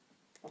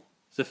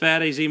It's the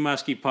Fat AZ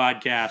Muskie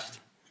podcast.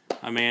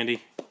 I'm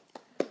Andy.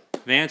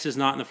 Vance is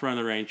not in the front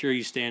of the Ranger.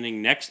 He's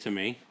standing next to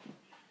me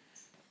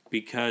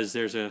because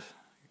there's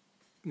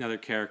another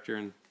character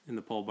in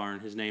the pole barn.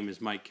 His name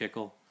is Mike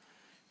Kickle.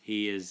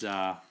 He is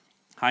high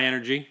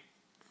energy.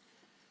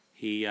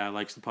 He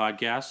likes the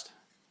podcast.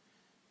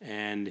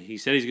 And he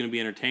said he's going to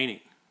be entertaining.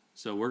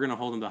 So we're going to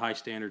hold him to high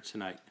standards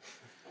tonight.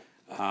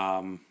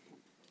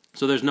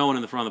 So there's no one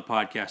in the front of the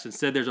podcast.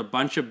 Instead, there's a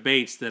bunch of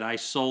baits that I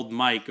sold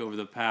Mike over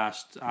the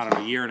past,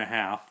 year and a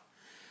half.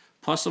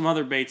 Plus some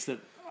other baits that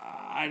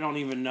I don't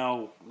even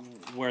know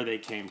where they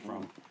came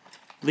from.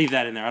 Leave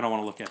that in there. I don't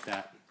want to look at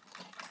that.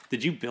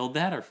 Did you build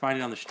that or find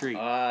it on the street?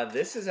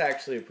 This is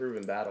actually a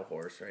proven battle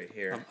horse right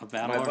here. A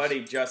battle horse? My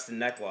buddy Justin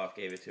Neckloff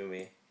gave it to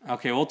me.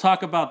 Okay, we'll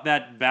talk about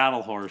that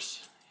battle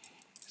horse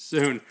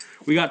soon.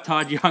 We got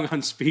Todd Young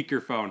on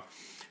speakerphone.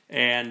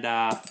 And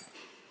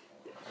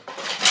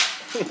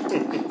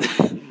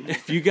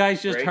if you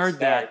guys just heard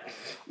that,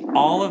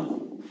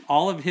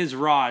 all of his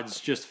rods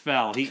just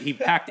fell. He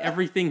packed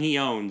everything he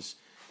owns,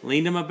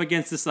 leaned them up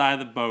against the side of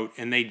the boat,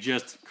 and they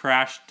just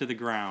crashed to the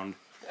ground.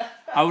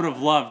 I would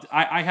have loved.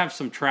 I have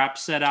some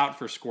traps set out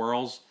for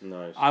squirrels.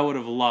 Nice. I would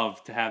have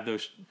loved to have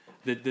those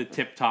the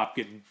tip top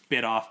get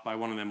bit off by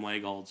one of them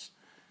leg holds.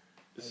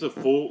 This is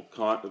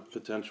a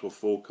potential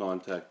full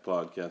contact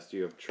podcast.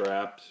 You have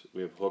traps.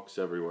 We have hooks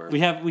everywhere. We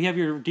have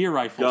your deer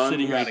rifle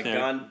sitting right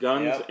there.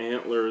 Guns, Yep.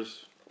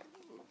 Antlers,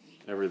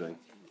 everything.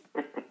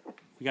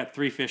 We got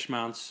 3 fish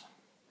mounts,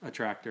 a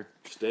tractor.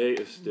 Stay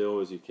as still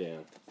as you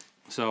can.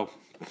 So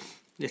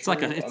it's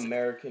like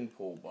American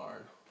pole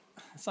barn.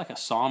 it's like a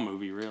Saw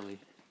movie, really.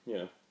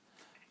 Yeah.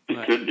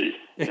 But Could be.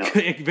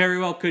 it very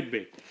well could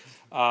be.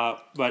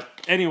 But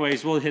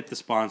anyways, we'll hit the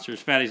sponsors.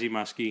 Fat AZ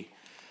Muskie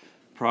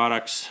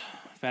products.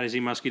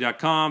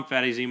 FatAZMuskie.com,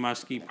 Fat AZ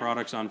Muskie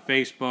products on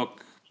Facebook,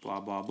 blah,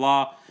 blah,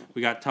 blah.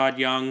 We got Todd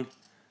Young.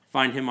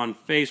 Find him on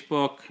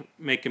Facebook.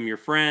 Make him your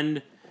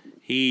friend.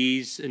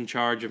 He's in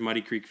charge of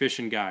Muddy Creek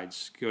Fishing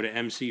Guides. Go to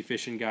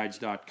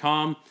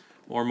mcfishingguides.com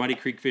or Muddy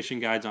Creek Fishing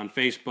Guides on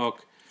Facebook.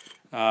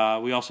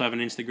 We also have an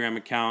Instagram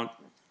account.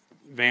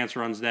 Vance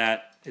runs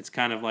that. It's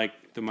kind of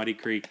like the Muddy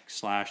Creek /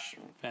 Fat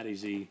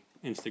AZ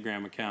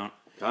Instagram account.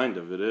 Kind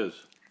of, it is.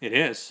 It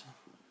is.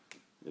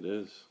 It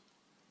is.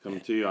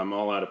 Coming to you, I'm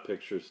all out of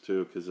pictures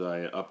too because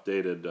I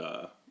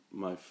updated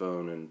my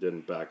phone and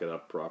didn't back it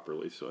up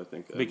properly. So I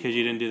think Because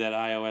you didn't do that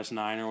iOS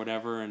 9 or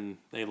whatever, and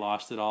they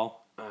lost it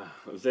all.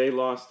 They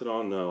lost it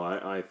all. No,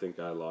 I think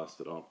I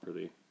lost it all. I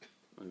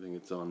think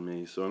it's on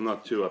me. So I'm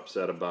not too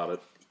upset about it.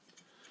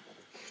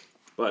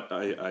 But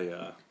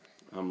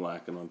I'm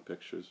lacking on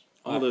pictures.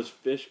 All those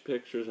fish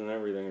pictures and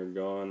everything are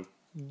gone.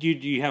 Do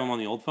you have them on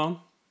the old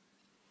phone?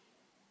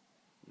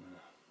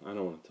 I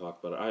don't want to talk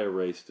about it. I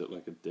erased it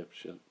like a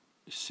dipshit.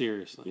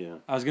 Seriously. Yeah.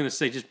 I was going to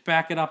say, just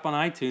back it up on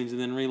iTunes and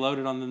then reload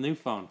it on the new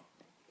phone.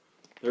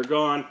 They're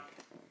gone.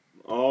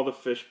 All the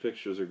fish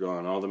pictures are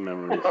gone. All the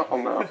memories. Oh,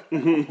 no.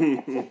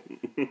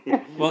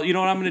 Well, you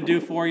know what I'm going to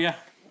do for you?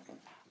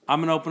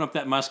 I'm going to open up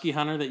that Muskie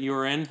Hunter that you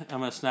were in. I'm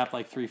going to snap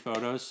like 3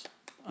 photos.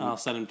 And I'll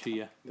send them to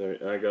you. There,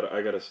 I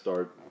gotta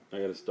start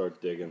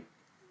digging.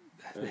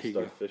 I There gotta you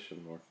start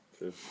fishing more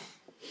too.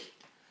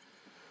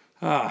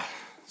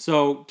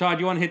 So, Todd,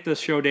 you want to hit the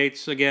show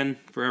dates again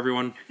for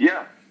everyone?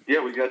 Yeah,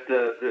 we got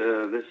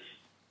this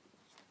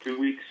 2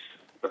 weeks,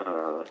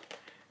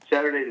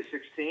 Saturday the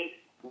 16th,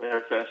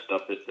 Manifest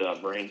up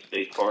at Brain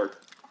State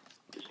Park,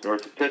 just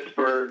north of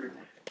Pittsburgh.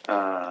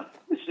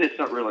 It's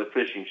not really a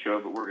fishing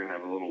show, but we're gonna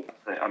have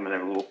I'm gonna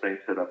have a little thing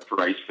set up for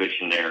ice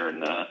fishing there,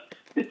 and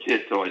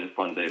it's always a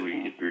fun day. We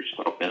can get your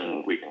stuff in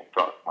and we can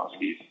talk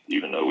muskies,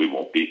 even though we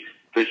won't be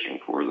fishing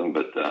for them.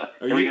 But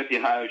and we got the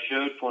Ohio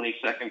Show,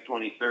 22nd,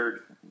 23rd,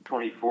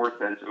 24th.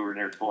 That's over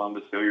near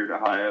Columbus, Hilliard,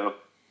 Ohio.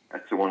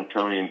 That's the one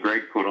Tony and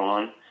Greg put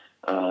on.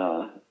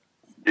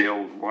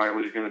 Dale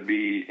Wiley's going to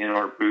be in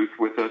our booth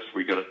with us.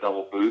 We got a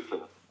double booth,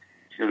 and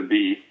it's going to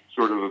be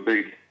sort of a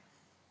big.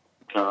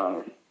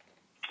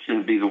 It's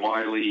going to be the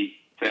Wiley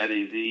Fat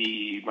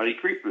AZ Muddy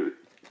Creek booth.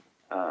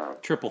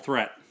 Triple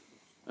threat.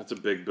 That's a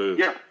big booth.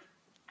 Yeah,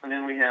 and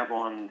then we have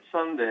on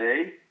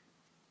Sunday,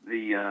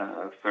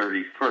 the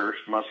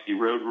 31st, Muskie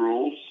Road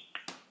Rules.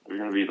 There's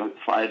going to be like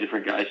 5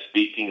 different guys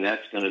speaking.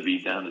 That's going to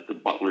be down at the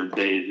Butler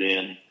Days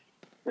Inn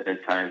and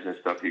times and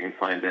stuff. You can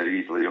find that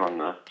easily on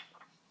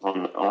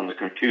the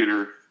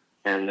computer.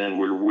 And then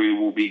we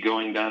will be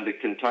going down to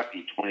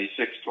Kentucky,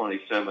 26th,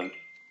 27th.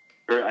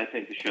 Or I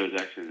think the show is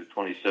actually the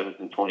 27th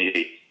and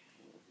 28th.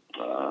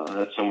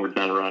 That's somewhere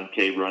down around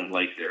Cave Run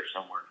Lake there,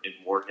 somewhere in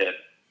Moorhead.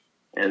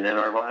 And then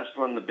our last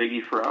one, the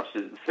biggie for us,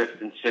 is the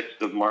 5th and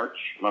 6th of March,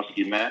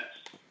 Muskie Mats,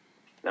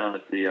 down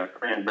at the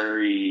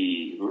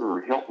Cranberry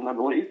Hilton, I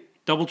believe.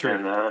 Double trip.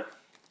 And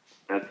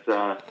that's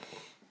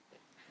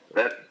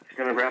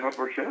going to wrap up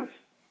our shows.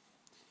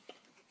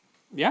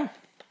 Yeah.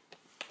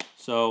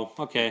 So,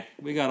 okay,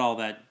 we got all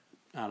that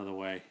out of the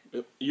way.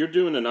 You're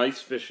doing an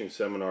ice fishing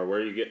seminar.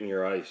 Where are you getting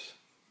your ice?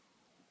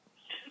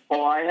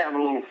 Well, I have a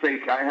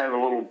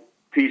little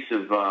piece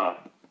of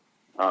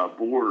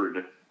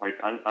board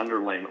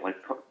underlayment, like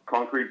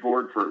concrete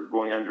board for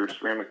going under a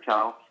ceramic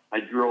tile.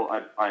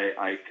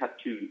 I cut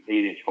 2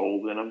 8-inch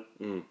holes in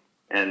them,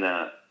 and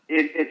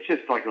it's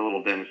just like a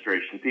little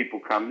demonstration. People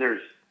come.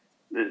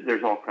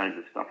 There's all kinds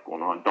of stuff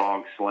going on,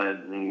 dog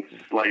sleds and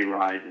sleigh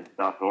rides and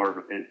stuff,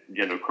 or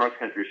cross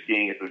country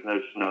skiing. If there's no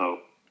snow,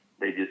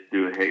 they just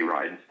do a hay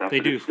ride and stuff. They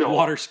do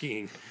water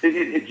skiing.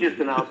 It's just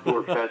an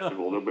outdoor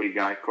festival. There'll be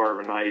guys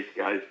carving ice,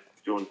 guys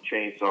doing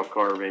chainsaw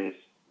carvings,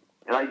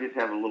 and I just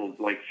have a little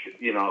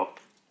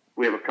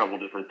we have a couple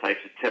different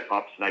types of tip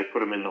ups, and I put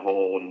them in the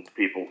hole, and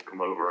people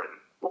come over and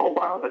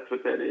wow, that's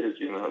what that is,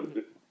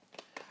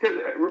 Because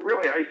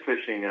really, ice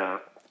fishing,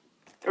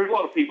 there's a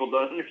lot of people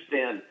don't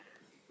understand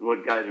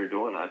what guys are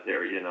doing out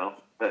there, you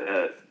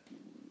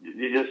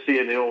just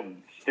see the old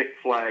stick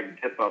flag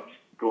tip ups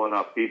going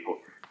up.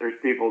 There's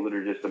people that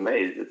are just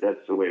amazed that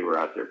that's the way we're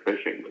out there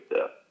fishing, but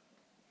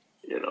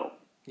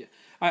Yeah,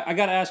 I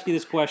got to ask you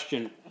this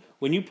question: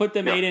 when you put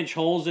them 8-inch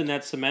holes in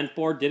that cement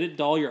board, did it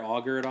dull your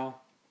auger at all?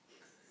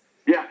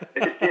 Yeah,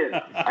 it did.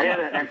 I had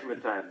a heck of a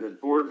time. The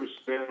board was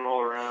spinning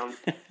all around.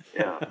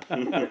 Yeah.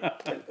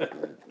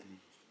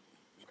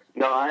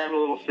 No, I have a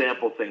little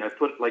sample thing. I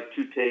put like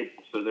 2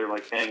 tapes, so they're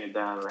like hanging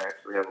down, and I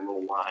actually have a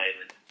little line.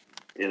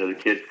 And, the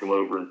kids come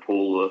over and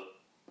pull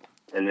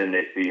and then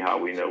they see how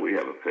we know we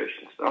have a fish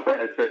and stuff. There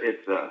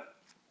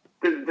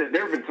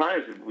have been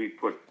times that we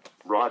put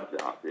rods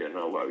out,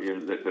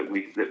 that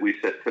we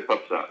set tip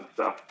ups out and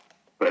stuff,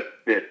 but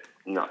they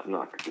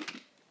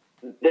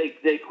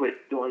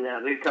quit doing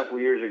that. A couple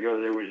of years ago,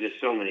 there was just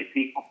so many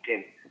people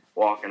came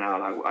walking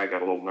out. I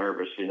got a little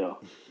nervous, I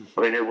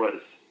mean, there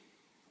was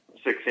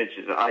 6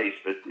 inches of ice,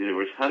 but there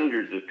was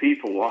hundreds of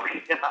people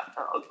walking out.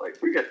 I was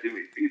like, we got too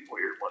many people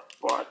here in one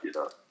spot,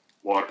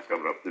 water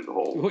coming up through the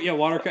hole. Well, yeah,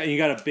 water. You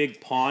got a big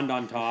pond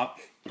on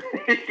top.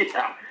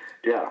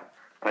 yeah.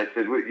 I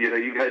said,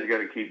 you guys got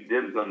to keep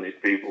dibs on these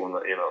people and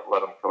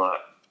let them come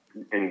out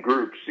in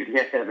groups. You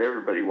can't have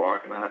everybody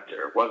walking out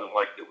there. It wasn't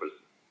like there was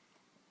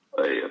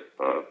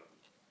a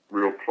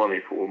real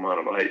plentiful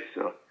amount of ice.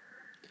 So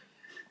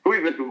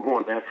we've been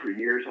doing that for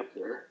years up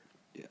there.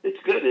 Yeah.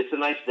 It's good. It's a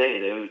nice day.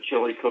 They have a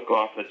chili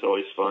cook-off. It's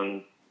always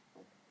fun.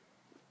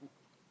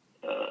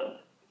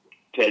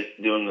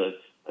 Doing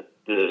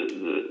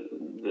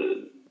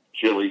the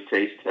chili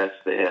taste test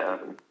they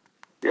have. And,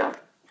 yeah.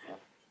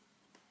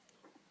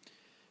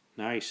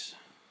 Nice.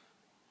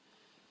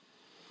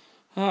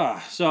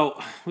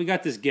 So we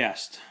got this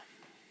guest.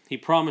 He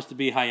promised to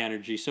be high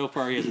energy. So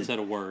far, he hasn't said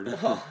a word.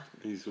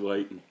 He's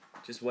waiting.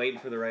 Just waiting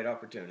for the right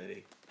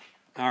opportunity.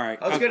 All right.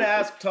 I was going to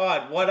ask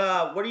Todd, what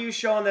are you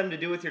showing them to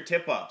do with your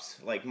tip-ups?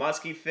 Like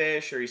musky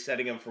fish? Or are you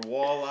setting them for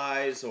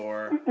walleyes?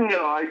 Or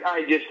no,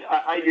 I just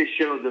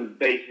show them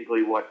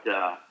basically what.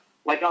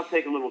 Like I'll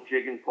take a little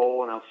jigging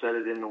pole and I'll set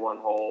it into one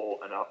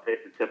hole and I'll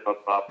take the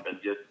tip-up up and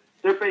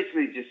they're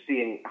basically just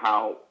seeing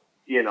how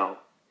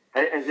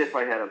as if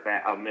I had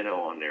a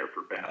minnow on there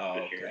for bass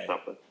fishing or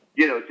something.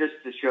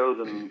 Just to show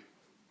them,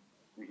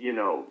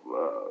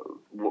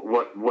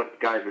 what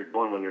guys are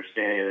doing when they're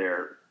standing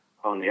there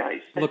on the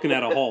ice. Looking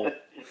at a hole.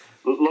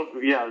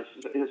 Stand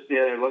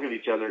there, look at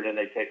each other, and then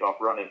they take off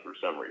running for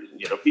some reason.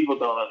 People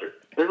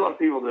there's a lot of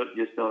people that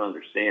just don't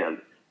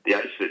understand the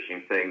ice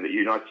fishing thing, that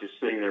you're not just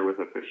sitting there with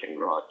a fishing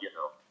rod,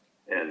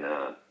 and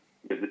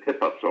the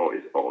tip-ups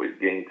always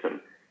gain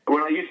some.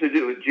 When I used to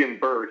do it with Jim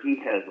Bird, he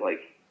has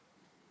like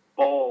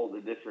all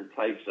the different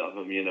types of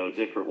them,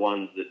 different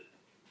ones that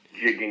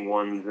jigging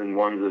ones and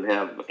ones that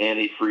have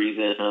antifreeze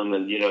in them,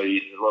 and use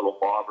a little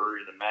bobber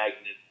and a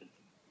magnet.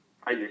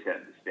 I just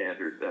had the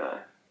standard,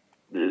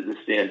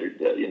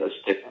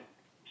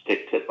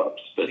 stick tip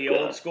ups. But the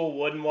old school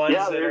wooden ones.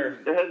 Yeah, there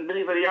hasn't been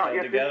anybody out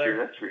yet together.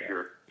 That's for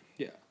sure.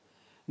 Yeah.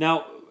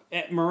 Now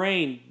at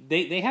Moraine,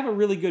 they have a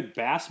really good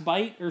bass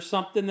bite or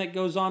something that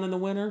goes on in the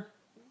winter.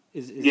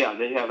 Yeah,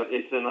 they have it.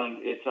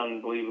 It's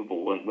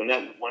unbelievable when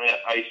that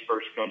ice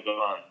first comes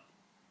on.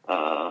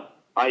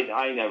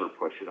 I never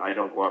push it. I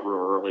don't go out real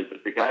early,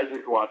 but the guys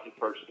that go out the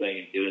first thing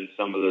and doing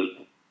some of those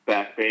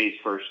back bays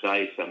first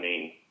ice, I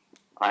mean,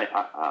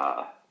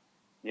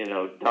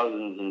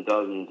 dozens and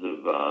dozens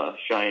of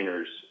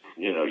shiners.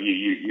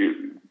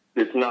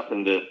 It's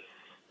nothing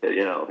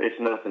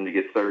to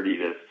get 30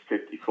 to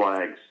 50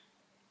 flags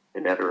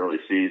in that early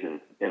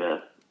season in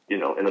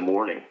the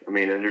morning. I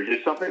mean, and there's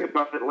just something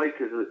about that lake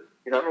because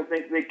I don't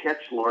think they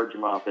catch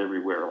largemouth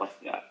everywhere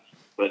like that.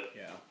 But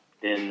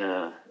in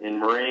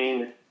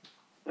Moraine,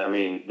 I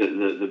mean,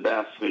 the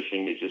bass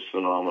fishing is just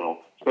phenomenal,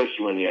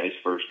 especially when the ice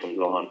first comes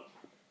on.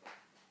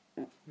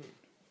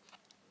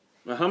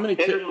 Now,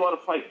 there's a lot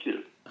of pike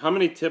too. How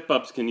many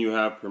tip-ups can you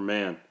have per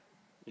man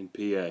in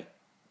PA?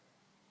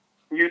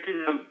 You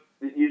can have.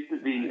 It used to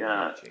be.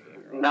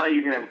 Now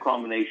you can have a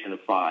combination of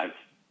five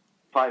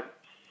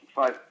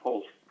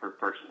poles per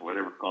person,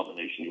 whatever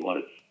combination you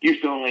wanted.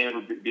 Used to only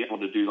ever be able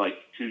to do like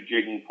 2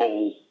 jigging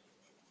poles,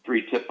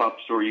 3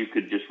 tip-ups, or you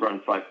could just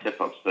run 5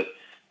 tip-ups, but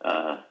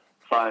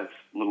 5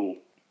 little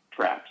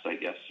traps, I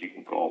guess you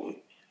can call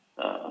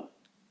them,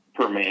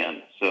 per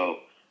man. So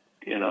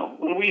You know,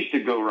 when we used to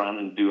go around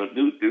and do a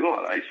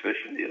lot of ice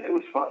fishing, it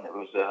was fun. It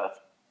was,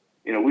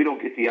 you know, we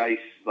don't get the ice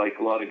like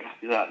a lot of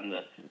guys out in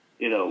the,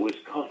 you know,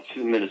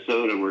 Wisconsin,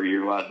 Minnesota, where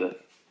you're allowed to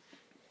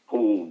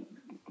hold,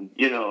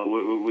 you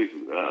know,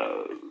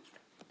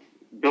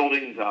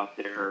 buildings out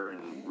there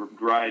and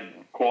ride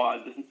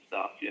quads and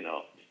stuff. You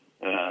know,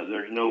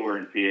 there's nowhere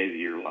in PA that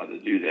you're allowed to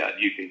do that.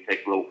 You can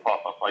take little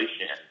pop-up ice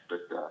shanties,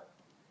 but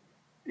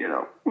you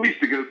know, we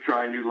used to go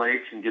try new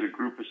lakes and get a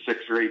group of 6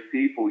 or 8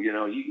 people. You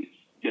know,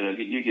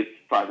 you get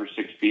 5 or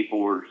 6 people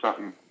or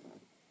something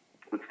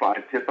with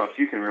 5 tip-ups.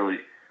 You can really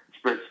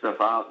spread stuff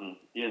out and,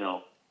 you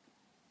know,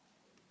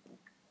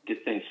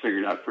 get things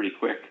figured out pretty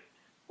quick.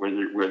 Where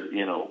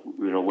you know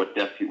what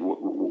depth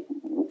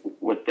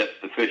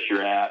the fish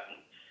you're at, and,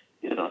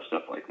 you know,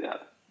 stuff like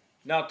that.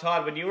 Now,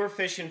 Todd, when you were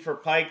fishing for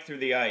pike through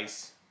the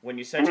ice, when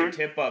you set your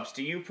tip-ups,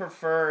 do you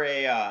prefer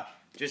a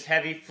just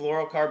heavy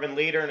fluorocarbon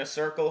leader and a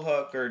circle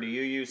hook, or do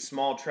you use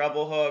small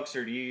treble hooks,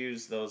 or do you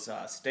use those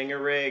stinger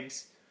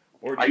rigs?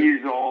 Or I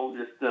use all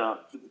just,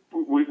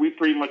 we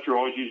pretty much are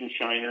always using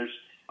shiners.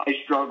 I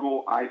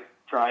struggle. I've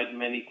tried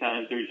many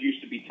times. There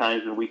used to be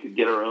times when we could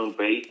get our own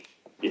bait,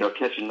 you know,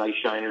 catching nice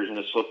shiners in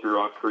a Slippery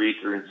Rock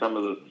Creek or in some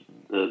of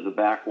the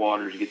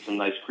backwaters, get some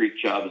nice creek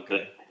chubs. Okay.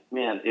 But,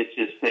 man, it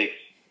just takes,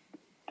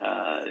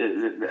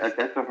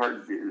 that's a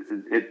hard,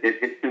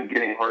 it's been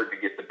getting hard to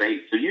get the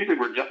bait. So usually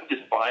we're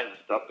just buying the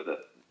stuff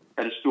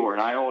at a store.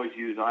 And I always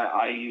use,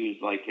 I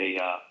use like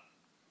I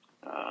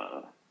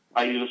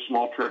use a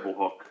small treble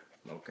hook.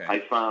 Okay. I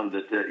found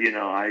that, you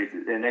know,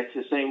 and that's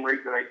the same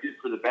rig that I did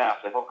for the bass.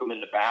 I hook them in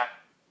the back,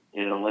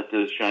 you know, and let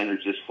those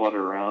shiners just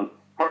flutter around.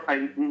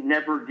 I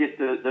never get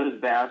those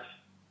bass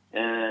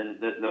and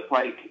the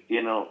pike,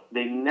 you know,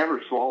 they never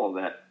swallow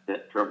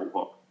that treble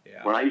hook.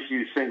 Yeah. When I used to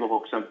use single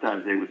hook,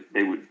 sometimes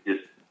they would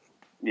just,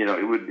 you know,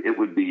 it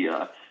would be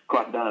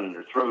caught down in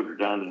their throat or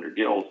down in their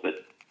gills.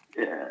 But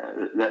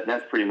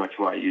that's pretty much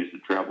why I use the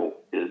treble.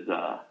 Is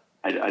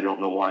I don't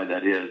know why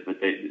that is,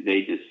 but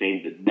they just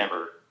seem to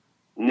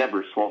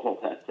never swallow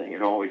that thing.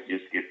 It always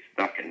just gets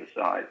stuck in the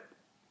side.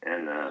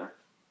 And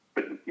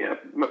but yeah,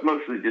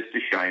 mostly just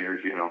the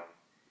shiners, you know.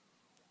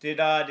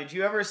 Did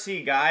you ever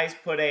see guys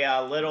put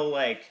a little,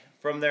 like,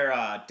 from their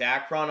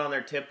Dacron on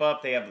their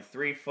tip-up, they have a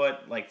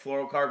 3-foot, like,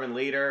 fluorocarbon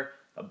leader,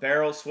 a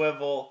barrel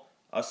swivel,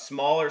 a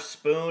smaller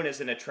spoon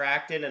as an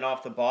attractant, and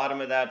off the bottom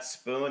of that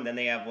spoon, then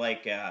they have,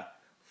 like, a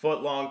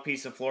foot-long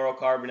piece of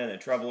fluorocarbon and a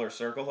treble or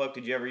circle hook.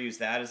 Did you ever use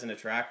that as an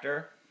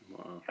attractor?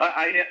 Wow.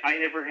 I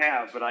never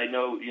have, but I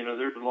know, you know,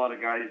 there's a lot of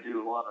guys who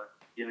do a lot of,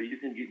 you know, you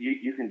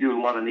can do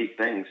a lot of neat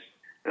things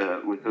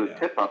with those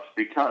tip-ups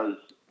because,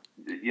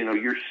 you know,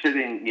 you're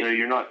sitting, you know,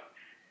 you're not,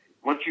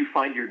 once you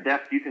find your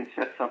depth, you can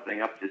set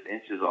something up just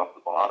inches off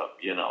the bottom,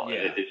 you know,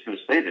 and it's going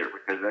to stay there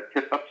because that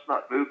tip-up's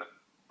not moving.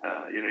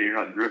 You know, you're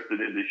not drifted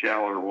into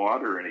shallower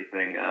water or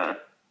anything.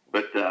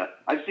 But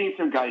I've seen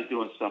some guys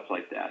doing stuff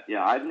like that.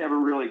 Yeah, I've never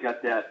really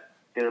got that.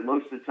 You know,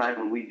 most of the time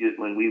when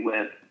we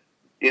went,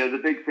 you know, the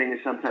big thing is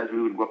sometimes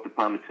we would go up to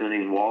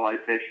Pontotoning and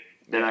walleye fish.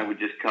 Then I would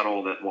just cut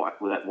all that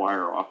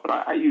wire off.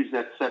 But I use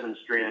that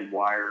 7-strand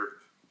wire,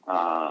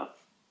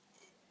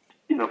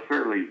 you know,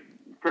 fairly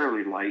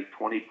light,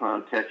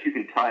 20-pound tetch. You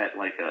can tie it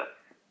like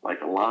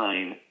a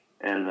line,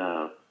 and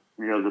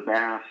you know, the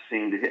bass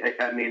seem to hit.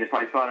 I mean, if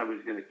I thought I was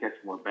going to catch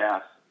more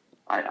bass,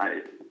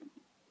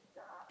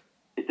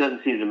 it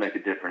doesn't seem to make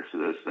a difference to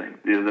those things.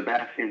 You know, the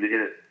bass seem to hit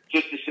it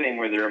just the same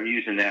whether I'm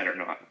using that or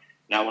not.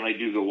 Now, when I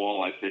do go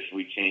walleye fishing,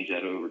 we change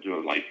that over to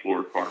a light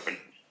fluorocarbon,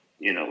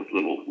 you know, with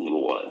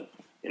little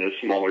you know,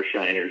 smaller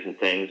shiners and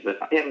things. But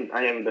I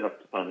haven't been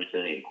up to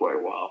Pontotoning in quite a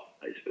while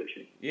ice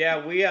fishing.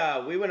 Yeah,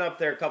 we went up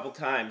there a couple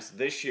times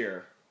this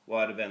year. Well,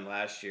 it would have been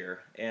last year,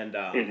 and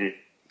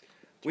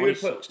we would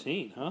put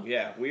 2016, huh?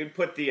 Yeah, we would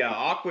put the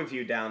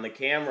AquaView down, the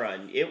camera,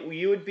 and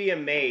you would be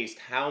amazed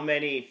how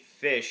many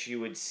fish you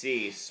would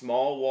see,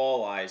 small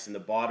walleyes in the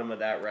bottom of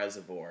that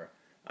reservoir.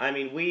 I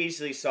mean, we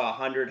easily saw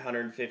 100,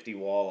 150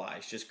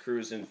 walleyes just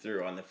cruising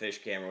through on the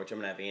fish camera, which I'm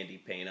going to have Andy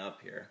paint up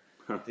here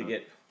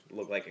to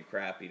look like a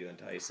crappie to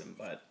entice him.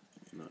 But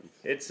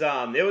nice.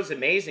 It was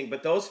amazing.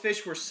 But those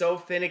fish were so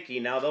finicky.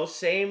 Now, the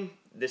same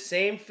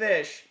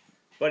fish,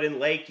 but in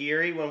Lake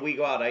Erie, when we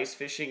go out ice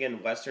fishing in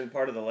the western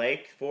part of the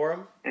lake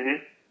for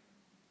them,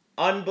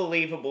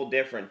 unbelievable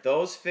different.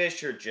 Those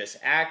fish are just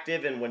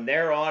active, and when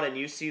they're on and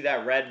you see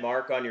that red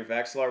mark on your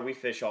Vexilar, we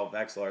fish all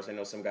Vexilars. I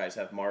know some guys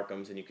have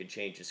Markhams and you could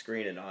change the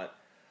screen and not.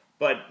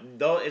 But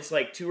though it's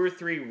like 2 or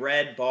 3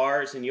 red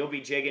bars, and you'll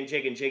be jigging.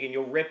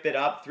 You'll rip it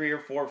up 3 or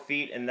 4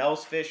 feet, and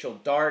those fish will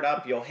dart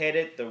up. You'll hit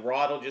it. The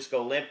rod will just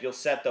go limp. You'll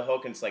set the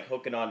hook, and it's like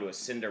hooking onto a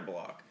cinder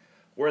block.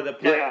 Where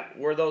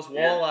those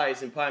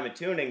walleyes in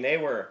Pymatuning, they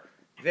were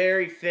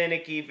very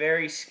finicky,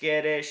 very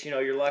skittish. You know,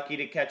 you're lucky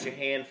to catch a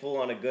handful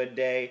on a good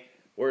day.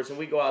 Whereas when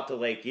we go out to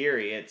Lake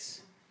Erie,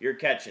 you're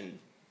catching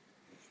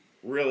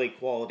really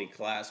quality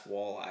class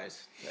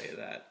walleyes. I'll tell you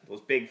that.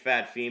 Those big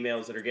fat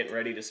females that are getting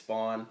ready to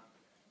spawn.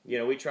 You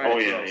know, we try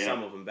to throw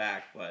some of them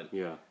back, but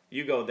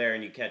you go there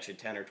and you catch a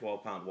 10 or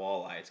 12 pound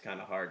walleye, it's kind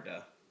of hard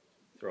to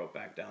throw it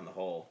back down the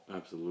hole.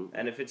 Absolutely.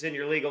 And if it's in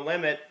your legal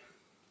limit,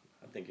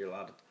 I think you're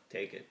allowed to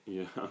take it.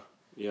 Yeah.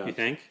 Yeah. You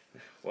think?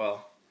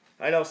 Well,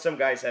 I know some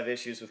guys have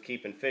issues with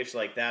keeping fish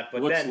like that,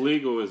 but What's then,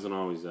 legal isn't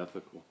always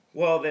ethical.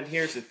 well, then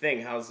here's the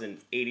thing: how's an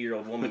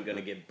 80-year-old woman going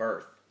to give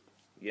birth?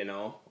 You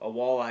know, a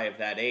walleye of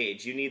that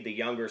age, you need the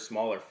younger,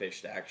 smaller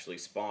fish to actually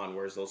spawn,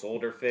 whereas those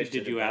older fish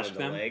Did that you are down ask in the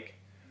them? lake.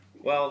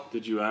 Well,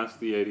 Did you ask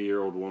the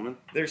 80-year-old woman?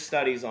 there's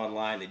studies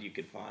online that you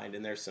could find,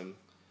 and there's some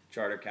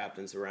charter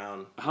captains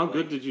around. How the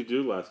good lake. did you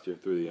do last year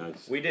through the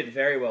ice? We did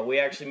very well. We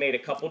actually made a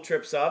couple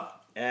trips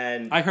up,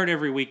 and I heard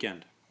every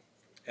weekend.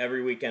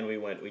 every weekend we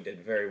went, we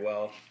did very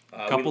well.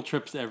 Couple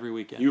trips every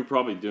weekend. You were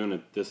probably doing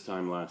it this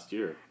time last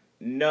year.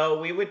 No,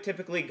 we would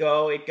typically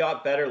go. It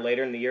got better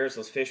later in the years.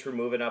 Those fish were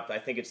moving up. I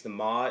think it's the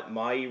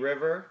Maui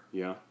River,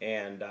 Yeah.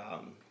 and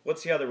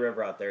what's the other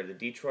river out there? The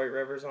Detroit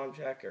River's on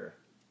Jack, or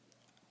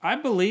I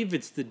believe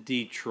it's the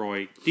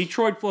Detroit.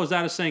 Detroit flows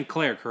out of St.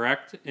 Clair,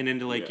 correct? And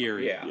into Lake Yeah.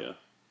 Erie. yeah. Yeah.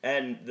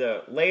 And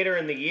the later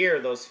in the year,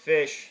 those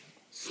fish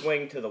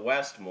swing to the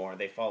west more.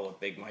 They follow a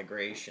big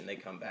migration. They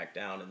come back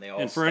down, and they all.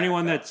 And for stack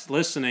anyone up. that's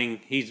listening,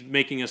 he's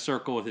making a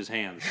circle with his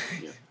hands.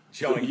 So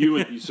showing you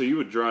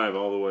would drive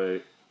all the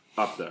way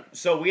up there.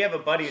 So we have a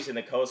buddy who's in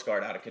the Coast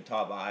Guard out of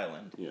Catawba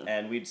Island, Yeah.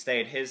 and we'd stay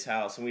at his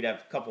house, and we'd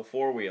have a couple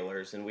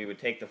four-wheelers, and we would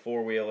take the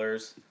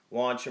four-wheelers,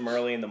 launch them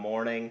early in the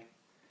morning,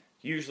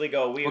 usually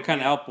go... What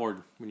kind of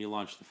outboard when you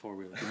launch the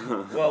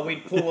four-wheeler? Well,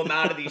 we'd pull them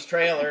out of these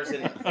trailers,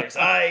 and there's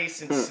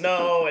ice and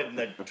snow, and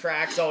the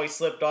tracks always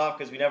slipped off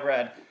because we never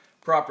had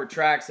proper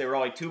tracks. They were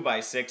only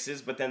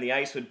 2x6s, but then the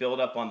ice would build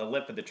up on the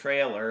lip of the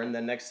trailer, and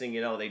then next thing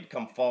you know, they'd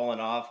come falling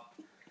off.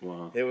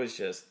 Wow. It was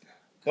just...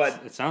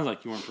 But It sounds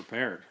like you weren't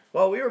prepared.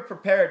 well, we were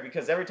prepared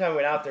because every time we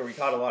went out there, we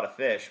caught a lot of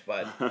fish.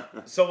 But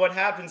so what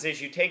happens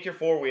is you take your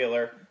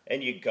four-wheeler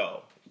and you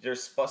go.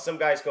 There's some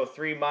guys go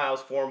 3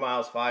 miles, 4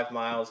 miles, 5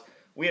 miles.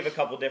 We have a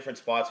couple different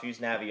spots. We use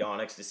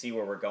Navionics to see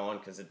where we're going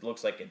because it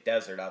looks like a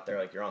desert out there,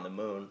 like you're on the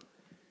moon.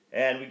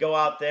 And we go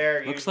out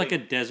there. Looks like a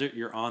desert.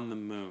 You're on the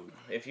moon.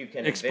 if you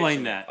can Explain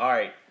envision that. it. All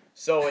right.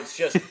 So it's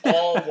just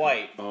all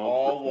white,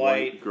 all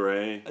white,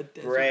 gray.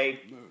 gray.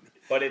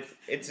 But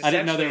it's I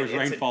didn't know there was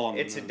essentially- rainfall on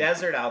the It's a moon.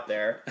 desert out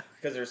there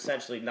because there's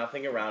essentially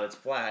nothing around. It's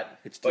flat,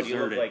 It's but you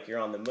look deserted. like you're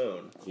on the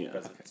moon. Yeah.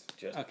 Because it's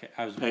just Okay,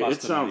 I was. Hey, busting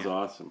it sounds on you.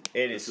 awesome.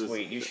 it is This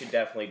sweet. You should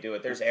definitely do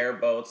it. There's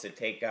airboats that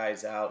take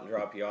guys out and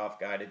drop you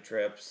off, guided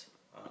trips.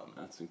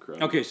 That's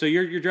incredible. Okay, so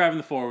you're driving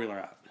the four-wheeler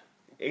out.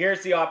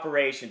 Here's the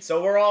operation.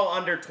 So we're all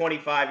under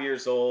 25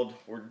 years old.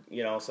 We're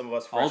some of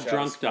us fresh All out of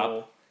drunked up.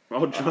 school.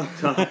 All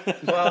drunk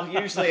up. Well,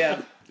 usually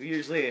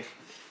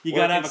You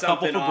gotta have working a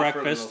couple something for off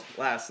from breakfast.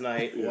 last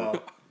night. Yeah.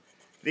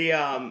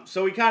 Well,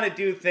 so we kind of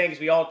do things.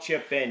 We all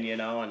chip in,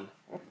 and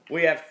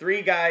we have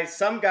 3 guys.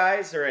 Some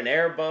guys are in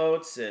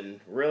airboats and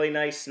really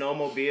nice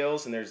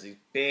snowmobiles, and there's these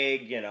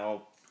big,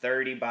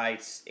 30 by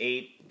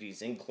 8,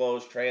 these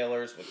enclosed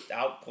trailers with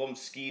out comes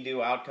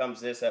Ski-Doo, out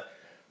comes this.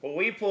 Well,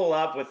 we pull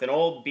up with an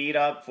old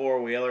beat-up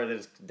four-wheeler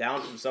that's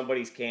down from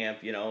somebody's camp,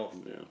 Yeah.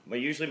 Well,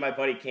 usually my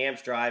buddy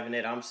Camp's driving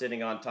it. I'm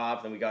sitting on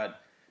top. Then we got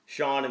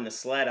Sean in the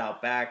sled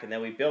out back, and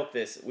then we built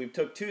this. We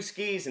took 2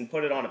 skis and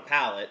put it on a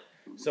pallet.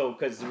 So,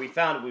 because we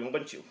found we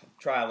went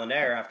trial and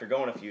error after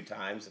going a few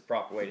times, the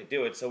proper way to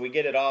do it. So we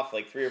get it off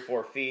like 3 or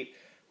 4 feet.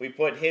 We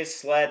put his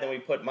sled, then we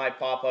put my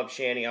pop-up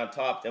shanty on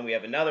top. Then we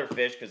have another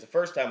fish, because the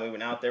first time we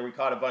went out there, we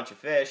caught a bunch of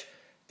fish.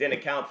 Didn't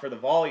account for the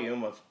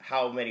volume of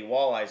how many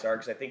walleyes are,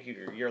 because I think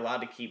you're allowed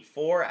to keep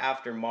 4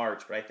 after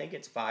March, but I think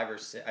it's 5 or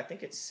 6. I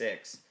think it's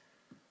 6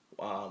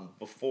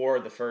 before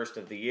the first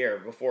of the year,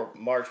 before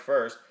March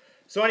 1st.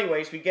 So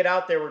anyways, we get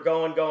out there, we're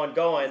going,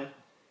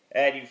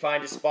 and you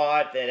find a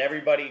spot, then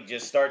everybody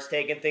just starts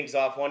taking things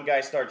off. One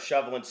guy starts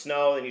shoveling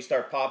snow, then you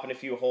start popping a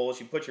few holes.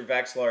 You put your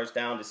Vexilars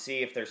down to see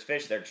if there's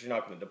fish there, because you're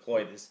not going to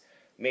deploy this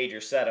major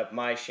setup.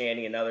 My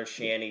shanty, another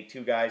shanty,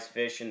 2 guys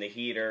fishing, the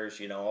heaters,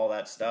 all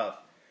that stuff.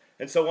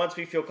 And so once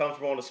we feel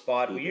comfortable in a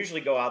spot, we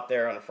usually go out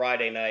there on a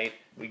Friday night.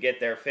 We get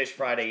there, fish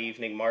Friday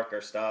evening, mark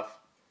our stuff.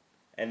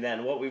 And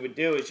then what we would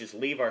do is just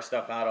leave our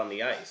stuff out on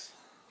the ice.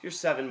 You're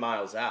 7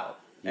 miles out.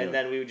 Yeah. And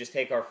then we would just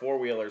take our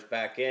four-wheelers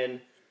back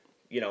in,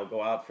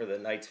 go out for the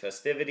night's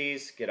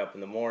festivities, get up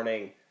in the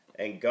morning,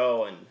 and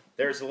go. And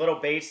there's a little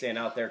bait stand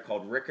out there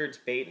called Rickard's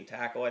Bait and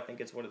Tackle, I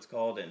think it's what it's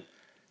called. And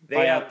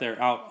they out there,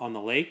 out on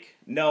the lake.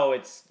 No,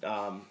 it's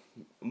a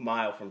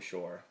mile from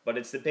shore. But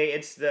it's the bait.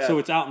 It's the. So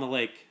it's out in the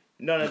lake.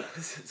 No,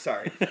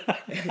 sorry.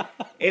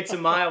 It's a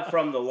mile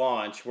from the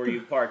launch where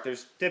you park.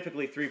 There's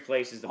typically 3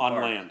 places to On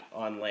park. land.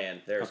 On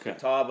land. There's Okay.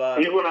 Catawba.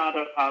 You went out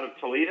of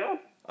Toledo?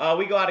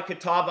 We go out of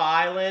Catawba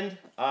Island.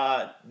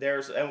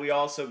 And we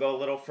also go a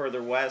little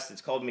further west. It's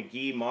called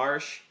McGee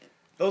Marsh.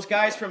 Those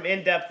guys from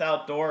In Depth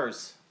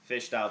Outdoors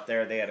fished out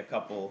there. They had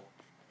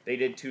they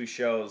did 2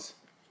 shows.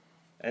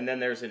 And then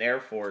there's an Air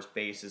Force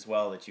base as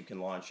well that you can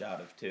launch out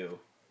of too.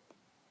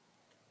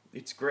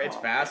 It's great. It's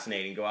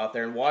fascinating. Go out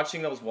there and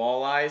watching those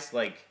walleyes.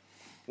 Like,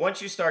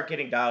 once you start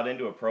getting dialed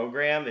into a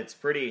program, it's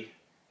pretty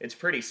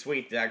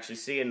sweet to actually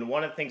see. And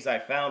one of the things I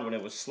found when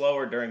it was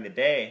slower during the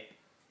day,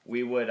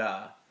 we would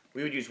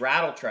we would use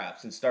rattle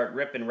traps and start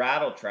ripping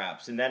rattle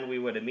traps. And then we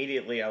would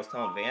immediately, I was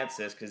telling Vance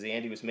this because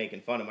Andy was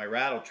making fun of my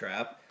rattle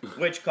trap,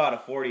 which caught a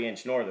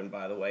 40-inch northern,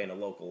 by the way, in a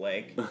local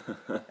lake.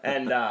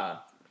 And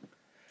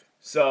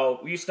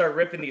so you start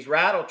ripping these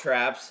rattle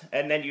traps,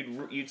 and then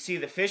you'd see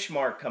the fish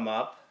mark come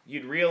up.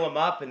 You'd reel them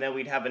up, and then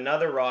we'd have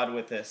another rod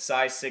with a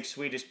size 6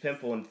 Swedish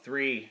pimple and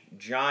 3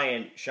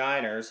 giant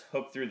shiners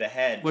hooked through the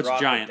head. What's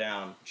drop giant? It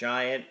down.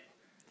 Giant,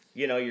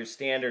 your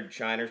standard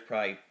shiners,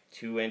 probably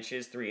 2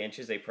 inches, 3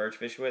 inches they perch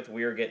fish with.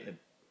 We were getting the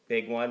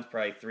big ones,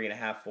 probably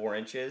 3.5, 4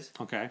 inches.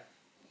 Okay.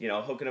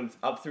 Hooking them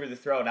up through the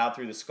throat, out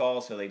through the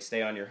skull so they'd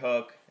stay on your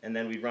hook. And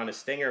then we'd run a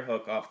stinger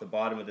hook off the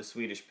bottom of the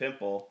Swedish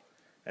pimple.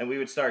 And we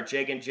would start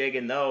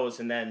jigging those.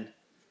 And then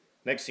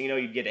next thing you know,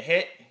 you'd get a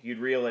hit, you'd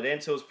reel it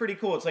in. So it was pretty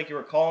cool. It's like you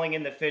were calling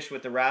in the fish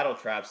with the rattle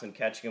traps and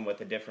catching them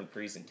with a different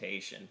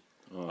presentation.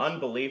 Awesome.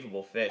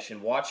 Unbelievable fish.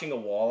 And watching a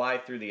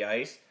walleye through the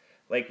ice,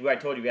 like I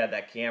told you, we had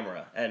that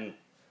camera. And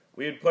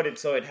we would put it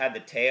so it had the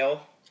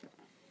tail.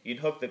 You'd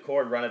hook the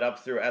cord, run it up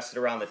through, S it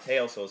around the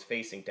tail so it's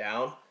facing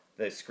down,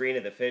 the screen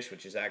of the fish,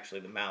 which is actually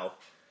the mouth.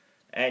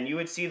 And you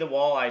would see the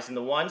walleyes. And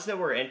the ones that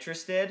were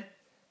interested,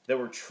 that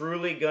were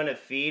truly going to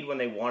feed when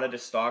they wanted to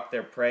stalk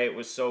their prey, it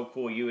was so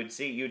cool.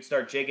 You'd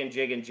start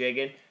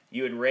jigging.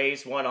 You would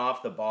raise one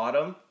off the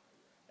bottom.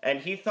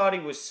 And he thought he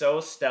was so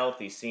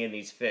stealthy seeing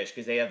these fish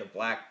because they have the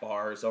black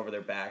bars over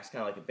their backs,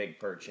 kind of like a big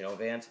perch,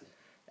 Vance?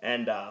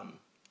 And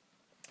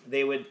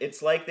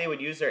it's like they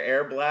would use their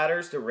air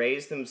bladders to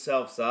raise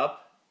themselves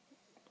up,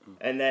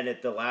 and then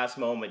at the last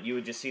moment you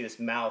would just see this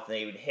mouth and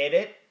they would hit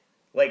it,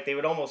 like they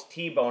would almost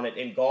T-bone it,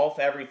 engulf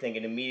everything,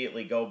 and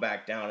immediately go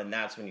back down, and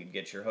that's when you'd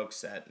get your hook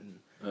set. And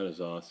that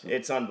is awesome.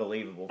 It's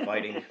unbelievable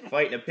fighting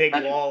a big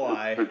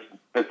walleye.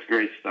 That's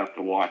great stuff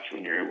to watch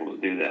when you're able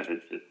to do that.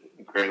 It's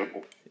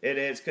incredible. It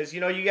is, because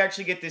you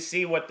actually get to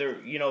see what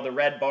the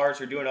red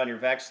bars are doing on your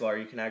Vexilar.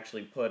 You can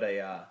actually put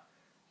a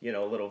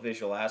little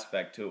visual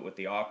aspect to it with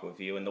the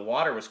AquaView. And the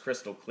water was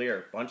crystal clear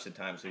a bunch of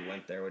times we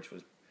went there, which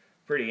was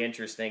pretty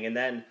interesting. And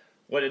then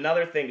what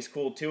another thing is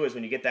cool too is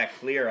when you get that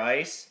clear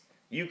ice,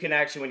 you can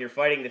actually, when you're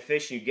fighting the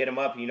fish and you get them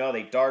up,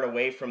 they dart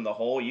away from the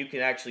hole, you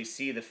can actually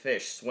see the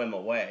fish swim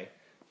away.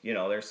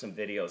 There's some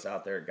videos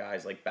out there,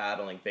 guys like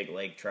battling big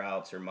lake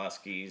trouts or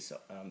muskies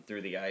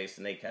through the ice,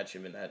 and they catch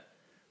them in that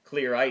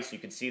clear ice. You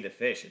can see the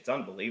fish. It's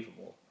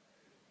unbelievable.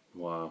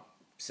 Wow.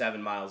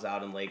 7 miles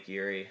out in Lake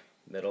Erie,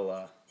 middle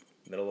of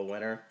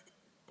winter.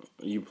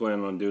 Are you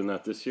planning on doing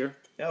that this year?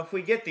 Now, if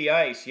we get the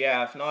ice,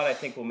 yeah. If not, I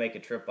think we'll make a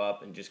trip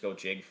up and just go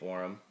jig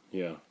for them.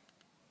 Yeah.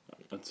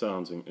 That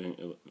sounds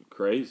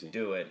crazy.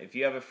 Do it. If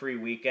you have a free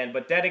weekend,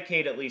 but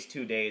dedicate at least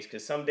 2 days,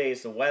 because some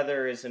days the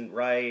weather isn't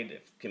right.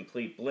 If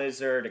complete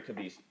blizzard, it could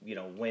be,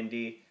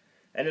 windy.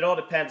 And it all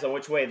depends on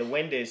which way the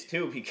wind is,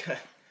 too, because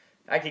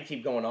I could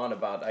keep going on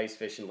about ice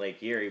fishing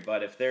Lake Erie,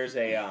 but if there's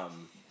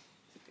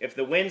if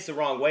the wind's the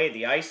wrong way,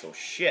 the ice will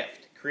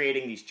shift,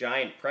 creating these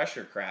giant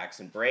pressure cracks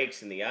and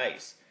breaks in the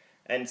ice.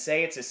 And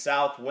say it's a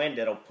south wind,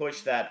 it'll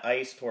push that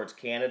ice towards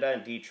Canada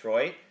and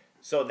Detroit.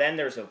 So then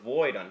there's a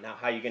void on now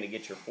how you're going to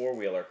get your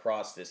four-wheeler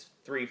across this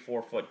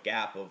 3-4 foot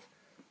gap of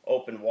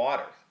open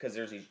water, because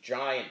there's these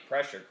giant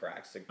pressure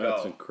cracks that go.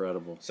 That's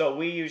incredible. So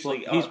we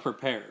usually... Well, he's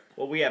prepared.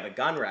 Well, we have a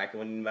gun rack, and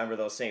when you remember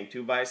those same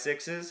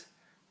 2x6s,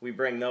 we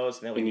bring those,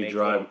 and then we make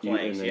drive, little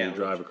planks. and then you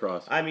drive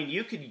across. I mean,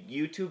 you could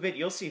YouTube it.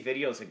 You'll see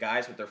videos of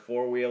guys with their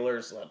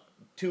four-wheelers,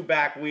 2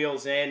 back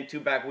wheels in, 2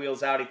 back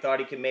wheels out. He thought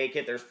he could make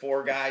it. There's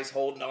 4 guys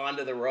holding on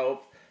to the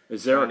rope.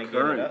 Is there a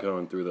current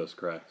going through those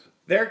cracks?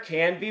 There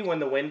can be when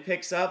the wind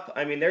picks up.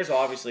 I mean, there's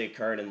obviously a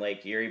current in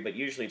Lake Erie, but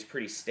usually it's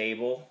pretty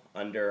stable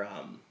under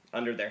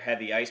their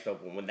heavy ice.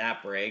 But when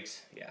that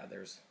breaks, yeah,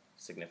 there's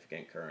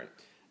significant current.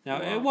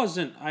 Now, Wow. It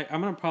wasn't,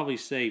 I'm going to probably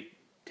say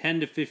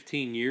 10 to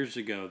 15 years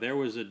ago, there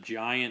was a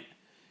giant,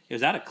 it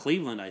was out of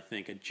Cleveland, I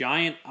think, a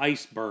giant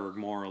iceberg,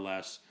 more or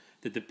less,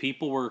 that the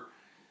people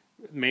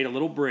made a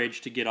little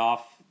bridge to get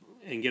off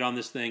and get on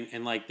this thing,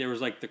 and there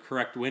was the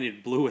correct wind,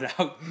 it blew it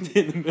out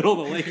in the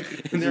middle of the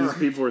lake, and there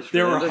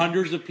were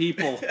hundreds of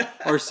people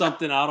or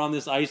something out on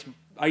this iceberg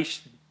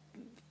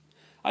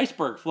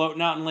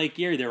floating out in Lake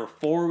Erie. There were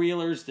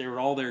 4-wheelers, there were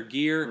all their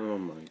gear. Oh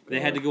my God. They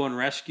had to go and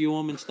rescue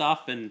them and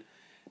stuff, and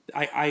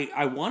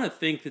I want to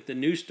think that the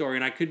news story,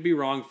 and I could be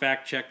wrong,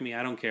 fact check me,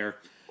 I don't care,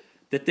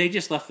 that they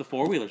just left the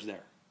 4-wheelers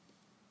there.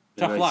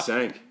 Tough luck.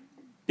 Sank.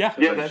 Yeah.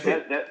 Yeah,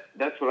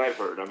 that's what I've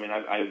heard. I mean,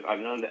 I've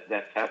known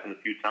that's happened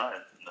a few times.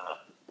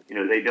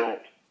 And, they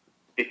don't.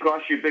 It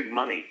costs you big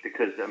money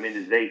because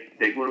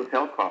they go with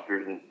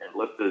helicopters and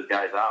lift those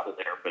guys out of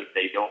there, but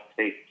they don't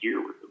take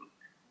gear with them.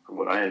 From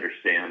what I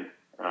understand,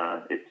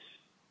 it's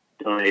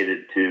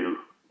donated to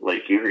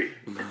Lake Erie.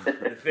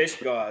 The fish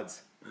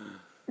gods.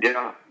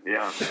 Yeah. And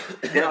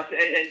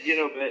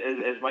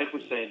as Mike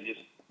was saying,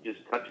 just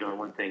touching on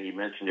one thing you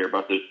mentioned there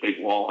about those big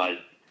walleyes.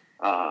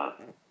 I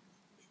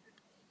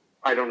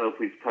don't know if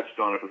we've touched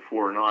on it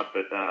before or not,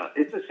 but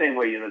it's the same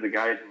way. The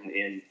guys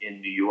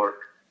in New York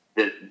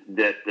that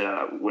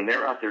when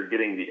they're out there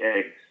getting the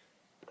eggs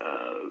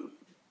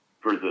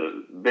for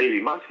the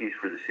baby muskies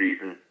for the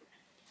season,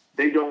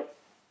 they don't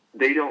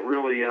they don't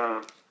really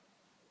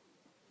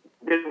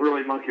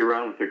monkey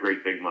around with the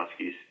great big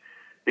muskies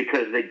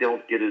because they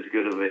don't get as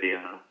good of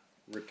a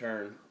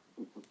Return.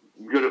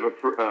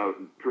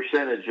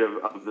 Percentage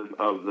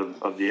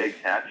of the eggs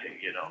hatching.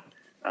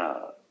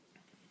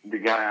 The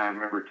guy I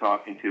remember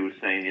talking to was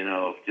saying,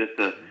 just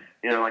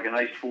like a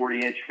nice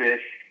 40-inch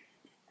fish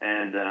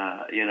and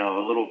a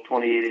little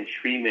 28-inch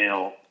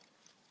female,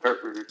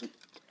 or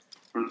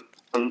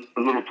a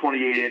little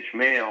 28-inch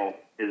male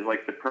is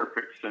like the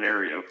perfect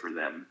scenario for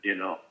them.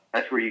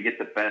 That's where you get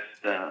the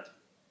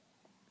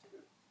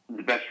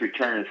best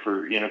returns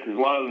for, because a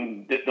lot of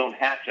them don't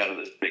hatch out of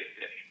this big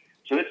fish.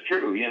 So it's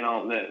true,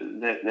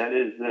 that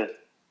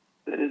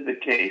is the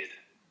case.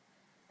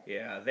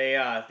 Yeah,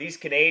 they these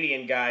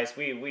Canadian guys,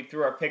 we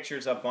threw our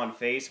pictures up on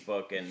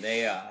Facebook, and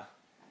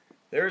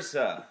there's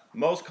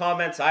most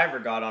comments I ever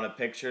got on a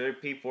picture.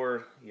 People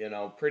were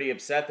pretty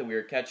upset that we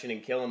were catching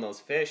and killing those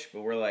fish,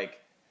 but we're like,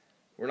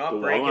 we're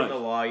not breaking the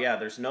law. Yeah,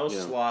 there's no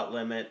slot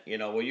limit.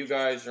 Well, you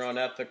guys are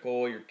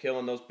unethical. You're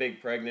killing those big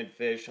pregnant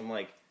fish. I'm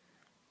like,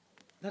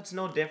 that's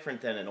no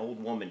different than an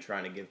old woman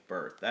trying to give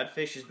birth. That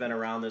fish has been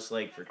around this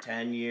lake for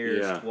 10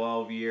 years,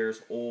 12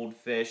 years, old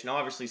fish. Now,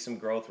 obviously, some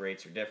growth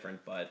rates are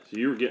different, but... So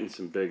you were getting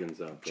some big ones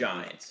out there.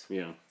 Giants.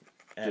 Yeah.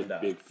 And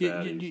just big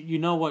fatties. You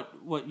know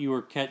what you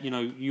were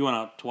you went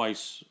out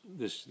twice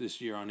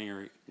this year on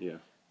Erie. Yeah.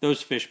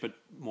 Those fish, but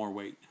more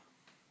weight.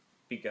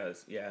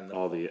 Because, and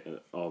all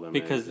them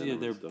because eggs in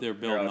them they're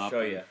and building I'll up.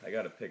 show you. I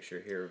got a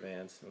picture here,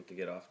 Vance, not to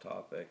get off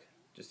topic.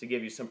 Just to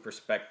give you some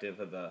perspective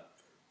of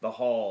the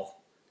haul.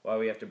 Why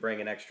we have to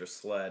bring an extra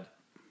sled.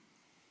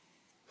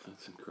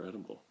 That's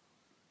incredible.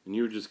 And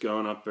you were just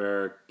going up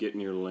there, getting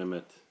your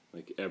limit,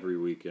 like every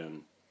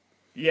weekend.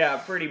 Yeah,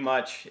 pretty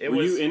much.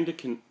 Were you into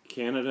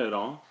Canada at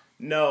all?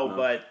 No,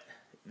 but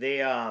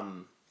they,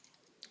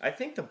 I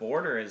think the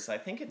border is,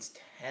 it's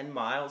 10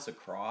 miles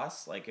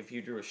across, like if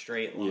you drew a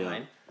straight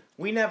line. Yeah.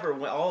 We never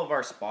went, all of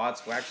our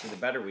spots, actually the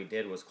better we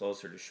did was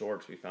closer to shore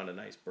because we found a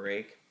nice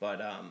break.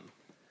 But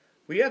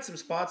we had some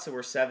spots that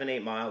were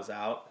 7-8 miles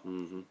out.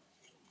 Mm-hmm.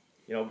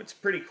 It's a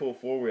pretty cool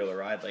four-wheeler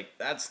ride. Like,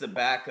 that's the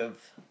back of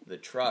the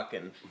truck,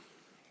 and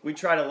we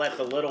try to let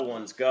the little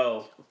ones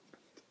go,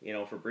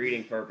 for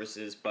breeding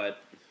purposes. But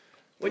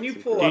when you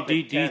pull up... Do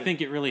you think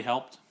it really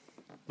helped,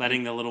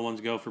 letting the little ones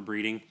go for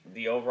breeding?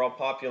 The overall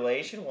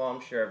population? Well, I'm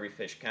sure every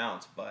fish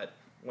counts, but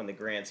when the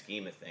grand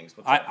scheme of things...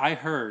 I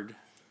heard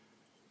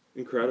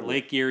incredible.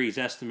 Lake Erie's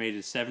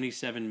estimated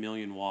 77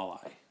 million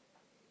walleye.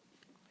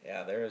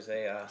 Yeah, there's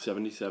a...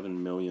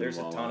 77 million there's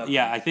walleye. a ton of...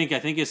 Yeah, I think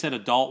it said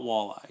adult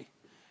walleye.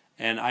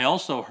 And I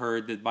also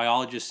heard that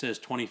biologist says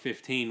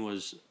 2015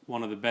 was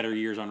one of the better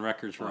years on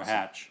records for a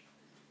hatch.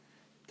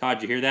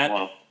 Todd, you hear that?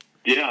 Well,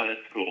 yeah, that's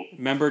cool.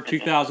 Remember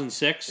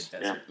 2006? The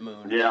Desert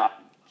Moon. Yeah.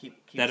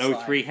 Keep That sliding,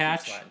 03 keep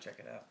hatch? sliding, check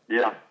it out.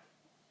 Yeah.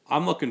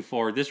 I'm looking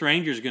forward. This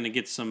Ranger's going to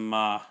get some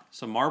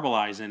marble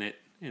eyes in it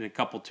in a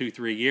couple,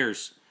 2-3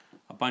 years.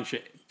 A bunch of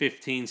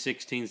 15,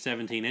 16,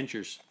 17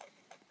 inchers.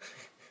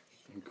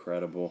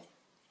 Incredible.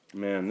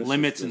 Man,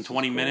 Limits in this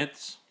 20 is cool.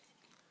 minutes.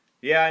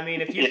 Yeah, I mean,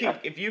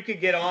 if you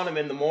could get on them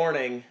in the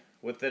morning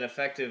with an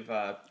effective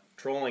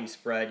trolling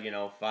spread,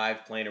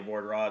 5 planer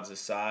board rods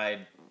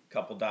aside,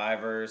 couple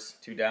divers,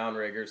 2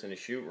 downriggers, and a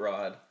shoot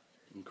rod,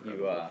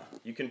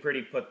 you can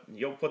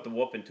you'll put the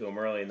whoop into them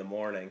early in the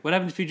morning. What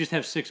happens if you just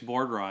have 6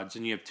 board rods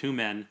and you have 2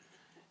 men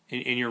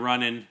and you're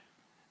running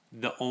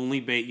the only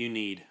bait you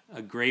need,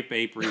 a grape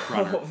ape reef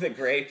runner? Oh, the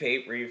grape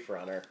ape reef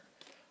runner.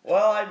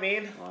 Well, I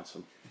mean...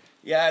 Awesome.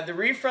 Yeah, the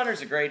reef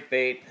runner's a great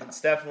bait.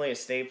 It's definitely a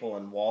staple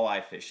in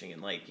walleye fishing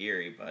in Lake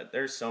Erie, but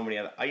there's so many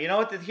other... You know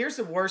what? Here's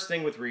the worst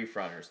thing with reef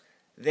runners.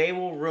 They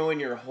will ruin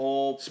your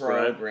whole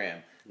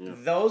program. Yeah.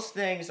 Those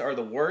things are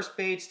the worst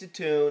baits to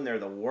tune. They're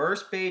the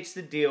worst baits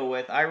to deal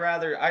with.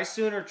 I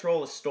sooner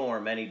troll a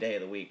storm any day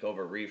of the week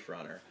over a reef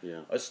runner.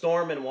 Yeah. A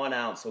storm in 1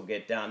 ounce will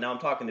get down. Now I'm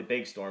talking the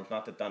big storms,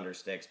 not the thunder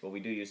sticks, but we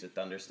do use the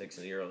thunder sticks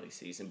in the early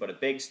season. But a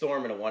big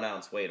storm in a 1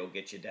 ounce weight will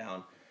get you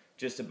down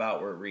just about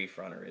where a reef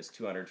runner is,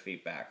 200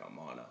 feet back on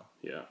mono.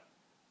 Yeah.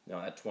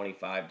 At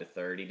 25 to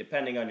 30,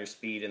 depending on your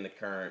speed and the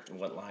current and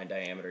what line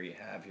diameter you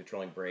have. You're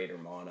trolling braid or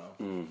mono.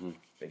 Mm-hmm.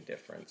 Big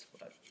difference.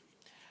 But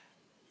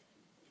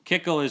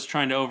Kickle is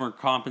trying to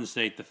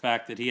overcompensate the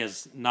fact that he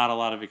has not a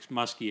lot of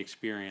muskie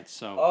experience.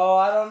 So. Oh,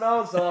 I don't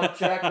know,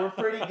 Zomchek. We're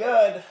pretty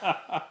good.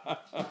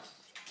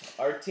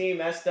 Our team,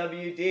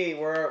 SWD,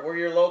 we're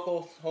your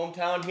local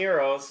hometown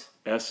heroes.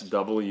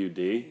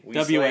 SWD?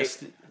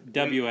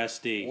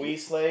 WSD. We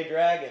slay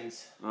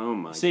dragons. Oh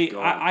my See,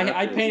 God.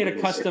 I painted a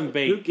custom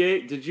bait.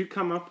 Did you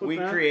come up with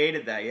that? We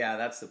created that. Yeah,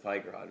 that's the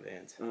pike rod,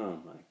 Vance. Oh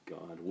my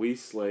God. We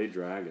slay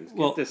dragons.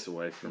 Well, Get this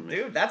away from me.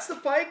 Dude, that's the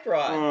pike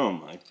rod. Oh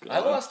my God. I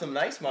lost a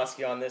nice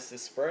muskie on this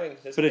spring.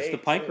 But it's the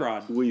pike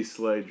rod. We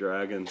slay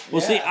dragons.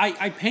 Well, see,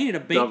 I painted a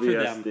bait for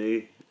them.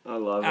 WSD. I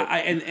love it.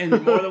 And You're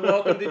more than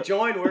welcome to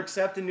join. We're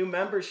accepting new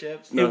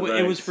memberships. No,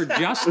 it was for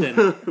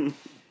Justin.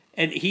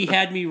 And he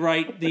had me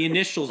write the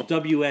initials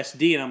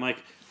WSD, and I'm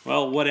like,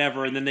 well,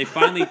 whatever. And then they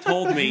finally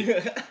told me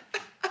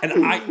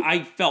And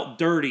I felt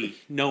dirty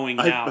knowing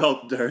now. I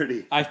felt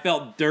dirty. I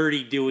felt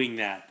dirty doing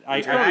that.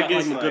 I Dragon I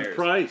gave him a Slayers. good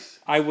price.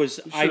 I was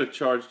You should have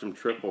charged him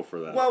triple for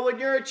that. Well, when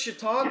you're at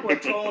Chautauqua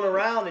trolling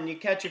around and you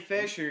catch a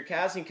fish or you're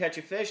casting catch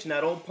a fish and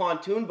that old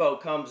pontoon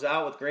boat comes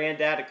out with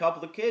granddad, a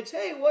couple of kids,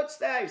 hey, what's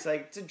that? He's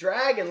like, it's a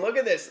dragon. Look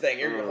at this thing.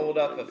 You're going to hold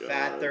up a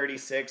fat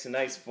 36, a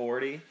nice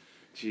 40.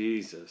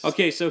 Jesus.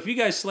 Okay, so if you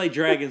guys slay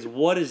dragons,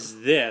 what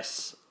is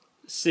this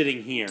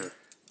sitting here?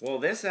 Well,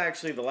 this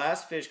actually, the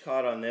last fish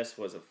caught on this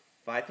was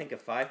I think a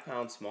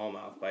 5-pound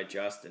smallmouth by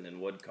Justin in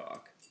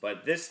Woodcock.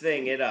 But this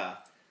thing,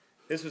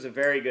 this was a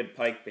very good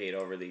pike bait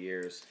over the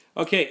years.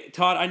 Okay,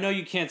 Todd, I know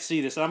you can't see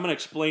this. I'm going to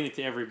explain it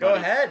to everybody. Go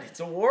ahead. It's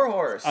a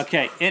warhorse.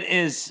 Okay, it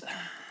is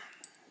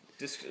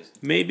Just,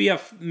 maybe a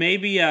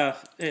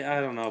I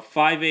don't know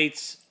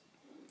 5/8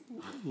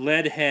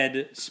 lead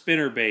head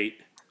spinnerbait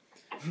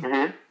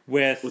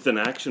with With an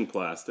action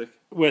plastic.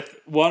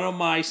 one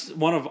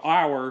of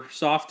our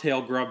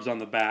softtail grubs on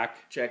the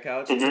back, check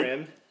out, it's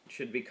trimmed.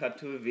 Should be cut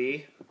to a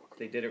V.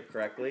 They did it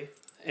correctly.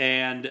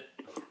 and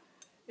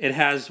it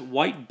has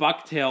white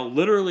bucktail.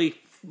 Literally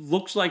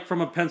looks like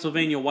from a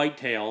Pennsylvania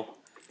whitetail,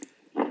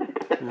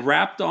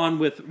 wrapped on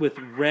with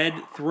red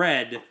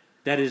thread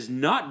that is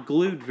not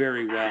glued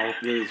very well.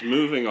 It is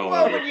moving all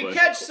Well, over when the you place.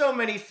 catch so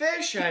many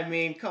fish, I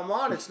mean, come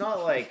on, it's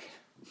not like...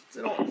 It's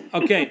an old,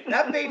 Okay,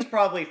 that bait's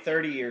probably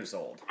 30 years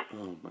old.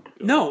 Oh my God.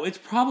 no, it's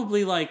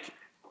probably like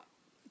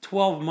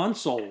 12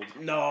 months old.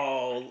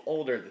 No,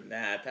 older than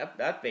that.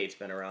 That bait's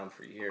been around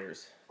for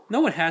years.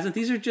 No, it hasn't.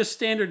 These are just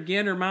standard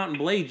Gander Mountain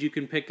blades you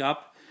can pick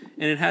up,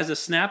 and it has a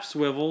snap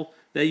swivel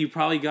that you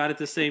probably got at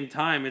the same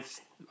time. It's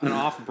an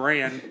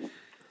off-brand.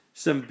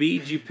 Some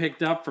beads you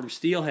picked up from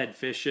steelhead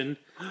fishing.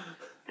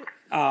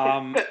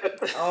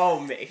 Oh,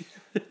 mate.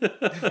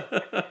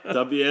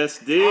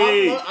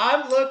 WSD.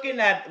 I'm looking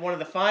at one of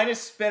the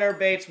finest spinner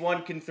baits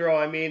one can throw.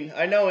 I mean,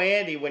 I know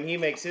Andy, when he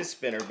makes his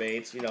spinner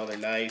baits, you know, they're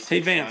nice, Hey,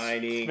 they're Vance,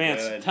 shiny,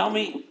 Vance, good. tell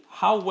me,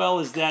 how well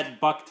is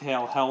that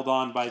bucktail held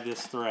on by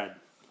this thread?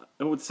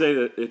 I would say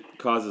that it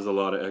causes a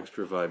lot of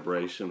extra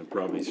vibration. It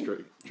probably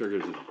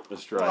triggers a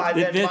strike. Well,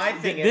 then This- my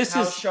thing this is,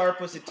 how is- sharp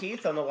was the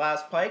teeth on the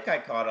last pike I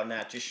caught on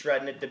that? Just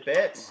shredding it to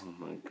bits. Oh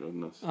my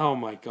goodness. Oh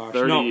my gosh!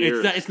 30 No,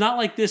 years. it's not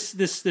like this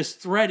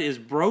thread is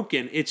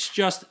broken. It's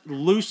just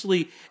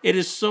loosely. It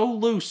is so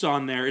loose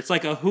on there. It's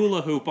like a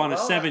hula hoop on a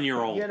Well,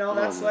 7-year-old. You know,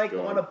 that's Oh my like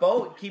God. on a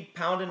boat. Keep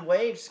pounding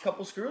waves. A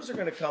couple screws are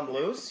going to come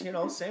loose. You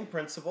know, same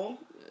principle.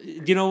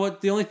 You know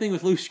what? The only thing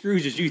with loose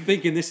screws is you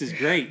thinking this is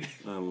great.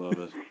 I love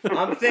it.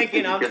 I'm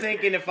thinking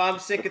if I'm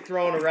sick of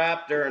throwing a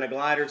raptor and the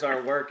gliders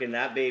aren't working,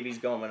 that baby's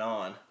going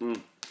on. Well,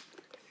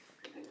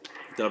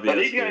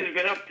 these guys WSD. have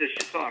been up to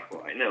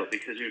Chautauqua, I know,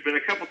 because there's been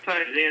a couple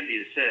times Andy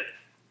has said,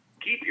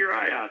 keep your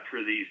eye out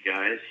for these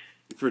guys.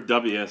 For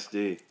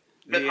WSD.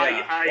 But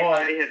Yeah. I Well,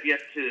 have yet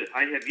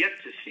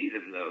to see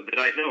them though that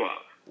I know of.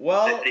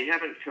 Well, They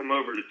haven't come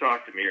over to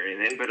talk to me or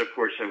anything. But of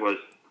course, I was,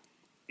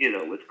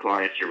 with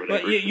clients or whatever.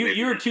 But you, so you, maybe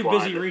you're that's too why,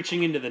 busy but-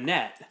 reaching into the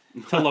net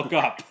to look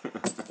up.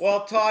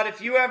 well, Todd, if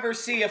you ever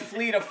see a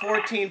fleet of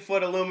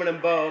 14-foot aluminum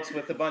boats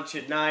with a bunch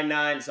of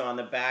 9.9s on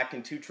the back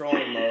and 2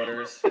 trolling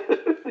motors,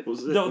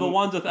 Was it? The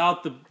ones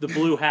without the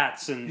blue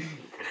hats and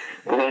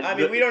I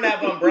mean, we don't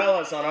have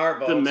umbrellas on our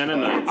boats. The but-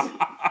 Mennonites.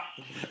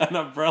 an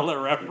umbrella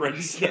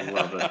reference. I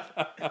love it.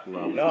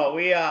 Love it. No,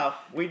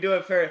 we do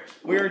it for.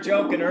 We were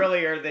joking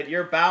earlier that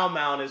your bow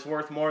mount is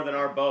worth more than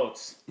our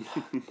boats.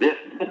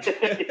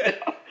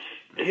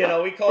 You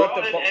know, we call Well,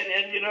 it the.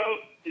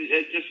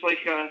 it's just like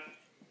I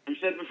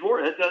said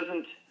before,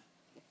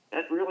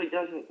 that really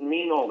doesn't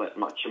mean all that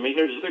much. I mean,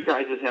 there's other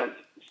guys that have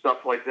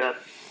stuff like that,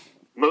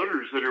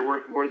 motors that are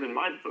worth more than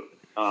my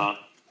boat.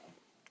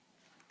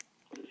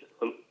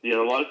 A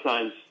lot of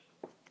times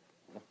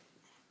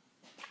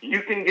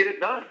you can get it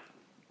done.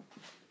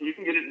 You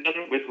can get it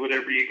done with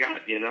whatever you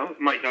got. It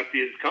might not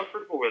be as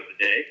comfortable as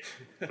a day,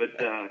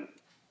 but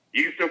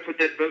you can still put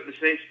that boat in the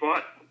same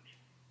spot,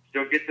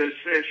 still get those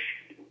fish.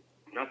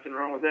 Nothing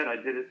wrong with that. I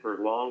did it for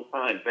a long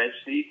time. Bench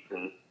seats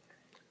and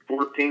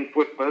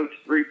 14-foot boats,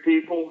 3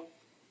 people.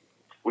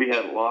 We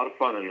had a lot of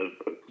fun in those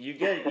boats. You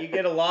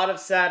get a lot of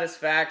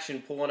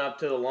satisfaction pulling up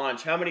to the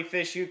launch. How many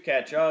fish you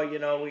catch? Oh,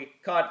 we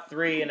caught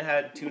 3 and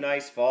had 2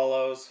 nice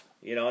follows.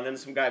 And then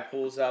some guy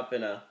pulls up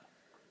in a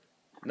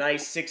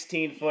nice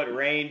 16-foot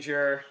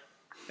Ranger,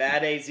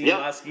 fat AZ Yep.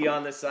 muskie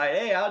on the side.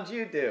 Hey, how'd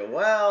you do?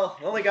 Well,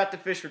 only got to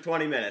fish for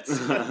 20 minutes.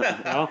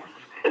 Well,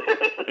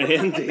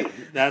 Andy.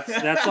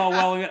 that's all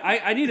well and good.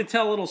 I need to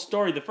tell a little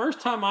story. The first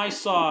time I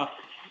saw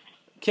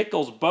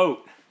Kickle's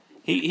boat,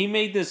 he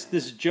made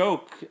this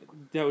joke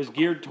that was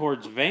geared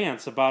towards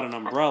Vance about an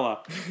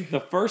umbrella. The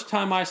first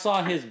time I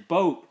saw his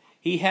boat,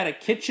 he had a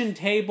kitchen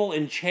table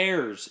and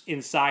chairs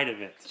inside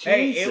of it.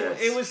 Hey, Jesus.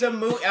 it was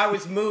I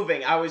was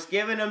moving. I was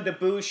giving him to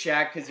Boo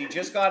Shack because he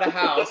just got a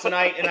house, and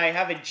I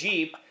have a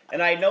Jeep,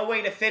 and I had no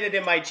way to fit it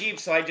in my Jeep,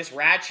 so I just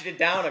ratcheted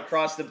down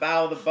across the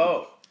bow of the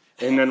boat.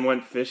 And then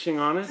went fishing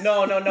on it?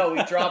 No,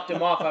 we dropped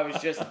him off. I was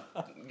just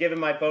giving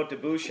my boat to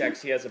Boo Shack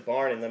 'cause he has a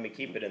barn and let me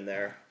keep it in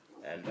there.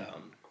 And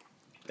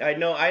I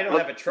know I don't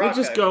have a truck.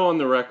 We'll just go on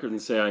the record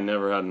and say I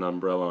never had an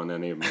umbrella on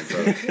any of my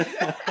boats.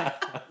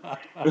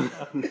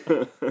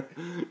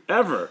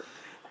 Ever.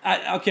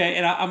 Okay,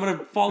 and I'm going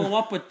to follow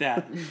up with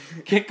that.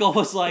 Kickle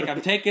was like,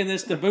 I'm taking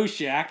this to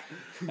Bouchak.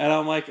 And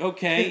I'm like,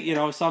 okay, you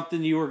know,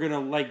 something you were going to,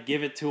 like,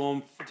 give it to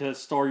him to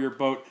store your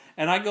boat.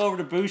 And I go over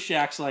to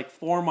Bouchak's, like,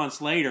 4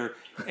 months later,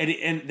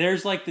 and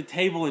there's, like, the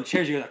table and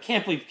chairs. He goes, I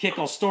can't believe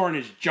Kickle's storing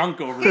his junk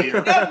over here.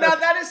 No,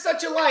 that is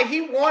such a lie. He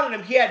wanted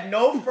him. He had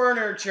no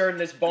furniture in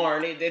this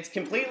barn. It's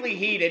completely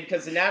heated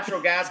because the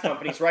natural gas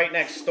company's right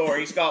next door.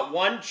 He's got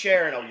one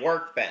chair and a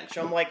workbench.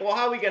 I'm like, well,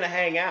 how are we going to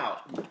hang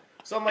out?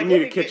 So I'm like, You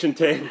need a kitchen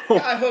table.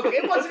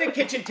 It wasn't a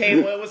kitchen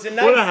table. It was a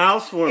nice. What a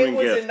housewarming It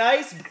was gift. a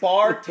nice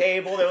bar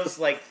table that was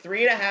like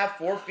 3.5,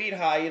 4 feet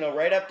high. You know,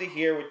 right up to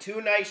here with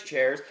 2 nice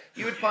chairs.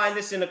 You would find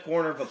this in a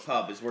corner of a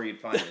pub. Is where you'd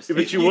find this.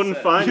 But you wouldn't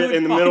find You it would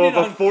in the find middle it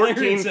of a on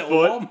clearance at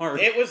 14-foot. Walmart.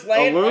 It was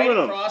laying right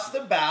Aluminum. across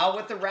the bow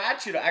with the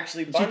ratchet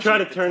actually. Did you try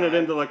to turn it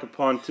into like a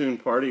pontoon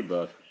party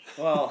boat?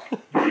 Well,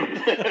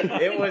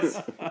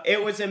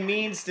 it was a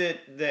means to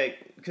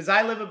because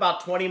I live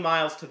about 20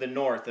 miles to the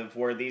north of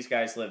where these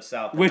guys live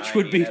south. Of Which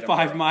would 90 be in 5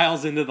 Edinburgh.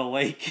 miles into the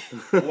lake.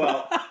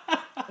 Well,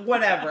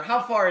 whatever.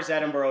 How far is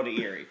Edinburgh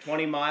to Erie?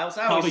 20 miles?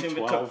 I always Probably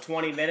assume it 12. took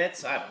 20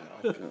 minutes. I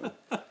don't know.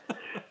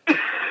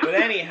 But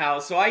anyhow,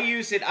 so I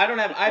use it. I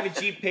have a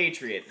Jeep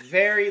Patriot.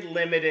 Very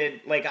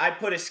limited. Like, I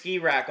put a ski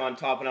rack on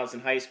top when I was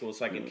in high school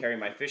so I could carry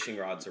my fishing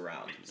rods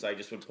around. So I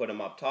just would put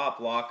them up top,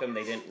 lock them.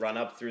 They didn't run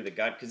up through the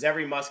gut. Because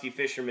every muskie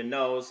fisherman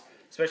knows,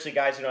 especially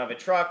guys who don't have a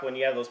truck, when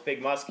you have those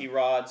big muskie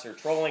rods or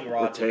trolling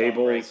rods Or that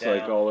don't break tables,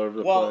 like, down. all over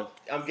the well,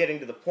 place. I'm getting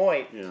to the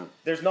point. Yeah.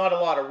 There's not a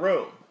lot of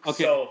room.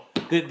 Okay, So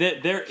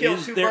there kill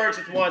is 2 there, birds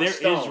with one there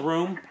stone. is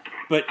room,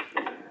 but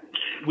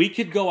we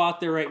could go out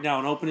there right now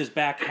and open his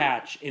back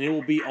hatch, and it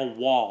will be a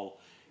wall.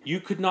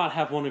 You could not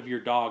have one of your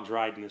dogs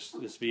riding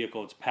this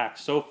vehicle. It's packed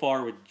so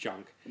far with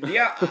junk.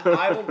 Yeah,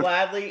 I will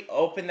gladly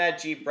open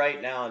that Jeep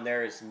right now, and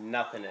there is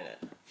nothing in it.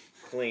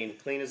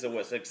 Clean as a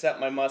whistle, except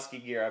my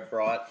muskie gear I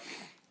brought.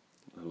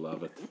 I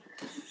love it.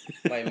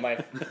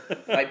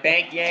 My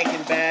bank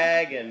yanking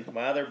bag and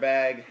my other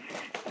bag.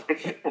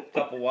 A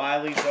couple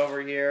Wileys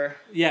over here.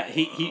 Yeah,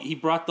 he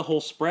brought the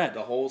whole spread.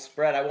 The whole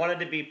spread. I wanted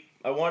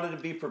to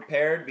be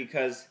prepared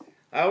because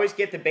I always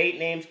get the bait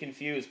names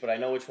confused, but I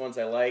know which ones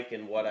I like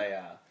and what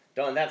I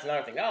don't. And that's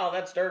another thing. Oh,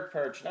 that's dirt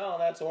perch. No,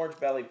 that's orange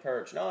belly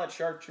perch. No, that's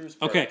chartreuse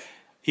perch. Okay,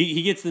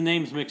 he gets the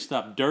names mixed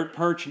up. Dirt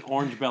perch and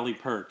orange belly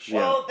perch.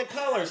 Well, the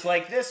colors,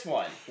 like this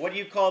one. What do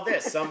you call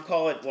this? Some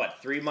call it,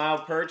 3 Mile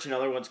perch, and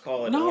other ones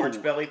call it No,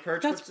 orange belly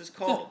perch. What's this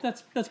called?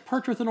 That's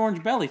perch with an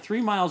orange belly.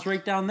 3 miles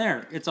right down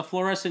there. It's a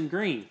fluorescent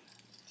green.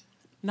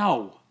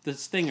 No, the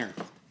stinger.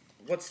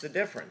 What's the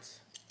difference?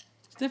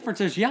 The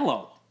difference is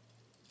yellow.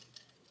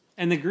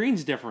 And the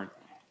green's different.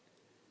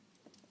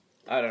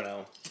 I don't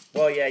know.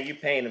 Well, yeah, you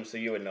paint them so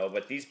you would know,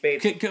 but these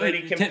baits are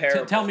pretty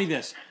comparable. Tell me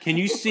this. Can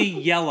you see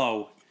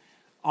yellow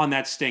on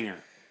that stinger?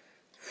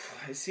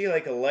 I see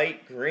like a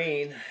light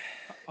green.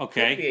 Could be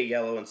Okay. a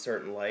yellow in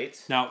certain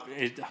lights. Now,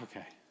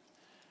 okay.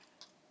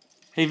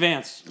 Hey,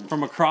 Vance,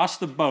 from across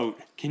the boat,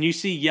 can you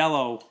see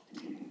yellow?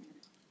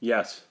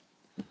 Yes,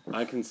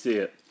 I can see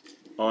it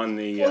on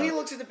the. Well, he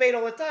looks at the bait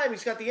all the time.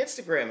 He's got the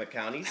Instagram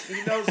account.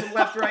 He knows them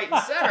left, right,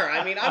 and center.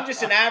 I mean, I'm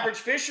just an average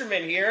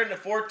fisherman here in a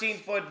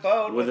 14-foot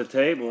boat. with a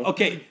table.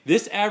 Okay,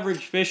 this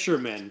average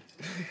fisherman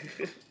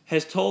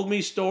has told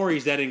me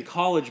stories that in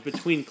college,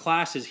 between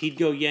classes, he'd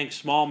go yank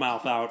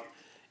smallmouth out,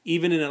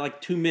 even in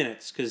like 2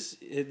 minutes, because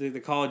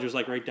the college was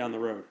like right down the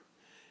road.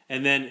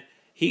 And then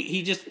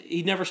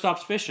he never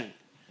stops fishing.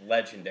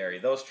 Legendary.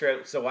 Those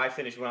trips. So I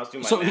finished when I was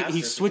doing my So he masters.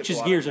 we took switches a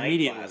lot of gears night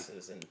immediately.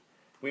 classes, and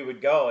we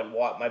would go and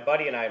walk. My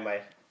buddy and I,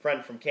 my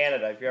friend from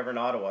Canada, if you're ever in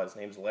Ottawa, his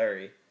name's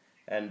Larry,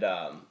 and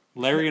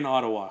Larry in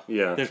Ottawa.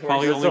 Yeah. There's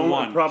probably There's only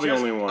one. Probably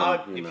just, only one.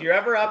 if know. you're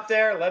ever up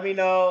there, let me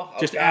know. I'll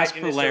Just guide ask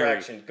you for in this Larry.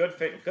 direction.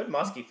 Good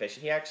muskie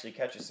fishing. He actually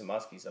catches some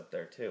muskies up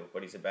there too,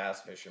 but he's a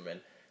bass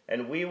fisherman.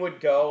 And we would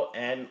go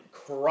and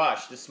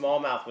crush. The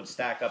smallmouth would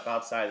stack up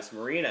outside this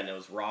marina, and it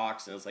was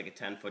rocks, and it was like a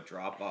 10-foot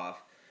drop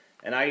off.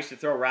 And I used to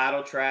throw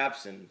rattle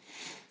traps, and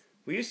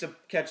we used to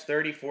catch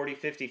 30, 40,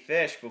 50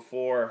 fish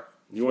before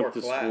You went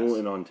to class. school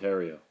in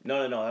Ontario.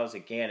 No, that was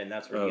at Gannon.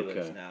 That's where he Okay.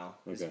 lives now.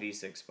 His Okay.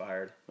 visa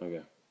expired.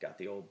 Okay. Got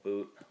the old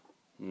boot.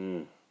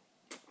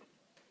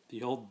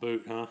 The old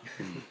boot, huh?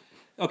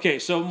 Okay,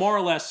 so more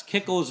or less,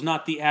 Kickle is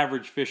not the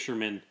average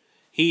fisherman.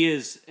 He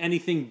is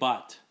anything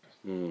but.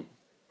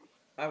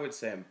 I would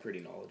say I'm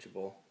pretty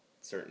knowledgeable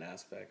in certain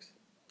aspects.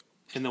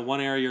 And the one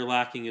area you're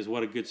lacking is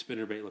what a good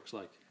spinnerbait looks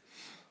like.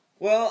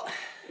 Well,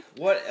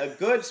 what a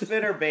good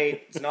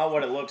spinnerbait is not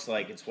what it looks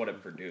like; it's what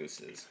it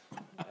produces.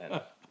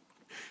 And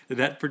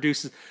That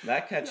produces.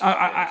 that catches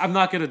I'm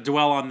not going to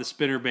dwell on the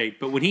spinnerbait,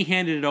 but when he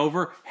handed it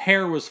over,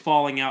 hair was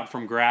falling out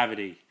from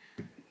gravity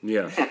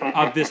Yeah.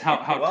 of this how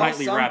well,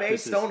 tightly some wrapped baits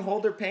this is. don't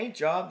hold their paint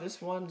job.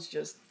 This one's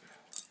just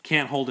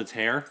Can't hold its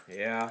hair.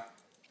 yeah.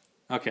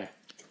 Okay.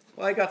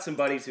 Well, I got some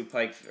buddies who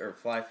pike or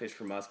fly fish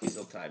for muskies.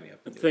 They'll tie me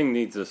up. The And do it. thing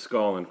needs a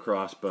skull and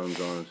crossbones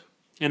on it.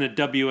 And a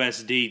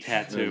WSD And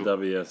tattoo.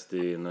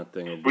 WSD and that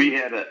thing will be. We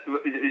had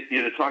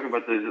talk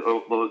about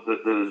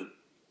those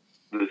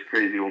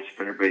crazy old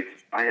spinner baits.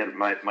 I had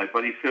my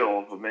buddy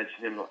Phil. I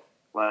mentioned him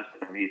last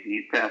time.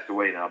 He passed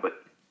away now,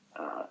 but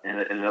and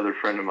another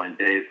friend of mine,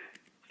 Dave,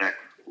 Heck,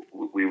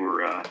 we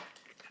were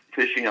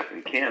fishing up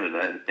in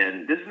Canada,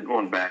 and this is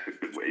going back a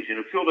good ways.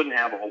 Phil didn't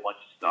have a whole bunch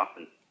of stuff,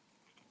 and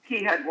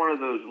he had one of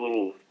those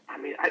little.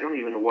 I don't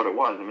even know what it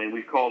was.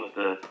 We called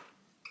it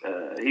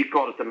he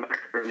called it the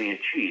macaroni and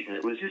cheese, and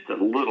it was just a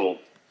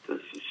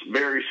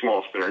very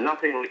small spinner,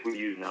 nothing like we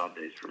use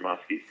nowadays for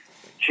muskies.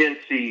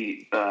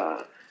 Chintzy,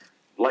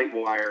 light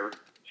wire.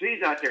 So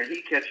he's out there, and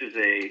he gets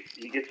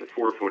a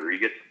 4-footer. He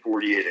gets a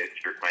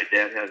 48-incher. My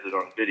dad has it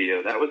on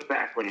video. That was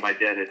back when my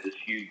dad had this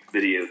huge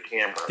video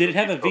camera. Did it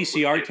have a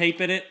VCR tape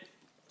in it?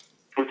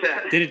 What's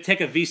that? Did it take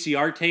a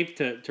VCR tape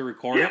to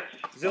record Yes.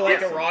 it? Is it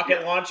like a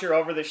rocket launcher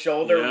over the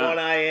shoulder, Yeah. one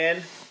eye in?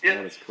 Yes.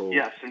 That is cool.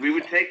 Yes, and we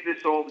would take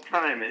this all the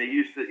time, and it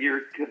used to,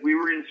 because we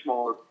were in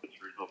smaller boats,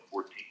 we were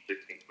 14,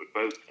 16-foot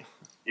boats,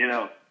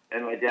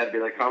 and my dad would be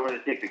like, I'm going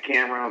to take the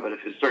camera, but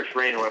if it starts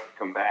raining, we'll have to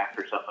come back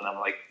or something. I'm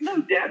like, no,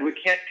 Dad, we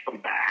can't come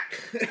back.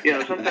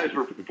 Sometimes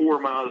we're 4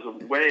 miles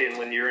away, and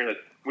when you're on a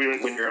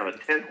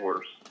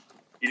 10-horse,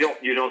 you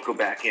don't go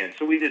back in.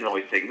 So we didn't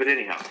always take it, but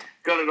anyhow,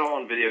 got it all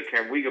on video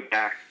camera. We go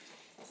back,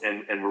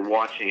 and we're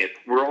watching it.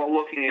 We're all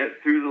looking at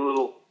it through the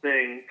little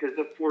thing, because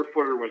the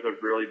 4-footer was a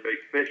really big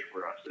fish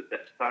for us at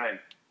that time.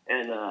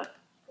 And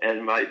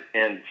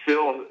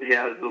Phil, he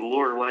has the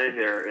lure laying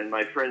there, and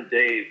my friend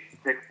Dave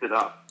picks it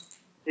up.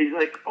 He's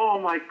like, oh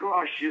my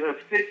gosh, you have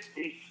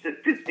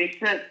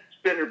 50-cent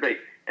spinnerbait.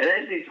 And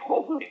as he's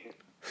holding it,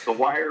 the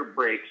wire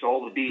breaks,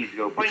 all the beads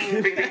go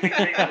bing, bing, bing, bing,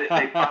 bing.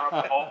 They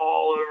pop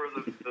all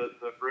over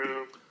the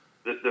room.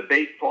 The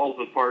bait falls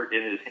apart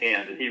in his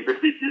hand, and he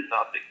really did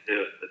nothing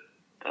to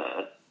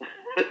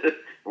it.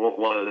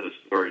 One of those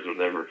stories I'll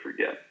never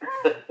forget.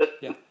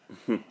 Yeah.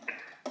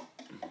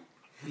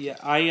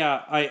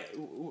 Yeah,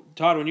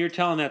 Todd, when you were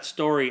telling that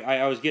story,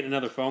 I was getting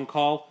another phone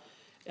call.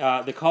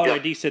 The caller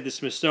ID said the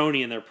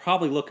Smithsonian. They're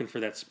probably looking for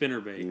that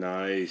spinnerbait.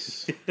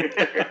 Nice.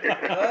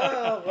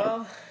 Oh,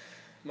 well,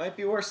 might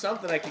be worth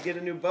something. I could get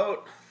a new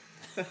boat.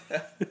 Didn't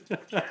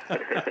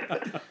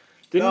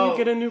No. you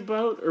get a new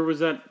boat, or was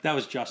that? That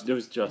was Justin. It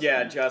was Justin.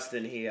 Yeah,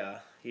 Justin, he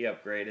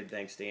upgraded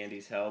thanks to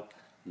Andy's help.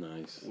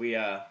 Nice. We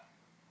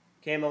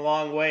came a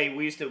long way.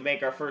 We used to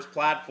make our first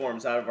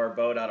platforms out of our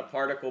boat out of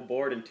particle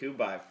board and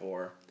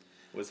 2x4.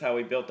 Was how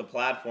we built the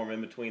platform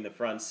in between the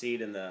front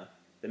seat and the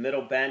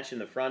middle bench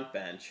and the front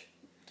bench.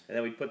 And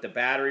then we put the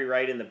battery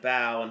right in the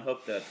bow and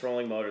hooked the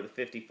trolling motor, the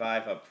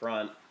 55 up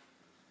front.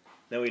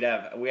 Then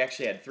we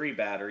actually had 3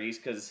 batteries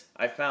because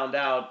I found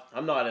out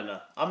I'm not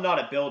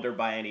a builder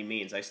by any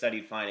means. I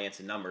studied finance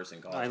and numbers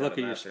in college. I look at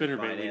your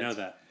spinnerbait. We know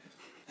that.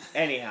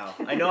 Anyhow,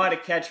 I know how to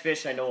catch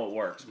fish. I know it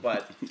works.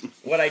 But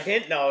what I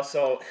didn't know,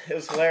 so it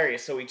was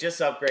hilarious. So we just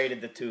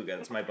upgraded the Tuga.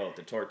 It's my boat,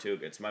 the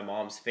Tortuga. It's my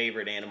mom's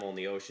favorite animal in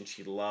the ocean.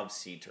 She loves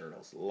sea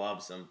turtles.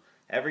 Loves them.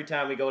 Every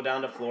time we go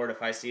down to Florida,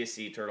 if I see a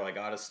sea turtle, I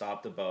got to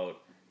stop the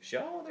boat.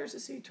 Oh, there's a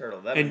sea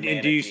turtle. And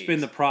do you spin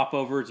the prop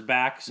over its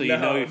back so you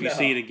know if you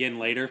see it again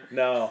later?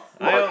 No.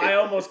 I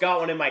almost got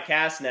one in my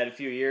cast net a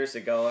few years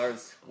ago. I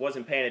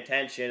wasn't paying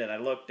attention, and I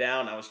looked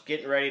down. I was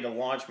getting ready to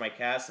launch my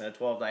cast net, a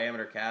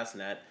 12-diameter cast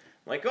net.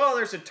 I'm like, oh,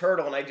 there's a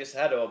turtle, and I just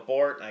had to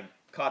abort, and I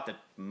caught the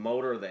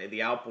motor,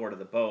 the outboard of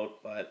the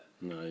boat, but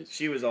Nice.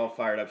 she was all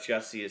fired up. She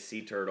got to see a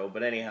sea turtle,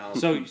 but anyhow.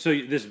 So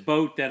this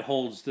boat that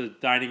holds the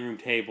dining room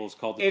table is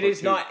called the It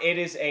is Tortuga. not. It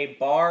is a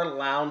bar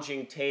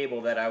lounging table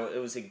that it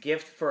was a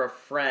gift for a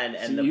friend,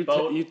 and So the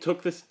boat. you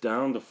took this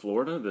down to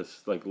Florida,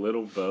 this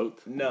little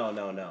boat. No.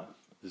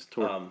 This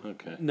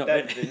okay. No,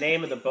 The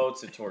name of the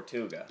boat's a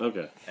Tortuga.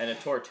 Okay. And a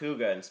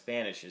Tortuga in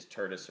Spanish is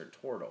tortoise or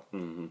turtle.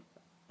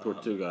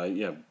 Tortuga.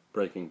 Yeah,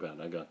 Breaking Bad.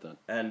 I got that.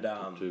 And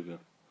Tortuga.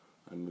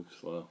 I move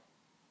slow.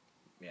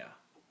 yeah.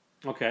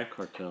 okay.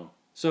 Cartel.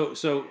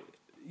 So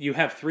you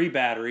have 3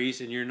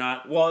 batteries, and you're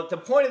not. Well, the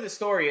point of the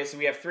story is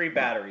we have 3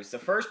 batteries. The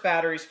first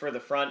battery is for the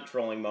front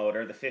trolling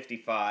motor, the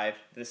 55.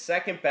 The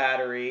second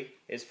battery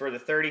is for the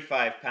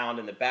 35-pound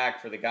in the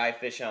back for the guy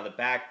fishing on the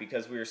back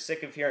because we were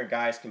sick of hearing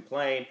guys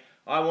complain,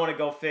 I want to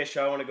go fish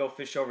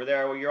over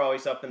there. Well, you're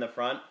always up in the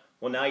front.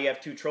 Well, now you have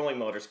 2 trolling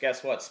motors.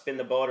 Guess what? Spin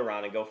the boat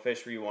around and go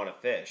fish where you want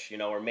to fish.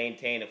 Or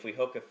maintain, if we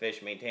hook a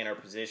fish, maintain our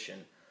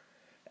position.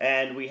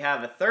 And we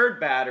have a third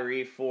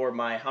battery for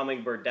my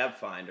Humminbird depth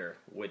finder,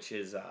 which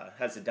is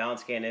has a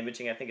downscan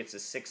imaging. I think it's a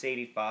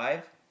 685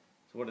 is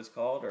what it's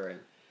called. And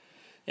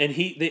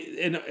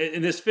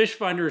and this fish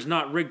finder is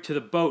not rigged to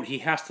the boat. He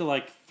has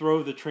to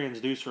throw the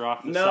transducer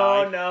off the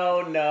side.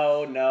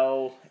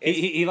 No.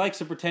 He likes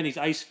to pretend he's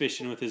ice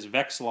fishing with his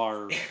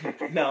Vexlar.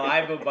 No,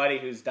 I have a buddy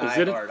who's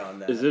died hard on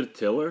that. Is it a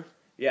tiller?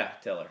 Yeah,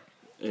 tiller.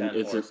 And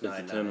it's a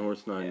 10-horse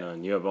 10-horse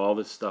 9.9. You have all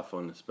this stuff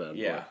on this bad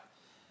boy. Yeah.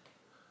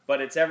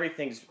 But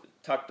everything's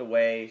tucked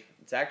away.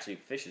 It's actually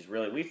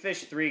we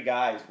fish 3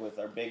 guys with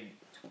our big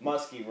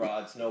musky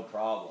rods, no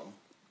problem.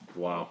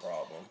 Wow. No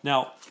problem.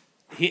 Now,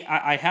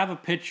 I have a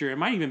picture. It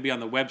might even be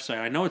on the website.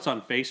 I know it's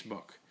on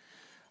Facebook.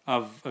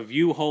 of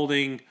you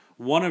holding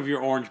one of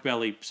your orange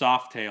belly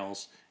soft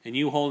tails and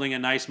you holding a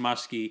nice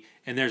muskie,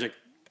 and there's a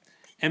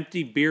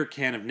empty beer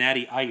can of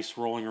Natty Ice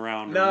rolling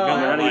around. No,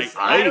 Miller Natty Lite. Ice.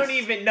 I don't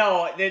even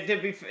know.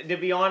 To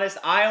be honest,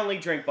 I only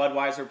drink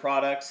Budweiser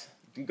products.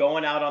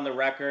 Going out on the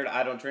record,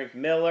 I don't drink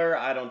Miller.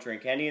 I don't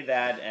drink any of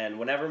that. And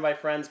whenever my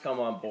friends come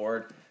on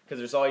board, because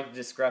there's always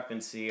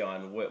discrepancy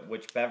on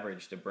which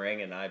beverage to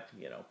bring, and I,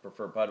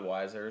 prefer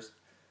Budweisers.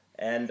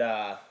 And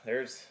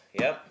there's,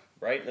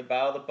 right in the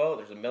bow of the boat,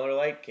 there's a Miller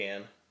Lite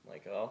can. I'm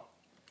like, oh.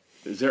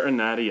 Is there a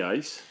Natty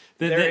Ice?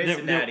 There is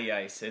a Natty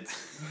Ice.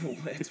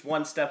 It's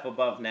one step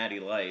above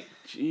Natty Light.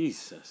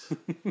 Jesus.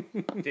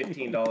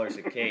 $15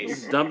 a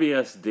case.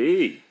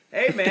 WSD.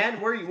 Hey man,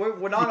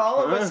 we're not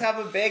all of us have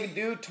a big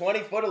dude,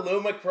 20-foot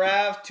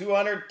Alumacraft,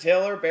 200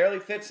 tiller, barely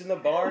fits in the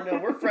barn. No,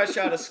 we're fresh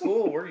out of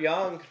school. We're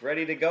young,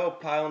 ready to go,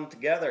 piling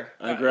together.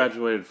 I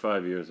graduated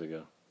 5 years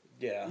ago.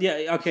 Yeah.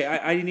 Yeah, okay,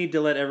 I need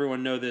to let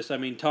everyone know this. I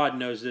mean, Todd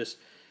knows this.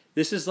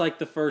 This is like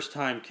the first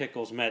time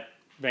Kickles met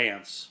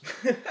Vance.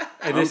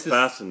 And I'm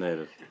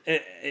fascinated.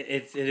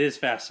 It is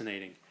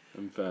fascinating.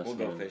 I'm We'll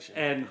fascinated. go fishing.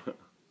 And,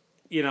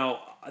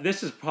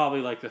 this is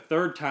probably like the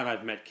third time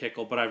I've met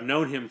Kickle, but I've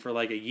known him for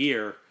like a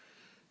year.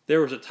 There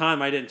was a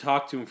time I didn't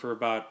talk to him for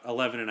about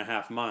 11 and a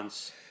half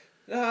months.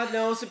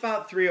 No, it's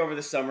about 3 over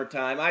the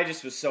summertime. I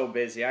just was so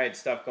busy. I had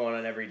stuff going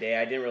on every day.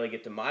 I didn't really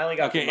get to. I only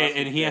got to Okay,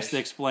 and he has to fish.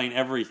 explain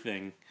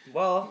everything,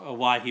 Well,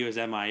 why he was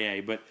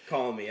MIA, but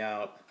calling me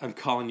out. I'm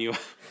calling you.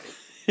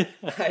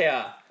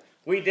 I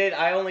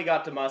only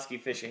got to musky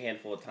fish a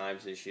handful of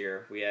times this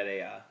year. We had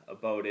a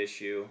boat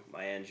issue.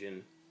 My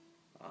engine.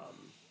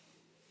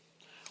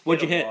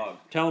 What'd you hit hit? a log.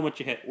 Tell him what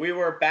you hit. We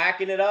were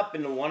backing it up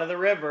into one of the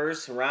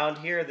rivers around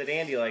here that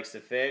Andy likes to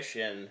fish,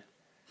 and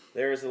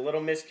there was a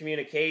little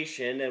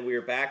miscommunication, and we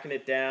were backing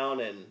it down,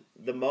 and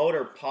the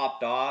motor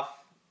popped off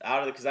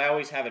out of it, because I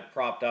always have it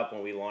propped up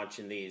when we launch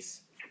in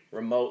these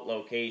remote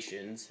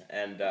locations,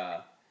 and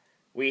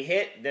we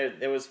hit,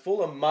 there was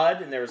full of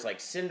mud, and there was like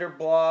cinder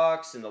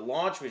blocks, and the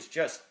launch was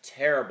just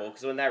terrible,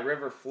 because when that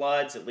river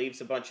floods, it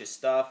leaves a bunch of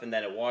stuff, and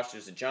then it washes.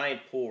 There's a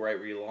giant pool right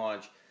where you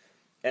launch.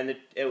 And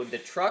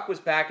the truck was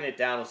backing it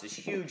down. It was this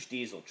huge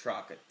diesel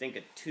truck. I think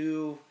a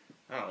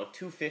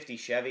 250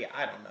 Chevy.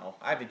 I don't know.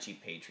 I have a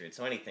Jeep Patriot,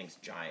 so anything's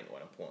giant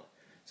when I'm pulling.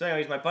 So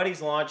anyways, my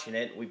buddy's launching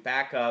it. We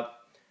back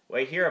up.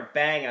 I hear a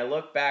bang. I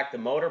look back. The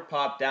motor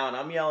popped down.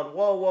 I'm yelling,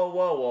 whoa, whoa,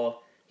 whoa, whoa.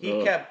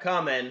 He kept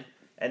coming,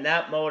 and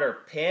that motor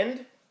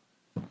pinned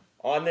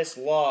on this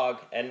log,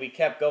 and we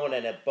kept going,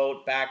 and a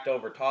boat backed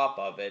over top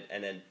of it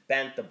and then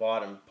bent the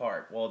bottom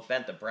part. Well, it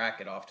bent the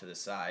bracket off to the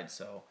side,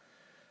 so...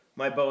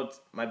 My boat's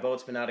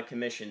been out of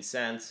commission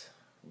since.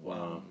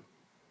 Wow.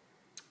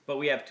 But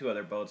we have 2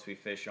 other boats we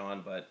fish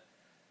on. But,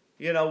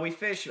 we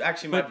fish.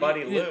 Actually, my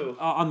buddy Lou.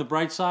 On the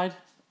bright side,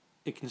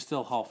 it can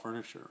still haul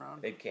furniture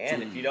around. It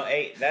can. If you don't.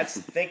 Hey,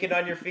 that's thinking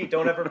on your feet.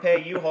 Don't ever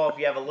pay a U-Haul if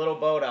you have a little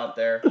boat out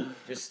there.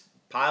 Just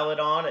pile it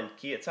on and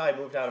key. It's how I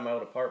moved out of my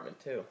old apartment,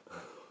 too.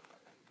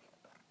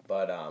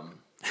 But,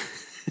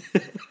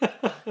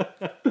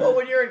 well,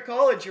 when you're in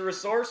college, you're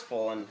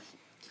resourceful. And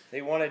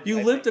they wanted.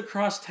 You lived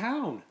across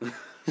town.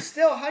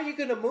 Still, how are you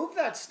going to move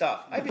that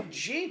stuff? I have a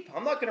Jeep.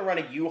 I'm not going to run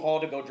a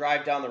U-Haul to go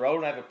drive down the road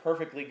and I have a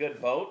perfectly good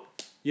boat.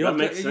 That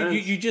makes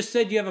sense. You just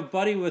said you have a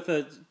buddy with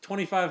a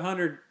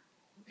 2500.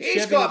 He's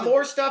Chevy got with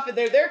more stuff in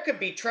there. There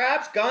could be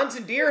traps, guns,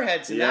 and deer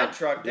heads in that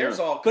truck. There's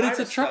all But kinds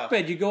it's a truck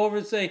bed. You go over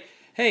and say,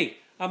 hey,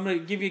 I'm going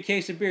to give you a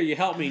case of beer. You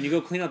help me. And you go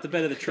clean out the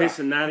bed of the truck. Case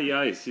of Natty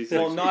Ice. He's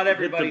Well, like, not hit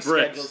everybody's the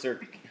bricks. schedules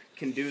are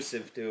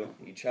conducive to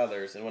each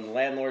other's, and when the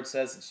landlord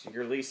says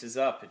your lease is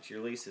up,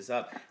 your lease is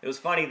up. It was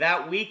funny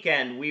that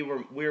weekend we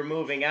were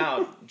moving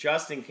out.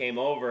 Justin came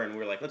over and we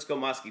were like, let's go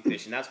muskie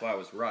fishing. That's why I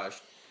was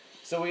rushed.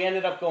 So we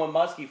ended up going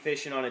muskie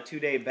fishing on a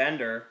 2-day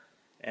bender,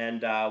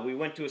 and we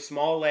went to a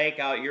small lake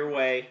out your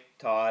way,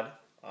 Todd,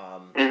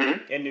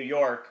 in New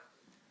York,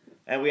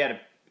 and we had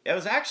it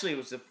was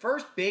the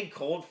first big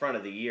cold front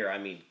of the year. I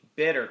mean,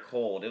 bitter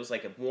cold. It was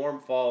like a warm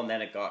fall, and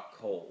then it got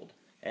cold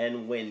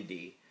and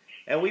windy.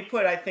 And we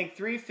put, I think,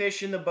 3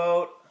 fish in the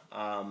boat.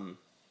 One,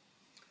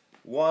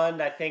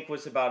 I think,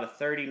 was about a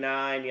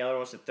 39. The other one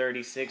was a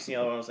 36. The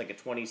other one was like a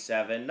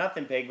 27.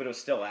 Nothing big, but it was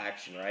still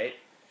action, right?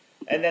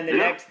 And then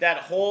that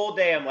whole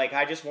day, I'm like,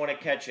 I just want to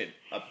catch a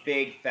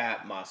big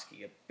fat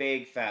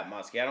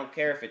muskie. I don't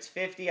care if it's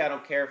 50. I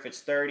don't care if it's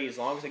 30. As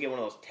long as I get one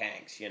of those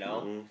tanks,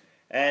 Mm-hmm.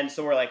 And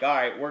so we're like, all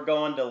right, we're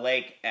going to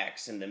Lake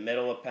X in the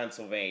middle of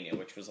Pennsylvania,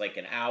 which was like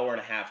an hour and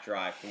a half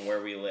drive from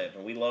where we live.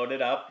 And we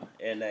loaded up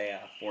in a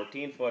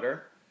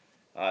 14-footer,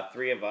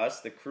 3 of us.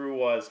 The crew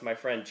was my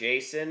friend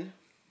Jason,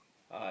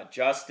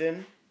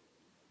 Justin,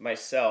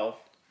 myself.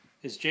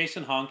 Is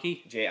Jason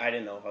Honky? I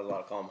didn't know if I was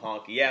allowed to call him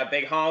Honky. Yeah,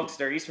 big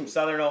honkster. He's from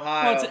Southern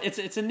Ohio. Well,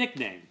 it's a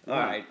nickname. All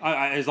right.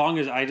 As long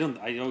as I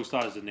always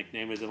thought it was a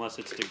nickname, unless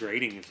it's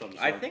degrading or something.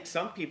 I think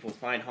some people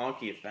find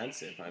Honky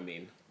offensive. I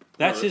mean...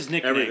 That's his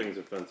nickname. Everything's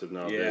offensive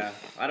nowadays. Yeah,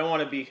 I don't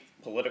want to be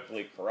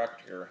politically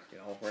correct here.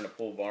 We're in a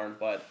pool barn,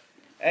 but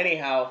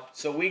anyhow,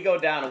 so we go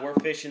down and we're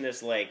fishing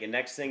this lake, and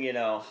next thing you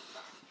know,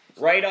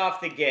 right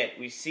off the get,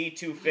 we see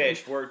two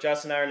fish.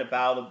 Justin and I are in the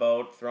bow of the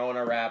boat, throwing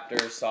our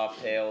raptors,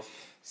 soft tails.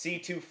 See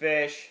two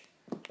fish.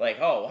 Like,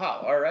 oh,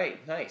 wow, all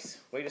right, nice.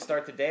 Way to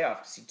start the day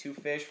off. See two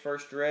fish,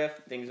 first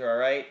drift, things are all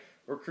right.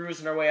 We're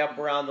cruising our way up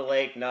around the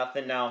lake,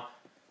 nothing. Now,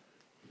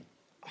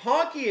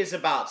 Honky is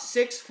about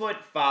 6'5",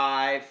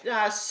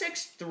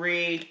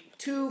 6'3",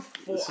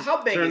 2'4".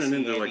 How big is he? Turning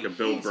into like Andy? a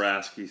Bill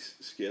Brasky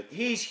skit.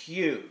 He's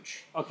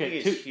huge. Okay,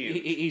 he is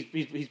huge.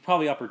 he's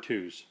probably upper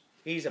twos.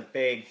 He's a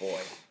big boy.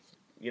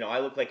 You know, I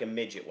look like a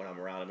midget when I'm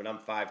around him, and I'm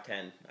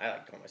 5'10". I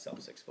like to call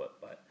myself 6 foot,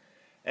 but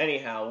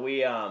anyhow,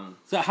 we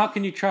So how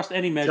can you trust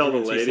any Tell the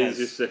measurements? ladies he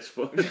you're says? 6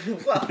 foot.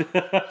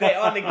 well, they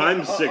on the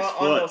I'm 6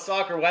 on the foot.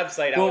 soccer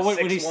website. I Well, was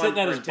 6'1" when he's sitting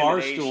at for his bar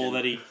intimidation. stool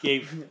that he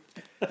gave.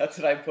 That's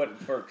what I put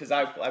for, because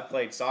I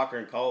played soccer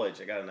in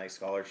college. I got a nice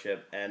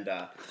scholarship, and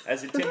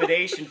as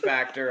intimidation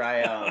factor, I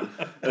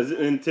As an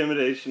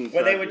intimidation.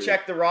 when they would factor.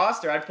 check the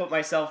roster, I'd put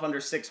myself under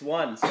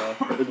 6'1". So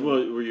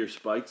Were your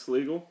spikes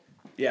legal?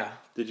 yeah,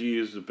 Did you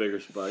use the bigger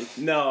spikes?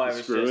 no, I The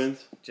was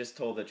screw-ins? just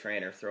told the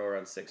trainer throw her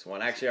on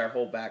 6'1". Actually, our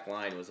whole back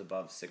line was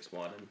above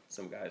 6'1", and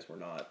some guys were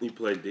not. You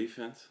played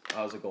defense.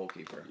 I was a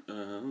goalkeeper,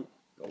 Uh-huh.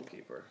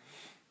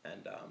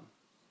 and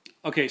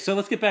Okay, so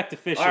let's get back to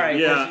fishing. all right,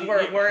 Yeah.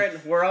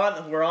 we're on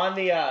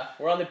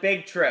the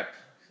big trip.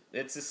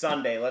 It's a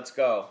Sunday. Let's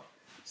go.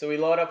 So we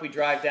load up. We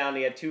drive down.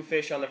 We had two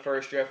fish on the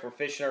first drift. We're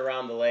fishing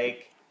around the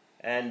lake,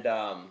 and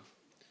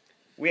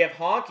we have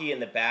Honky in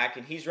the back,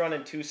 and he's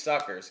running two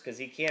suckers because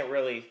he can't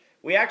really.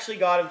 We actually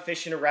got him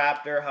fishing a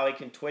raptor, how he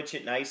can twitch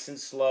it nice and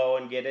slow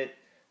and get it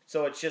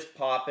so it's just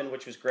popping,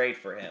 which was great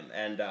for him.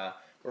 And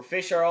we're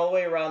fishing all the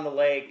way around the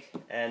lake,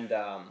 and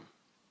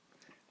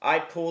I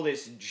pull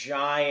this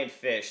giant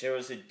fish. We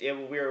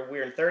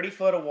were in 30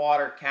 foot of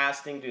water,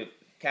 casting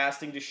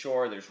to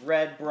shore. There's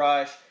red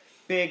brush,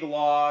 big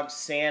logs,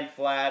 sand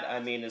flat. I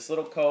mean, this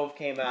little cove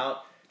came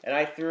out, and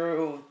I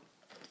threw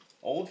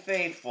Old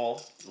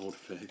Faithful, Old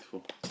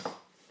Faithful.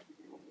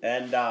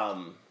 and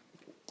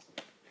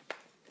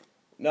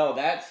no,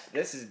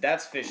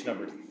 that's fish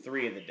number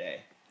 3 of the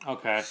day.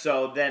 Okay.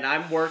 So then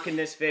I'm working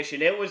this fish,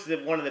 and it was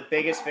one of the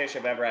biggest fish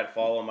I've ever had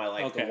fall in my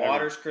life. Okay, The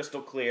water's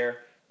crystal clear,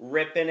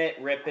 ripping it,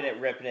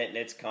 and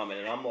it's coming.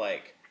 And I'm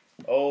like,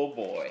 oh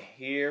boy,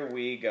 here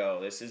we go.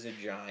 This is a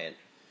giant.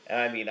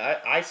 And I mean,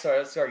 I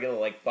started getting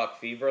like buck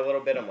fever a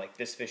little bit. I'm like,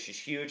 this fish is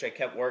huge. I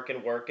kept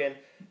working.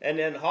 And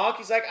then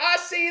Honky's like, I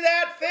see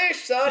that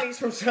fish, son. He's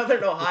from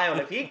Southern Ohio.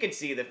 And if he could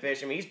see the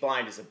fish, I mean, he's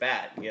blind as a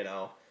bat, you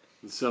know.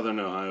 The Southern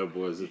Ohio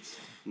boys, it's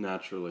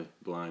naturally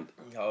blind.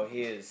 Oh,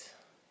 he is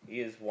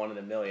one in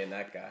a million,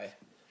 that guy.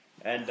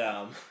 And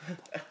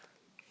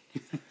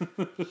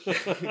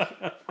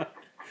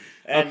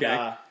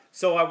Okay.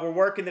 So we're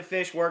working the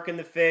fish.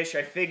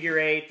 I figure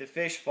 8. The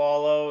fish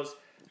follows.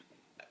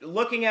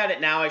 Looking at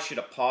it now, I should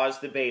have paused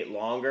the bait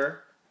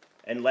longer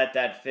and let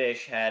that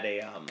fish had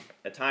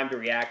a time to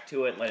react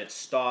to it and let it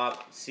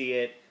stop, see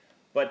it.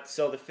 But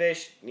so the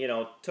fish,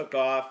 took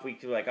off. We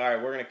were like, all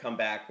right, we're gonna come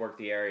back, work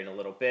the area in a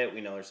little bit.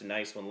 We know there's a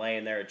nice one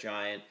laying there, a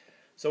giant.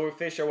 So we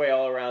fish our way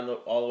all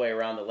the way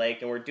around the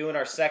lake, and we're doing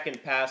our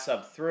second pass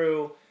up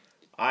through.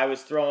 I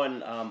was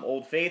throwing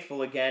Old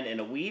Faithful again in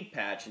a weed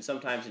patch, and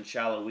sometimes in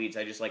shallow weeds,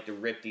 I just like to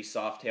rip these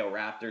soft-tail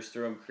raptors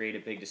through them, create a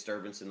big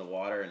disturbance in the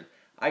water, and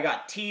I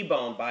got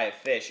T-boned by a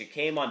fish. It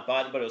came on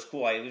button, but it was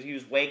cool. He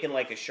was waking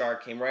like a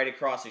shark, came right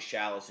across the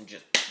shallows and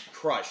just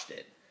crushed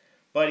it.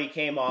 But he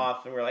came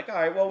off, and we're like, all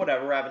right, well,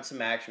 whatever. We're having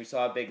some action. We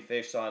saw a big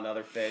fish, saw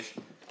another fish.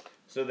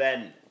 So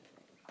then,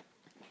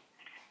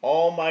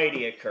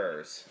 almighty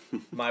occurs.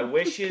 My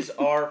wishes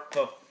are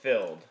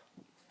fulfilled.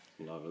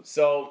 Love it.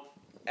 So,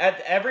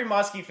 at every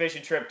muskie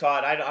fishing trip,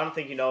 Todd, I don't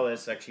think you know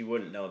this. Actually, you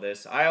wouldn't know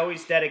this. I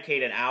always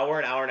dedicate an hour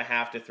and a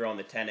half to throwing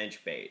the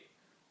 10-inch bait.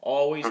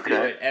 Always do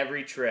Okay. it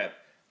every trip.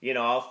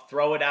 I'll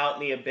throw it out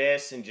in the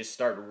abyss and just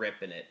start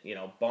ripping it.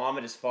 Bomb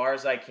it as far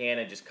as I can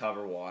and just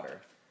cover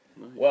water.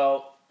 Nice.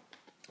 Well,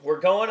 we're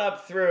going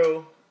up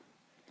through.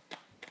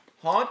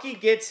 Honky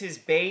gets his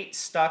bait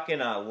stuck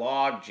in a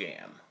log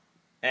jam.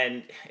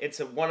 And it's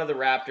one of the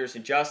raptors,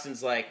 and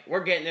Justin's like,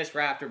 we're getting this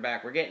raptor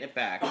back. We're getting it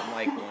back. I'm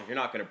like, well, you're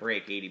not going to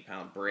break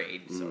 80-pound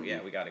braid. So,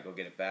 yeah, we got to go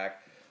get it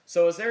back.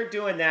 So as they're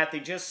doing that, they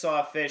just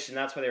saw a fish, and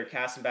that's why they were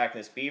casting back in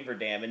this beaver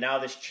dam. And now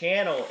this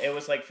channel, it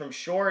was like from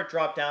shore, it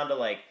dropped down to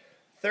like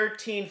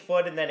 13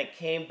 foot, and then it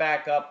came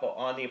back up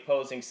on the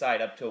opposing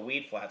side up to a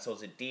weed flat. So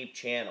it's a deep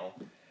channel.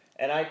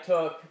 And I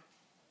took,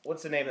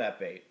 what's the name of that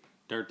bait?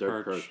 Dirt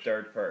Dirt perch. perch.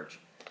 Dirt perch.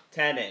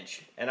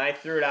 10-inch. And I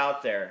threw it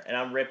out there, and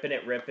I'm ripping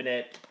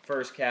it.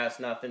 First cast,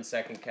 nothing.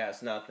 Second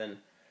cast, nothing.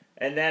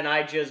 And then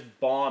I just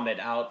bomb it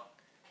out.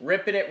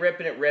 Ripping it,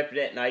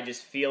 and I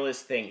just feel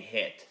this thing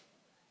hit.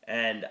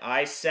 And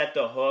I set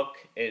the hook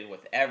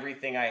with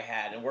everything I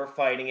had, and we're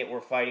fighting it.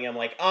 I'm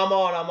like, I'm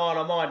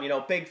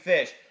on, big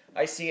fish.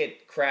 I see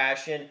it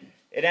crashing.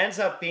 It ends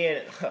up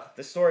being,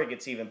 the story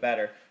gets even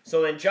better.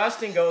 So then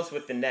Justin goes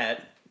with the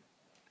net.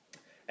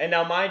 And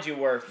now, mind you,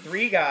 we're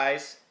 3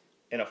 guys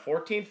in a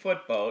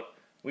 14-foot boat.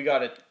 We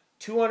got a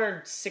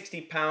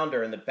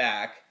 260-pounder in the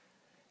back.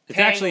 It's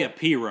actually a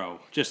Piro,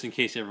 just in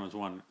case everyone's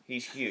wondering.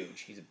 He's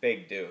huge. He's a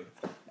big dude.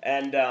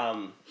 And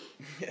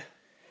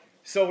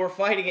so we're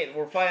fighting it.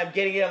 I'm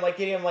getting it. I'm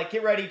like,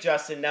 get ready,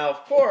 Justin. Now,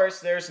 of course,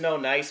 there's no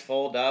nice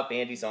fold up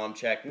Andy's arm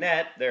check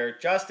net.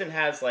 Justin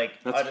has like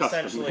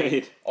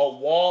essentially a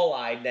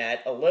walleye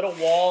net, a little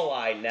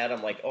walleye net.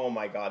 I'm like, oh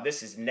my god,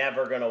 this is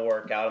never gonna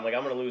work out. I'm like,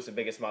 I'm gonna lose the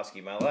biggest muskie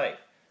of my life.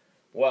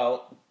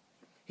 Well,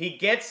 he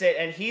gets it,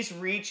 and he's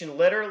reaching.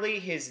 Literally,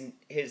 his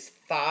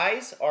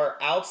thighs are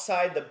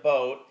outside the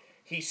boat.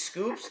 He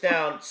scoops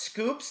down,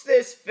 scoops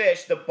this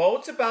fish. The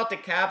boat's about to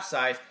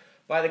capsize.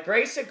 By the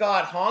grace of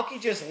God, Honky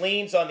just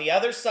leans on the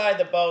other side of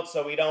the boat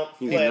so we don't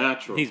flip. He's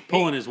natural. He's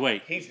pulling his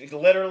weight. He's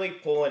literally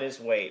pulling his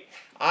weight.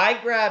 I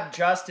grab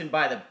Justin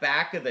by the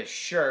back of the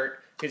shirt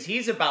because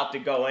he's about to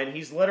go in.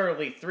 He's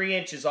literally 3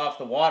 inches off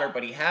the water,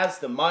 but he has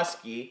the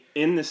muskie.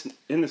 In this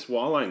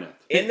walleye net.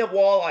 In the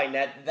walleye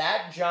net,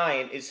 that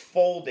giant is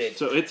folded.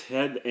 So its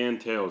head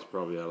and tail is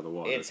probably out of the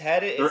water. Its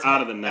head is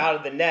out of the net. Out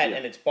of the net, Yeah.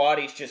 and its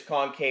body's just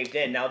concaved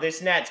in. Now,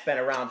 this net's been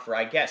around for,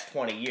 I guess,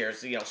 20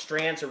 years. You know,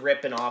 strands are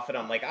ripping off it.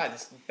 I'm like,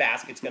 this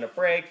basket's going to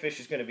break. Fish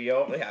is going to be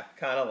over. Yeah,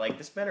 kind of like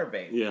the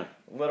spinnerbait. Yeah.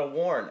 A little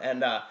worn.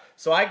 And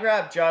so I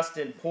grab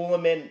Justin, pull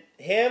him in,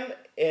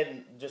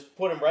 and just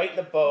put him right in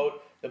the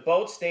boat. The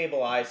boat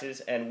stabilizes,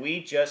 and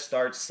we just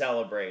start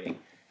celebrating.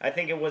 I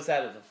think it was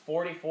a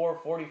 44,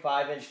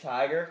 45-inch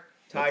tiger.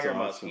 Tiger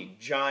That's awesome. muskie.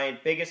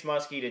 Giant, biggest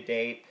muskie to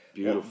date.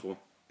 Beautiful.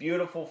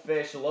 Beautiful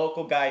fish. The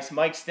local guys,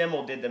 Mike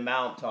Stimmel did the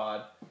mount,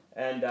 Todd.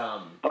 And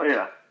Oh,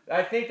 yeah.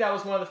 I think that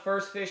was one of the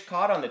first fish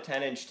caught on the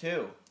 10-inch,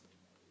 too.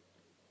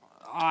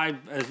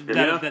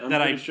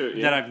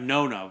 That I've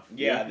known of.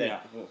 Yeah,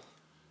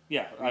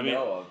 I mean,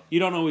 know of.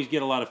 you don't always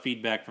get a lot of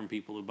feedback from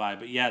people who buy,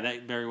 but yeah,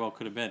 that very well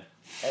could have been.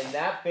 And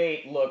that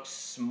bait looks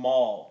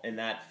small in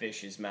that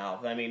fish's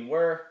mouth. I mean,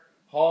 we're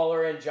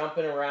hollering,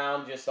 jumping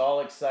around, just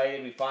all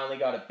excited. We finally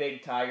got a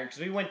big tiger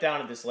because we went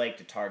down to this lake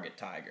to target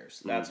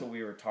tigers. That's what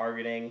we were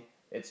targeting.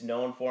 It's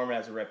known for them, it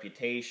has a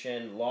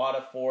reputation. A lot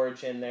of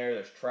forage in there.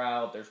 There's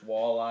trout, there's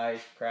walleyes,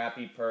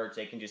 crappie, perch.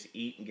 They can just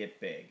eat and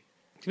get big. Do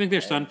you think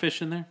there's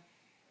sunfish in there?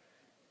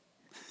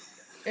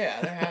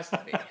 Yeah, there has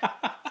to be.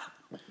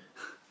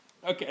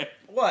 Okay.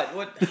 What?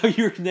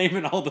 You're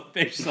naming all the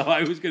fish, so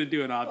I was going to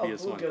do an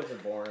obvious one. Bluegills are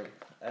boring.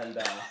 And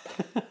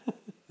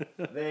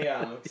they,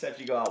 except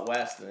you go out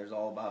west and there's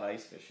all about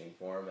ice fishing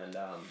for them. And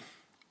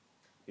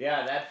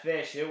yeah, that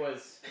fish, it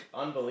was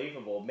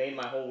unbelievable. Made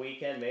my whole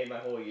weekend, made my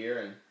whole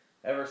year. And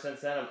ever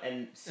since then,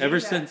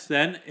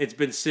 it's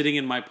been sitting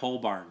in my pole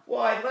barn.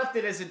 Well, I left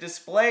it as a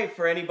display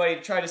for anybody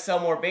to try to sell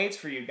more baits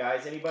for you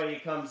guys. Anybody who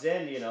comes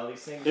in, you know,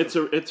 these things.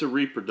 It's a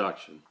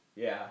reproduction.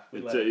 Yeah.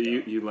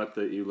 You let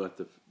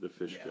the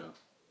fish go.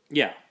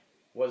 Yeah.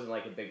 Wasn't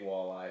like a big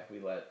walleye. We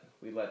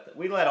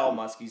let all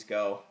muskies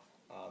go.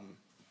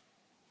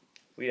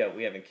 We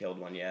haven't killed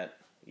one yet.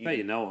 That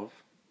you know of.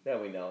 That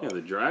we know. Yeah,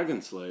 the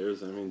dragon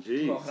slayers. I mean,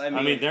 geez. Well, I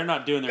mean, they're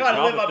not doing their gotta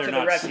job live if up they're to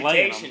the not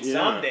slaying reputation them.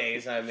 some Yeah.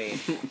 days. I mean,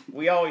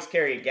 we always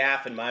carry a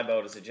gaff in my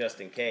boat as a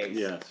just in case.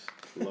 Yes,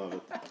 love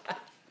it.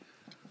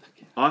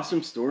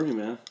 Awesome story,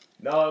 man.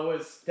 No, it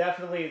was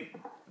definitely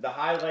the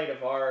highlight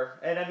of our.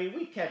 And I mean,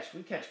 we catch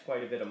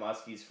quite a bit of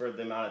muskies for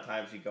the amount of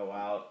times we go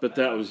out. But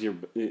that was the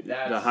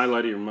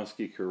highlight of your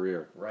muskie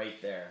career.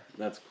 Right there.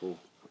 That's cool.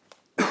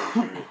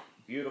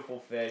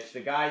 Beautiful fish.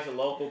 The guy's a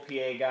local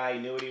PA guy. He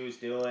knew what he was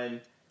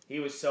doing. He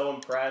was so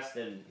impressed,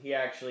 and he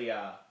actually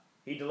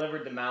he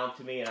delivered the mount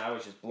to me, and I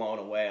was just blown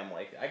away. I'm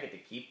like, I get to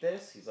keep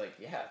this? He's like,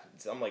 yeah.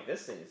 I'm like,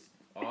 this thing is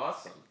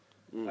awesome.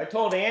 I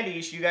told Andy,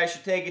 you guys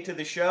should take it to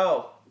the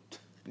show.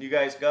 You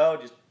guys go,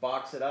 just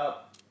box it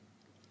up.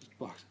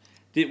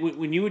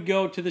 When you would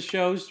go to the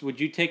shows, would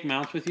you take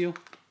mounts with you?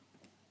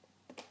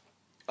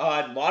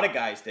 A lot of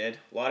guys did.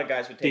 A lot of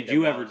guys would take. Did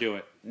you ever do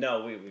it?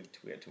 No, we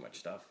had too much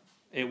stuff.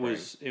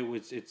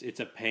 It's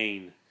a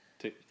pain.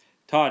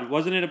 Todd,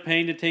 wasn't it a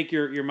pain to take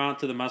your mount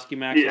to the Muskie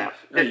Max? Yeah,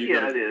 it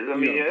is. I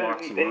mean, you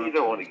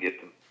don't want to get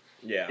them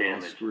Yeah.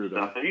 damaged. screwed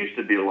Stuff. up. There used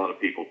to be a lot of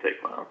people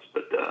take mounts,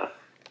 but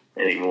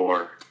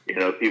anymore,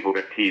 people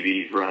got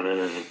TVs running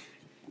and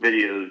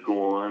videos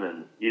going,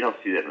 and you don't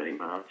see that many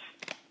mounts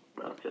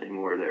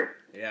anymore there.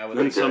 Yeah. Then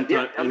With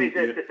sometimes, I mean,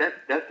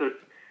 that's a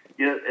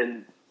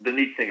and the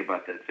neat thing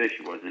about that fish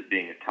was it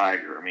being a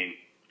tiger. I mean,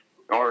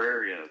 our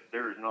area,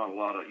 there is not a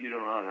lot of, you do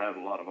not have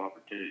a lot of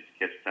opportunities to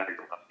catch tiger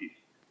muskies,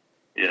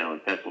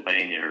 in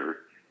Pennsylvania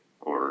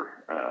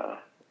or at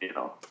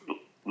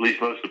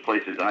least most of the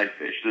places I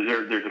fish.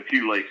 There's a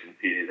few lakes in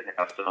PA that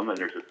have some, and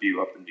there's a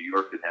few up in New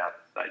York that have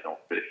that I don't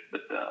fish,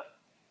 but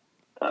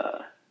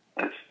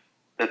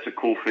that's a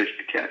cool fish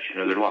to catch.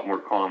 They're a lot more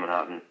common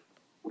out in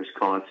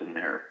Wisconsin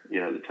there.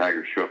 The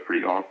tigers show up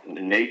pretty often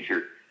in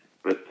nature,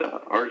 but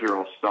ours are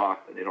all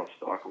stocked, and they don't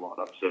stock a lot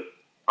up. So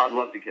I'd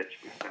love to catch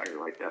a big tiger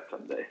like that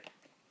someday.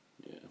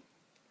 Yeah,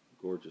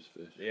 gorgeous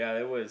fish. Yeah,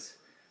 it was.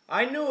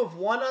 I knew of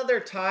one other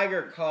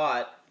tiger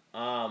caught.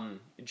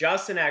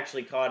 Justin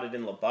actually caught it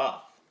in LaBeouf.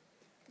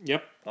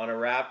 Yep. On a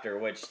raptor,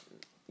 which,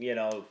 who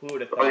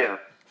would have thought? Oh yeah.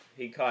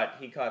 He caught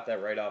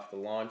that right off the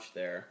launch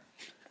there.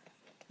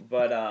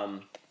 But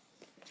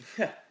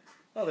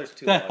Oh, there's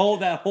two. That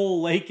launches.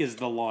 whole lake is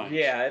the launch.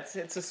 Yeah,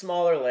 it's a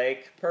smaller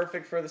lake,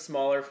 perfect for the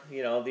smaller,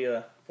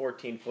 the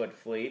 14-foot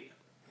fleet.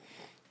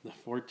 The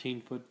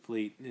 14-foot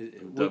fleet.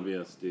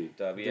 WSD.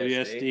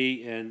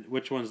 WSD. And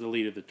which one's the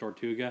leader? The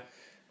Tortuga?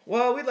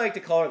 Well, we'd like to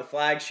call her the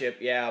flagship,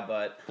 yeah,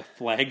 but The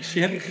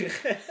flagship?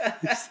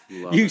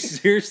 Love You it.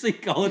 seriously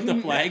call it the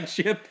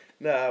flagship?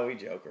 no, we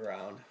joke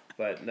around.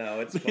 But no,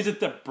 it's Is it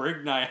the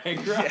Brig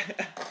Niagara?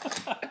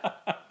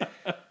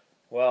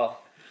 well,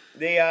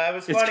 it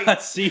was It's funny.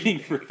 got seating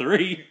for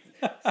 3.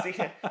 See,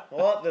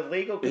 well, the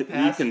legal You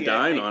capacity. can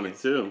dine I think, on it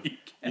too.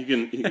 You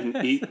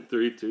can eat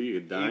 3 too. You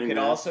can dine. You can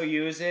there. also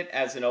use it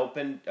as an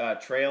open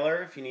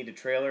trailer if you need to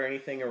trailer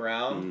anything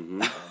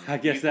around. I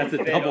guess You that's a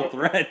can fit double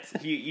over- threat.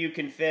 You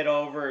can fit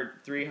over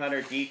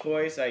 300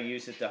 decoys. I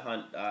use it to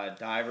hunt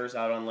divers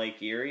out on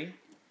Lake Erie.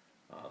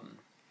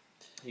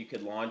 You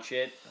could launch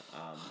it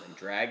and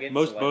drag it.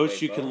 Most It's a boats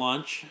lightweight you can boat.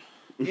 launch.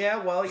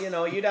 Yeah, well,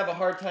 you'd have a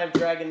hard time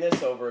dragging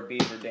this over a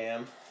beaver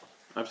dam.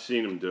 I've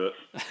seen him do it.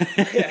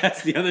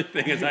 That's the other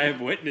thing is I have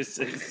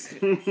witnesses.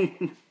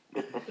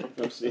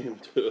 I've seen him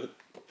do it.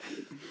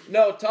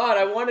 No, Todd,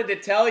 I wanted to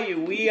tell you,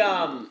 we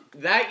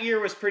that year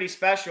was pretty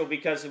special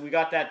because we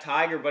got that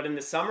tiger. But in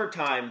the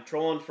summertime,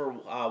 trolling for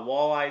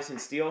walleyes and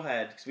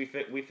steelhead,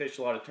 because we fish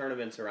a lot of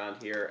tournaments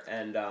around here,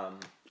 and Out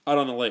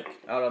on the lake.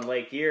 out on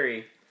Lake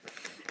Erie,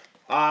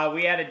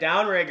 we had a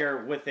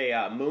downrigger with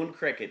a moon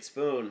cricket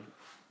spoon,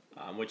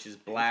 which is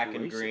black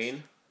and racist.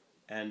 green,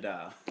 and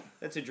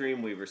that's a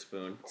Dreamweaver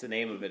spoon. It's the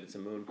name of it. It's a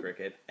moon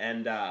cricket,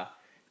 and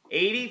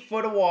 80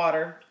 foot of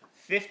water,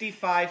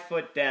 55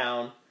 foot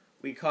down.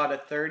 We caught a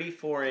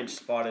 34-inch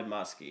spotted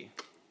muskie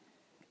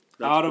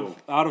That's cool.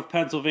 Out of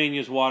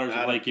Pennsylvania's waters out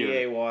of of Lake PA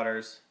Erie.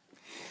 waters,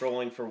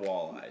 trolling for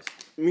walleyes.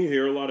 We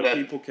hear a lot of That-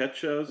 people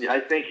catch those. Yeah, I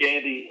think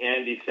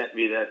Andy sent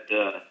me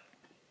that.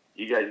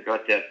 You guys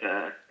got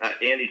that.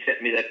 Andy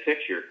sent me that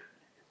picture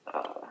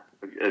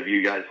of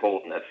you guys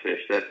holding that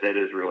fish. That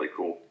is really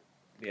cool.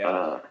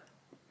 Yeah,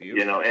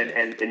 beautiful.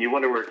 And you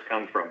wonder where it's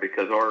come from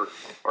because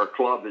our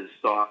club is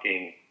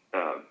stocking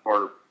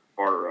our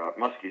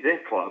Muskies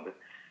Inc. club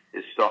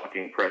is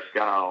stocking Presque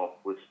Isle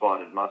with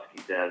spotted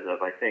muskies as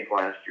of I think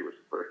last year was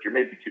the first year,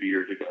 maybe 2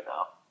 years ago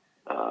now.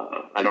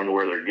 I don't know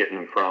where they're getting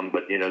them from,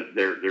 but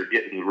they're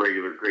getting the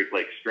regular Great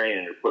Lakes strain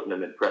and they're putting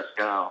them in Presque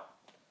Isle,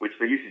 which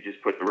they used to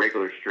just put the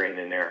regular strain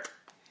in there.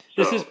 This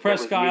So is that was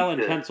Presque Isle in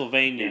neat to-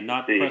 Pennsylvania, neat to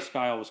not see. Presque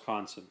Isle,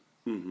 Wisconsin.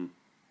 Mm-hmm.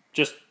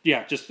 I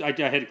had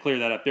to clear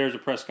that up. There's a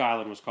Presque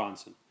Isle in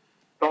Wisconsin.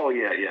 Oh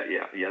yeah.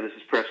 This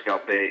is Presque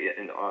Isle Bay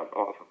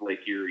off of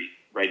Lake Erie,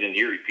 right in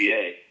Erie,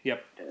 PA.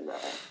 Yep.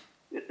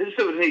 And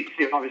so it's neat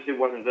to see. Obviously,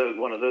 one of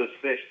those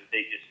fish that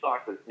they just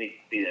stocked. It's neat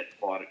to see that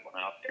spotted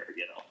one out there.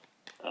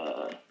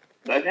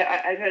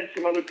 I've had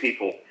some other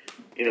people,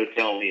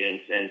 tell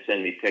me and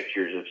send me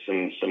pictures of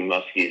some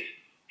muskies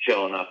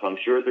showing up. I'm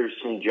sure there's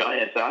some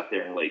giants out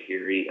there in Lake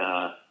Erie.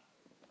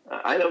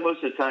 I know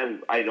most of the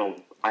time I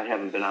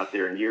haven't been out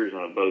there in years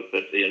on a boat,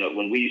 but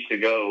when we used to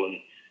go and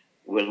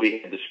when we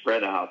had the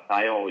spread out,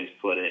 I always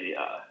put a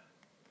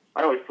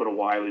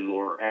Wiley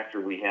lure after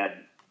we had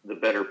the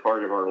better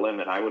part of our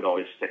limit. I would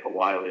always stick a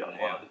Wiley on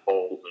one of the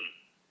poles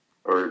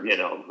or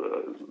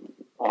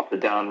off the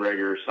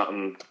downrigger or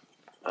something,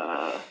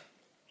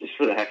 just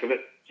for the heck of it,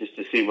 just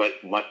to see what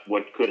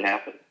could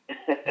happen.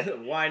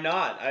 Why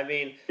not? I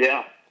mean,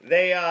 Yeah.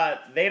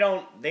 they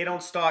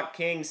don't stock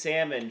king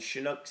salmon,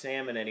 Chinook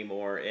salmon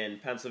anymore in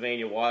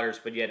Pennsylvania waters,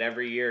 but yet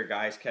every year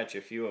guys catch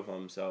a few of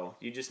them. So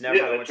you just never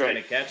Yeah, know what that's you're right.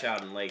 going to catch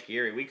out in Lake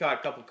Erie. We caught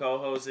a couple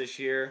cohos this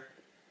year,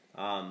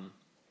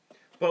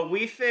 but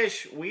we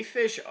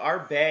fish our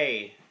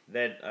bay.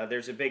 That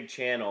there's a big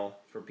channel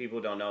for people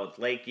who don't know. It's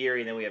Lake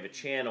Erie, and then we have a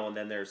channel, and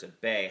then there's a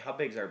bay. How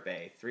big's our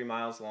bay? 3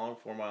 miles long,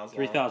 4 miles long.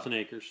 3,000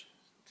 acres.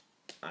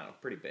 I don't know,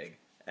 pretty big.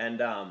 And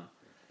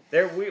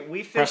there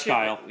we fish Presque it.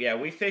 Isle. Yeah,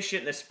 we fish it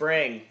in the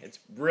spring. It's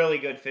really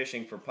good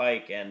fishing for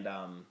pike and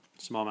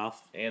Smallmouth.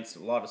 a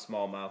lot of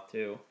smallmouth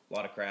too. A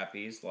lot of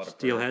crappies, a lot of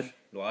Steelhead. perch,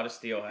 a lot of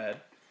steelhead.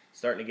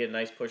 Starting to get a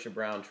nice push of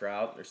brown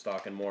trout. They're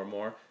stocking more and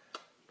more.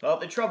 Well,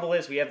 the trouble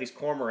is we have these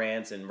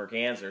cormorants and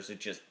mergansers that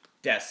just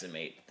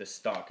decimate the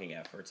stalking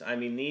efforts. I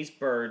mean, these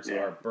birds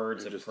Yeah, are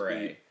birds They of just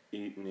prey.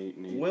 Eat and eat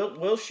and eat.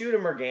 We'll shoot a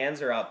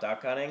merganser out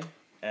duck hunting,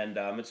 and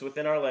it's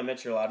within our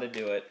limits. You're allowed to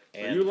do it. Are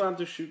And you allowed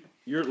to shoot?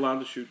 You're allowed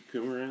to shoot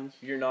cormorants?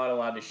 you're not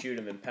allowed to shoot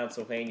them in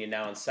Pennsylvania.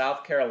 Now, in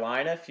South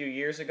Carolina, a few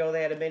years ago,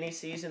 they had a mini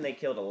season. They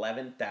killed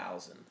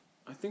 11,000.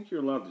 I think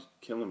you're allowed to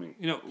kill them.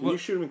 You know, Can what- you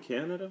shoot them in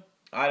Canada?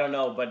 I don't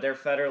know, but they're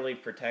federally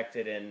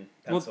protected in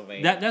Well,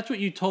 Pennsylvania. that's what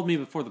you told me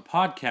before the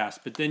podcast,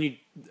 but then you,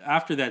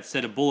 after that,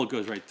 said a bullet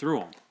goes right through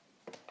them.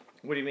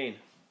 What do you mean?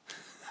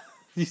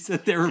 You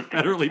said they were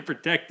federally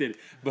protected,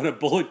 but a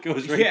bullet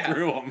goes right Yeah.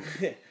 through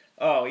them.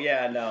 Oh,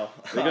 yeah, no.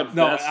 They got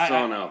No, vests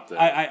on out there.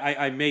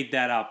 I made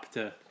that up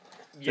to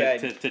Yeah,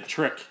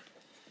 trick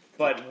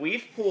but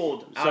we've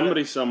pulled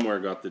Somebody somewhere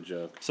got the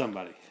joke.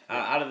 somebody.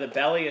 out of the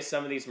belly of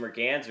some of these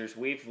mergansers.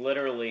 We've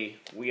literally,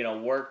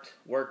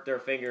 worked their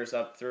fingers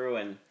up through,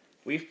 and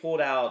we've pulled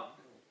out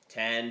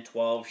 10,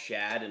 12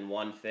 shad in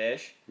one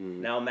fish.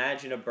 Now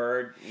imagine a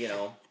bird,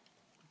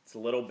 it's a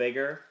little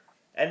bigger.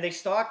 And they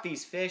stock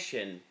these fish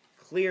in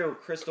clear,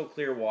 crystal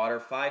clear water,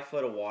 5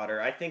 foot of water.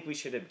 I think we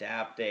should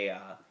adapt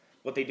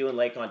what they do in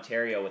Lake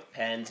Ontario with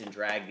pens and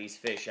drag these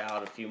fish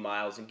out a few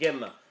miles and give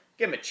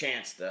them a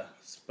chance to.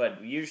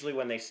 But usually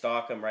when they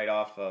stock them right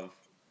off of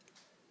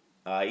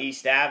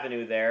East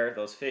Avenue there,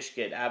 those fish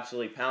get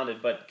absolutely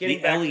pounded. But The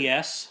getting back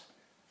LES,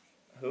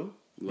 to, who?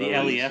 the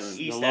Lower LES, East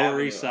the Side.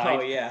 Lower East Side.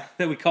 Oh yeah,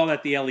 That we call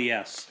that the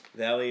LES.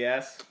 the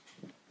LES.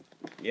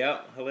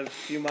 Yep, I lived a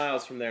few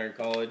miles from there in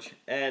college,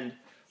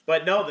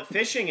 but no, the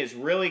fishing is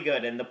really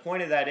good, and the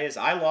point of that is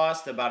I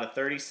lost about a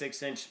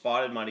 36-inch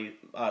spotted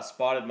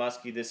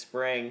muskie this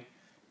spring,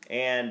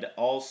 and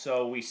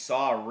also we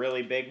saw a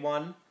really big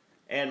one,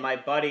 and my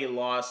buddy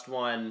lost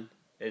one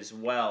as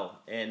well,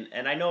 and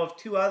I know of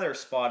 2 other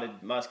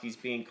spotted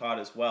muskies being caught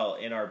as well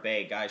in our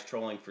bay, guys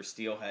trolling for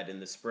steelhead in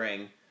the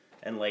spring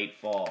and late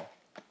fall.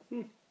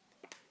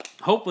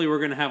 Hopefully, we're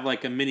gonna have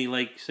like a mini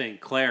Lake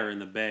St. Clair in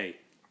the bay.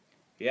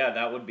 Yeah,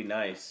 that would be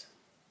nice.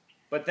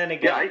 But then Yeah,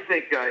 again,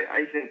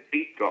 I think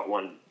Pete got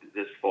one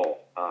this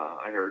fall.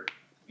 I heard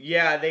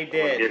yeah, they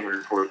did. Denver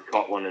report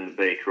caught one in the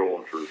bay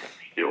trolling for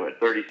steelhead,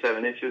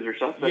 37 inches or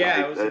something. Yeah, I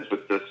think it was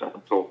that's what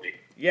someone told me.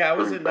 Yeah, it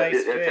was a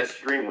nice That's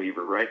fish.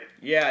 Dreamweaver, right?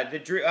 Yeah, we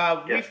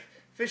Yeah.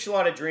 fish a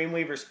lot of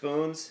Dreamweaver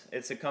spoons.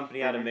 It's a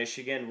company out of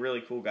Michigan,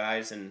 really cool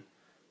guys, and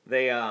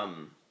they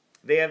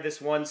have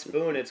this one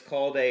spoon. It's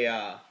called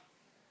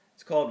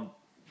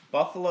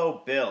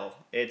Buffalo Bill.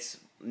 It's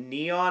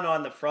neon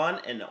on the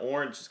front and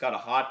orange. It's got a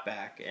hot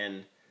back,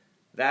 and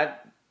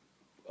that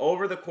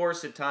over the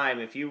course of time,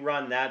 if you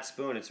run that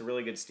spoon, it's a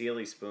really good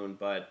steely spoon,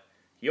 but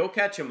you'll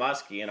catch a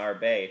muskie in our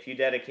bay if you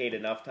dedicate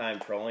enough time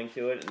trolling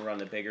to it and run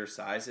the bigger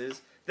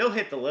sizes. They'll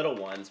hit the little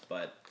ones,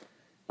 but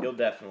you'll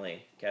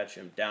definitely catch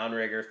them.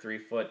 Downrigger, 3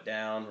 foot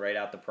down, right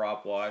out the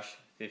prop wash,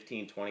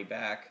 15, 20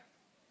 back.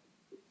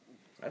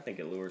 I think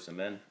it lures them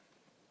in.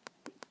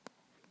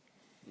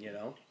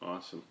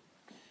 Awesome.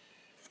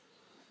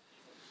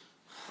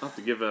 I'll have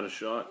to give that a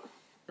shot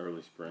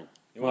early spring.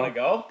 You want to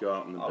go? Go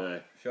out in the I'll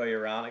bay. show you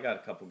around. I got a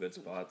couple good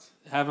spots.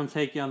 Have them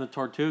take you on the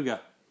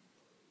Tortuga.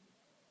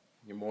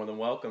 You're more than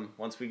welcome.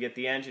 Once we get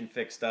the engine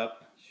fixed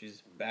up,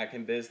 she's back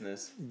in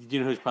business. Do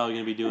you know who's probably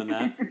gonna be doing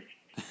that?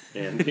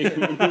 Andy.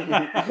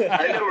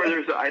 I know where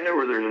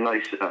there's a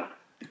nice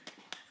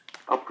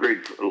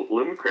upgrade for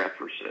Limcraft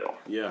for sale.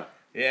 Yeah,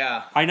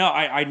 Yeah. I know.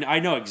 I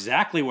know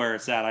exactly where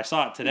it's at. I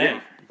saw it today.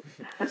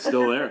 it's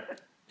still there.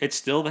 It's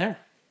still there.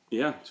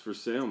 Yeah, it's for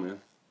sale, man.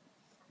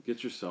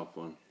 Get yourself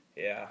one.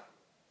 Yeah.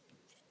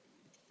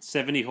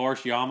 70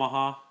 horse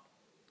Yamaha.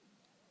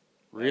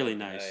 Really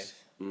nice.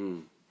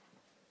 Mm.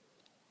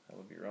 That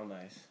would be real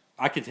nice.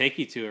 I can take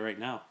you to it right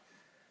now.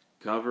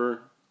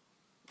 Cover,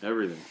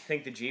 everything.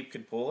 Think the Jeep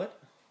could pull it?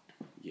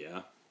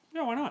 Yeah,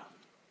 Yeah, why not?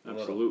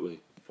 absolutely.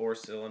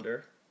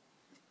 4-cylinder.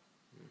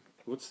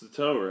 What's the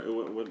tow?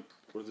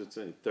 What does it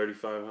say?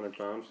 3,500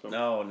 pounds? Something?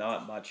 No,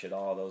 not much at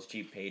all. Those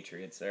Jeep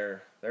Patriots,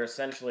 they're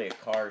essentially a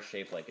car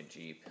shaped like a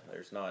Jeep.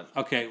 There's not.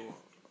 Okay,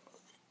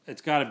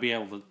 it's got to be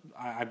able to.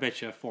 I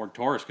bet you a Ford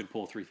Taurus could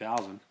pull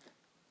 3,000.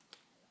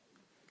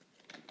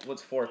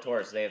 What's 4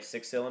 Taurus? They have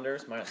 6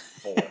 cylinders. Mine's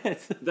 4.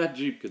 That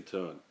Jeep could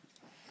tow it.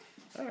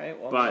 All right.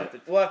 Well, Buy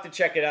we'll have to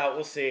check it out.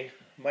 We'll see.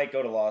 Might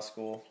go to law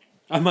school.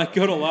 I might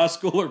go to law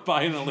school or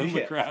buy an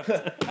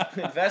Alumacraft.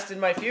 Invest in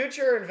my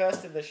future. Or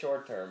invest in the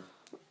short term.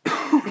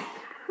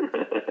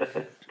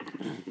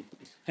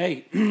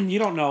 Hey, you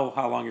don't know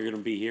how long you're going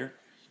to be here.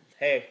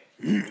 Hey,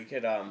 we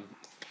could I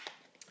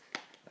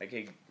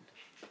could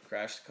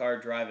crash the car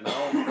driving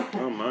home.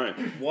 Oh my.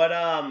 What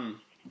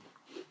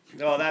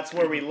No, that's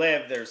where we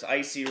live. There's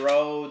icy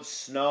roads,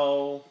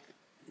 snow,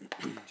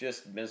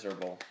 just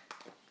miserable.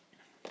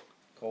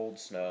 Cold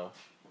snow.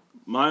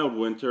 Mild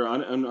winter. I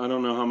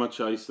don't know how much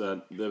ice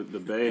the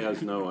bay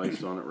has no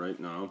ice on it right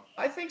now.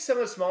 I think some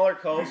of the smaller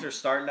coves are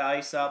starting to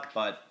ice up,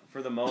 but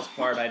for the most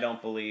part, I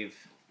don't believe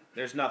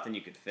there's nothing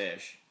you could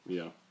fish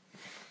Yeah.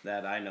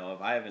 that I know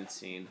of. I haven't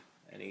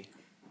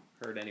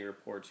heard any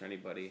reports or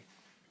anybody.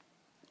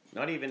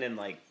 Not even in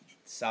like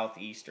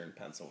southeastern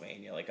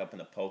Pennsylvania, like up in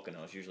the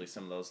Poconos. Usually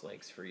some of those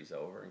lakes freeze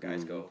over and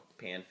guys go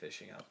pan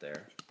fishing out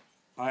there.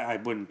 I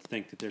wouldn't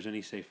think that there's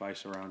any safe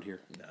ice around here.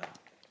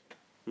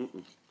 No.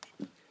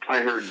 I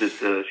heard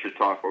that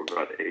Chautauqua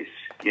got a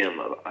skim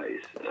of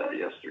ice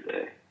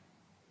yesterday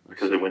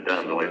because it went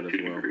down to Saw like that 2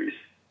 as well. degrees.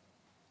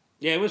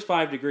 Yeah, it was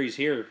 5 degrees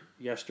here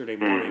yesterday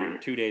morning or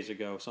 2 days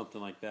ago,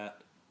 something like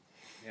that.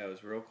 Yeah, it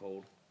was real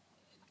cold.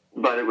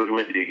 But it was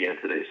windy again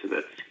today, so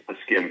that's a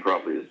skim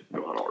probably is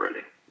gone already.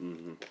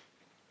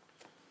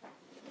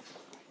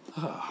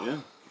 Yeah.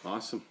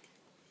 Awesome.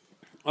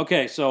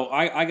 Okay, so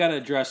I got to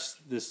address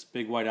this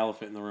big white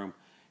elephant in the room.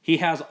 He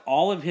has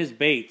all of his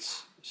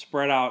baits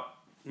spread out,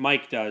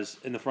 Mike does,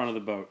 in the front of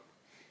the boat.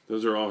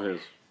 Those are all his.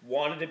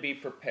 Wanted to be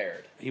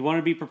prepared. He wanted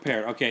to be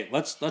prepared. Okay,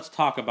 let's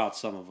talk about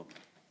some of them.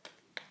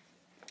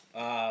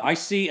 I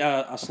see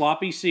a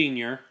sloppy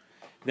senior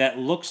that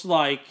looks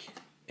like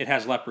it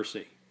has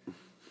leprosy.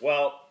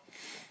 Well,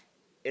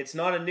 it's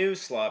not a new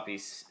sloppy,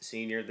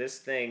 Senior. This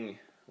thing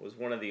was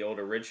one of the old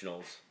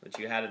originals that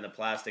you had in the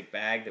plastic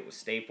bag that was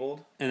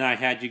stapled. And I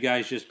had you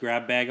guys just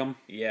grab bag them.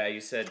 Yeah, you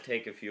said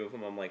take a few of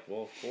them. I'm like,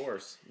 well, of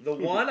course. The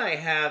one I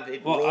have,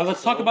 it Well, rolls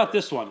let's talk about over.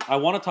 this one. I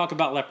want to talk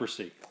about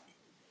leprosy.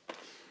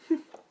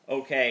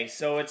 Okay,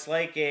 so it's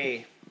like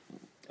a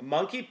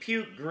monkey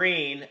puke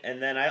green,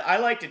 and then I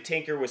like to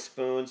tinker with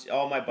spoons.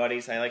 All my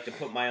buddies, I like to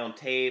put my own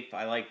tape.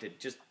 I like to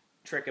just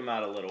trick them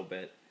out a little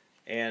bit.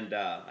 And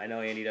I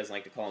know Andy doesn't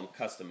like to call them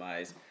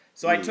customized.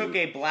 So I took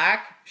a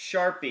black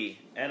Sharpie,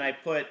 and I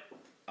put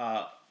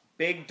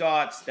big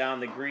dots down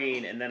the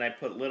green, and then I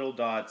put little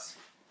dots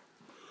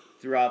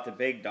throughout the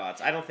big dots.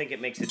 I don't think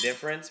it makes a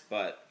difference,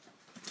 but...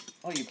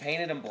 Oh, you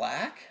painted them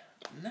black?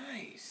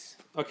 Nice.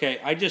 Okay,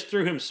 I just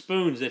threw him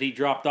spoons that he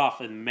dropped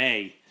off in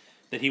May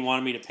that he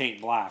wanted me to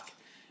paint black.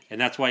 And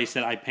that's why he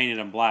said I painted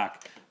them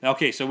black.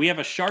 Okay, so we have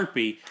a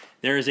Sharpie.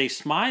 There is a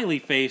smiley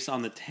face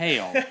on the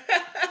tail.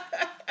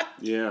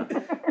 Yeah.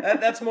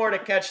 That's more to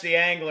catch the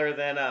angler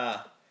than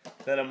a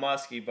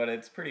muskie, but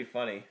it's pretty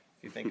funny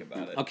if you think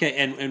about it. Okay,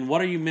 and what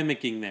are you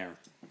mimicking there?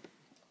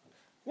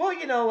 Well,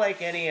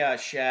 like any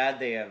shad,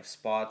 they have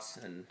spots,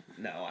 and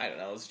no, I don't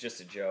know. It's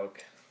just a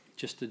joke.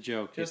 Just a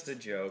joke. Just a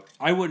joke.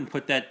 I wouldn't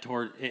put that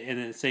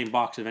in the same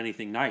box of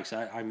anything nice.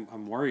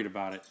 I'm worried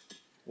about it.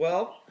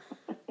 Well,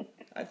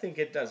 I think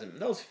it doesn't.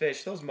 Those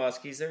fish, those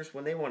muskies,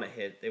 when they want to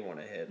hit, they want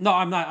to hit. No,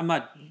 I'm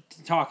not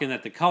talking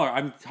that the color.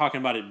 I'm talking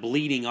about it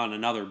bleeding on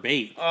another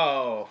bait.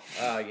 Oh,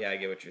 yeah, I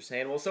get what you're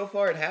saying. Well, so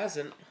far it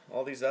hasn't.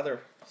 All these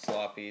other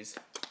sloppies.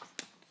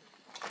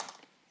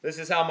 This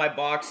is how my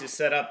box is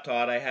set up,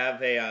 Todd. I have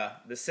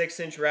the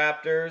 6-inch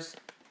Raptors.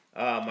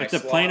 My It's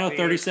a Plano sloppies.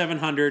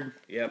 3700.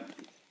 Yep.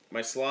 My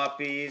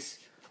sloppies,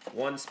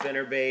 one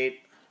spinnerbait,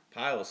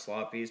 pile of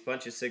sloppies,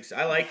 bunch of 6.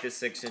 I like the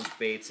 6-inch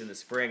baits in the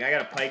spring. I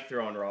got a pike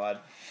throwing rod,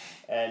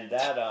 and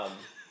that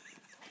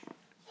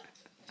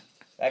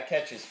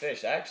catches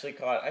fish. I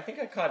think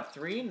I caught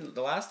 3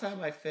 the last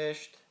time I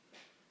fished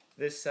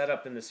this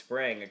setup in the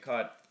spring. I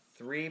caught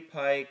 3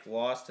 pike,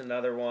 lost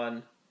another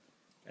one,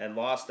 and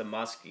lost a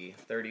muskie,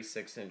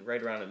 36-inch,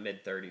 right around a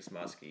mid-30s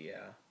muskie.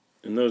 Yeah.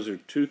 And those are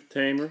tooth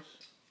tamers?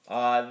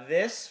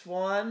 This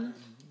one.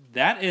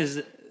 That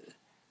is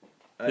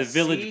A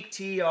Village-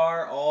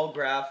 CTR all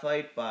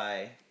graphite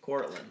by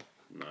Cortland.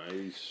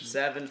 Nice.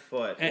 7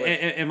 foot.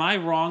 Am I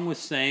wrong with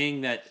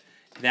saying that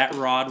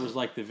rod was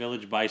like the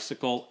Village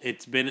Bicycle?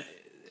 It's been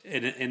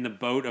in the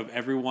boat of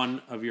every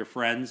one of your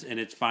friends, and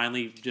it's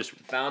finally just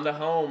Found a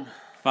home.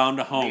 found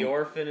a home. The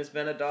orphan has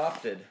been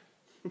adopted.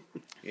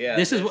 Yeah.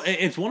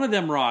 It's one of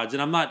them rods,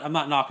 and I'm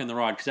not knocking the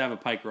rod because I have a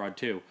pike rod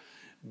too,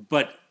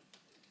 but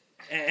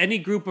any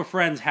group of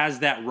friends has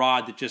that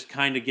rod that just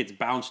kind of gets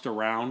bounced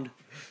around.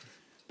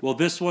 Well,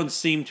 this one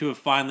seemed to have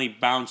finally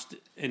bounced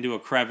into a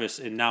crevice,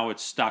 and now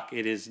it's stuck.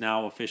 It is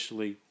now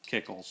officially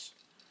Kickles.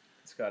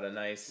 It's got a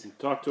nice.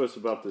 Talk to us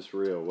about this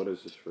reel. What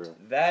is this reel?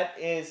 That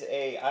is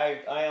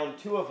I own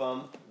 2 of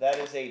them. That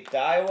is a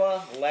Daiwa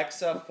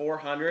Lexa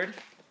 400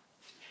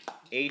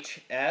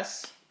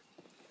 HS.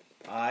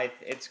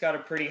 It's got a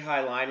pretty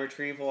high line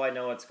retrieval. I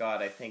know it's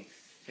got, I think,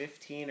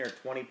 15 or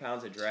 20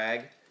 pounds of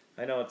drag.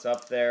 I know it's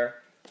up there.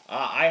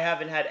 I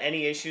haven't had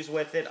any issues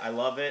with it. I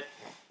love it.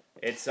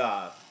 It's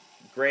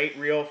great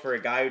reel for a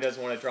guy who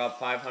doesn't want to drop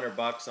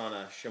 $500 on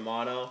a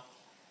Shimano.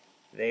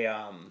 They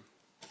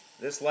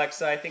this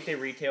Lexa, I think they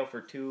retail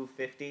for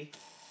 $250.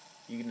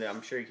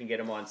 I'm sure you can get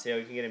them on sale.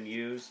 You can get them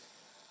used.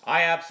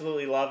 I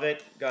absolutely love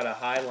it. Got a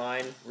high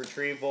line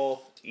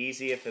retrieval,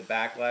 easy if the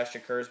backlash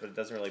occurs, but it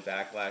doesn't really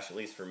backlash, at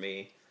least for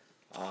me.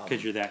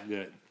 Because you're that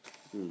good.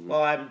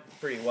 Well, I'm a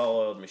pretty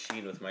well-oiled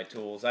machine with my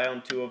tools. I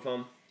own 2 of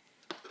them.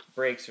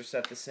 Brakes are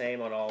set the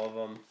same on all of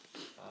them.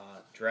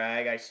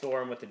 Drag, I store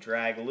them with the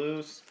drag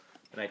loose,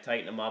 and I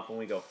tighten them up when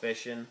we go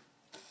fishing.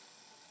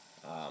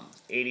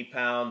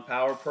 80-pound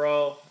Power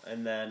Pro,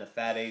 and then a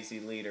Fat AZ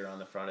leader on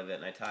the front of it,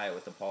 and I tie it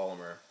with the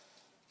polymer.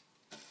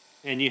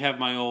 And you have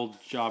my old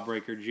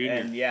Jawbreaker Junior.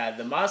 And yeah,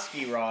 the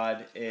muskie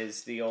rod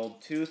is the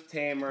old Tooth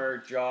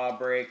Tamer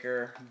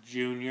Jawbreaker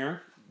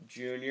Junior.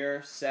 Junior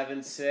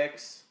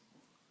 7.6.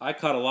 I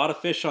caught a lot of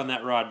fish on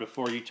that rod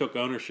before you took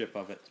ownership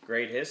of it.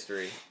 Great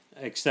history.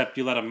 Except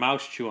you let a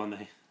mouse chew on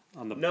the.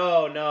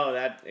 No,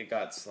 that it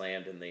got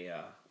slammed in the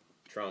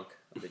trunk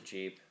of the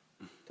Jeep.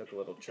 Took a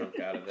little chunk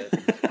out of it.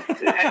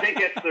 I think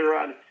that's the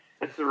rod.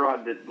 That's the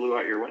rod that blew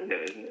out your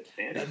window, isn't it,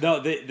 Sandy? No,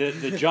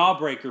 the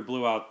Jawbreaker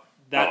blew out.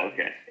 That, Oh,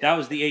 okay. That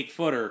was the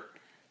 8-footer.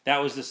 That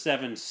was the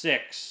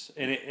 7.6,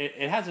 and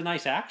it has a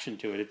nice action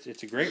to it.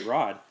 It's a great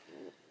rod.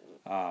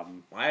 I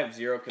have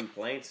 0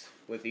 complaints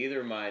with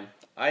either of mine.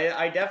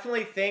 I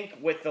definitely think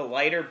with the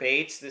lighter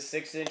baits, the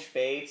 6-inch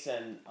baits,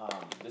 and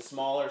the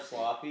smaller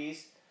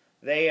sloppies,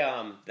 they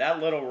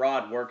that little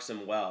rod works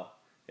them well.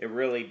 It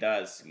really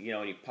does.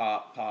 You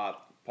pop,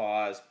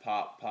 pause,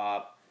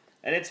 pop,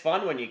 and it's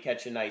fun when you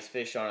catch a nice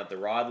fish on it. The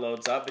rod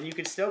loads up, and you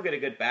can still get a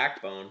good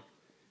backbone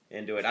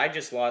into it. I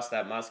just lost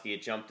that muskie.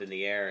 It jumped in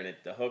the air, and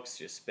the hooks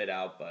just spit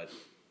out. But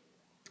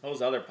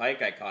those other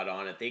pike I caught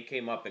on it, they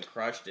came up and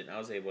crushed it, and I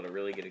was able to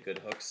really get a good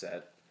hook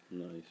set.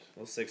 Nice.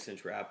 Those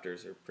 6-inch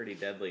Raptors are pretty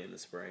deadly in the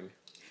spring.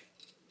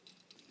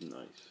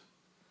 Nice.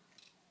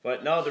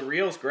 But no, the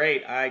reel's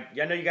great. I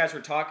know you guys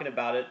were talking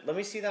about it. Let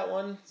me see that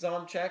one,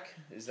 Zomcheck.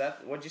 Is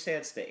that, what'd you say,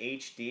 it's the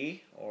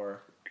HD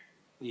or?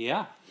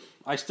 Yeah,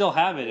 I still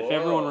have it. If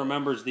everyone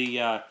remembers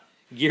the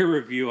gear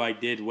review I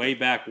did way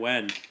back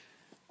when,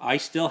 I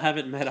still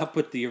haven't met up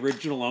with the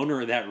original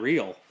owner of that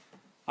reel.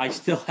 I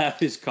still have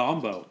his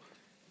combo.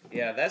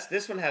 Yeah,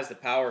 this one has the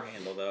power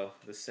handle though.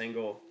 The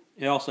single.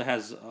 It also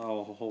has a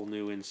whole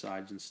new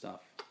insides and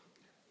stuff.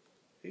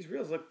 These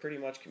reels look pretty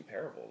much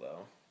comparable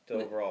though.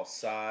 The overall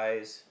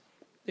size.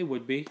 They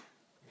would be.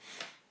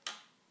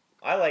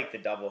 I like the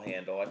double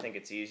handle. I think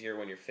it's easier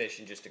when you're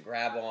fishing just to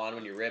grab on,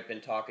 when you're ripping,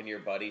 talking to your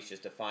buddies,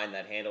 just to find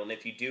that handle. And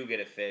if you do get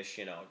a fish,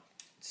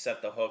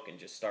 set the hook and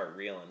just start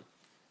reeling.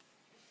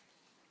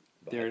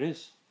 But, There it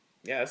is.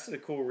 yeah, this is a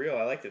cool reel.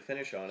 I like the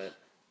finish on it.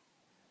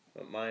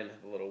 But mine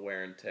have a little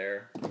wear and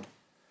tear.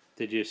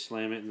 Did you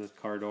slam it in the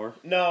car door?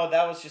 No,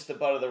 that was just the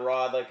butt of the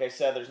rod. Like I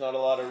said, there's not a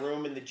lot of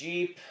room in the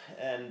Jeep.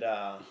 And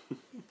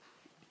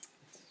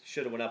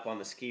should have went up on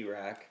the ski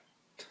rack.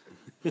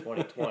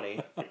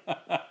 2020.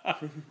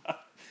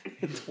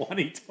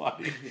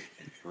 2020.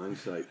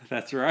 Hindsight.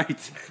 That's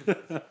right.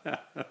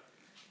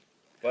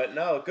 But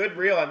no, good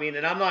reel. I mean,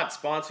 and I'm not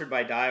sponsored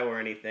by Daiwa or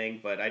anything,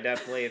 but I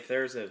definitely, if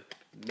there's a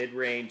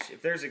mid-range,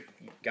 if there's a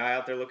guy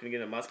out there looking to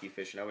get a muskie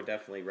fishing, I would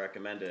definitely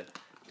recommend a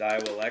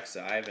Daiwa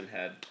Alexa. I haven't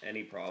had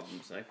any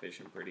problems, and I fish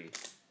them pretty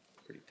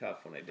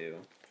tough when I do.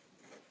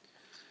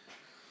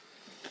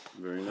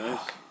 Very nice.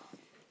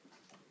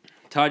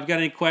 Todd, you got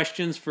any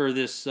questions for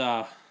this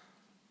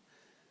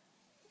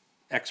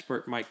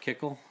expert Mike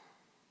Kickle?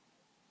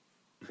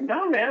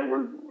 No,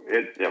 man,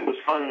 it was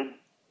fun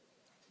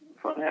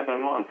having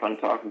him on, fun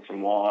talking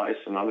some walleyes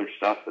and other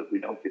stuff that we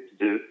don't get to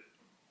do.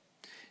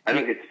 I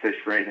don't get to fish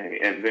for anything.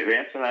 And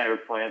Vance and I are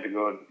planning to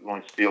go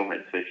on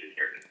steelhead fishing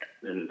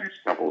here in the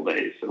next couple of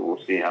days, so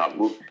we'll see how.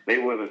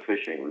 Maybe we'll have a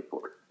fishing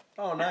report.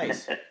 Oh,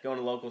 nice. Going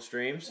to local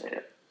streams?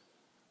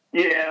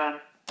 Yeah,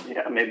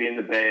 maybe in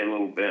the bay a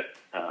little bit.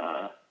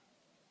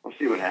 We'll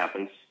see what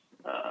happens.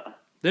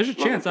 There's a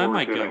chance I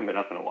might I go. haven't been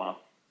up in a while.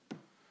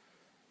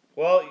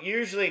 Well,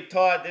 usually,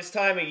 Todd, this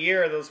time of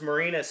year, those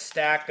marinas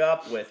stack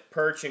up with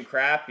perch and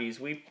crappies.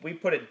 We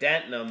put a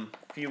dent in them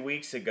a few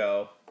weeks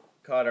ago.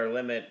 Caught our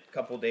limit a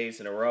couple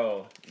days in a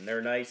row. And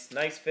they're nice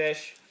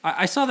fish.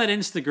 I saw that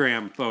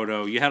Instagram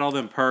photo. You had all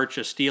them perch,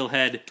 a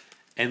steelhead,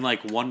 and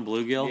like one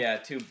bluegill. Yeah,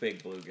 2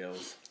 big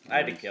bluegills. I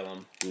had to kill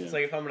them. Yeah. It's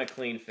like if I'm going to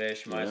clean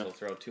fish, might as Yeah. well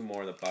throw 2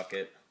 more in the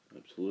bucket.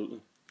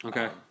 Absolutely.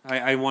 Okay.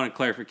 I wanted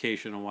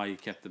clarification on why you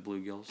kept the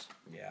bluegills.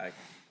 Yeah, I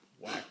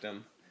whacked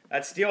them.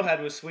 That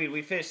steelhead was sweet.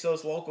 We fished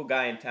this local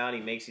guy in town. He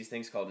makes these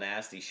things called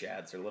nasty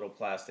shads. They're little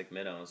plastic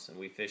minnows, and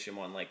we fish them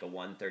on like a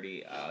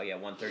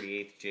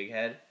 1/38 jig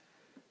head,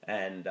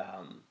 and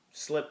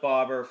slip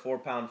bobber,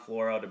 4-pound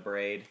fluoro to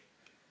braid,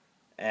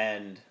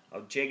 and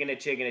I'm jigging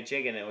it.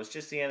 It was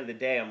just the end of the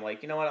day. I'm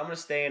like, you know what? I'm gonna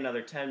stay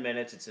another 10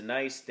 minutes. It's a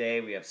nice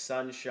day. We have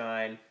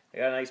sunshine. I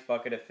got a nice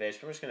bucket of fish.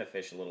 I'm just gonna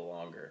fish a little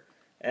longer,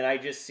 and I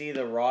just see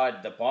the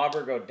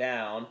bobber go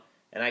down,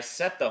 and I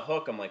set the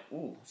hook. I'm like,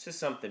 ooh, this is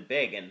something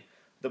big, and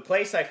the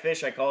place I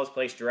fish, I call this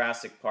place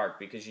Jurassic Park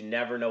because you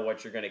never know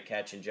what you're going to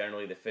catch, and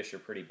generally the fish are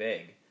pretty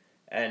big.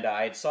 And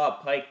I saw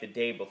a pike the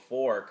day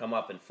before come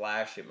up and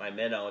flash at my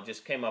minnow. It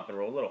just came up and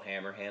rolled a little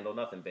hammer handle,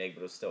 nothing big,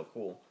 but it was still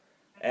cool.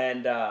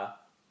 And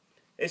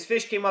this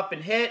fish came up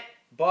and hit,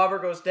 bobber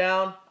goes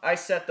down, I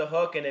set the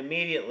hook, and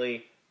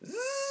immediately,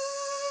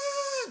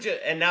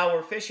 and now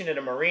we're fishing at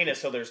a marina,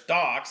 so there's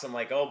docks. I'm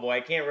like, oh boy,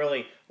 I can't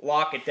really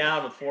lock it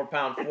down with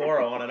 4-pound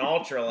fluoro on an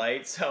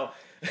ultralight, so...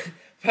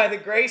 By the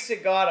grace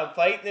of God, I'm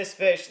fighting this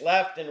fish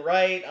left and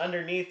right,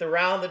 underneath,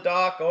 around the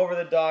dock, over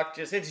the dock.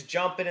 It's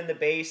jumping in the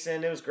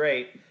basin. It was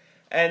great.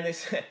 And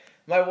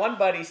my one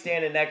buddy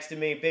standing next to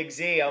me, Big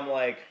Z, I'm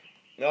like,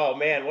 oh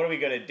man, what are we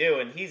going to do?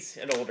 And he's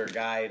an older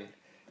guy. And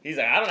he's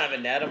like, I don't have a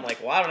net. I'm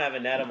like, well, I don't have a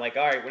net. I'm like,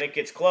 all right, when it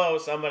gets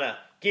close, I'm going to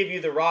give you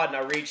the rod. And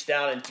I reach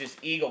down and just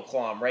eagle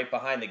claw him right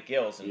behind the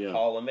gills and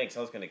haul him in, because I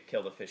was going to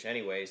kill the fish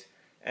anyways.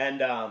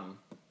 And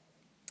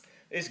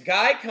this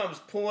guy comes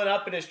pulling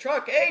up in his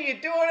truck. Hey,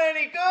 you doing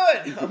any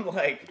good? I'm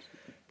like,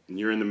 And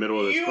you're in the middle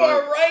of this you fight.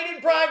 are right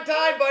in prime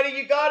time, buddy.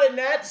 You got a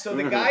net. So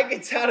the guy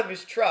gets out of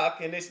his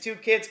truck, and his 2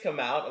 kids come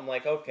out. I'm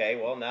like, okay,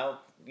 well, now,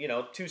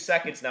 2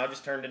 seconds now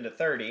just turned into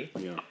 30.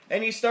 Yeah.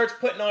 And he starts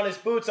putting on his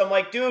boots. I'm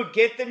like, dude,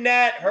 get the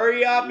net.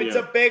 Hurry up. It's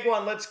a big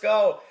one. Let's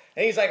go.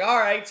 And he's like, all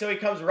right. So he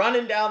comes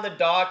running down the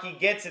dock. He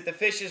gets it. The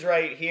fish is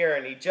right here.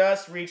 And he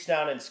just reached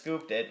down and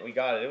scooped it. We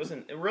got it. It was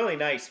a really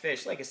nice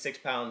fish, like a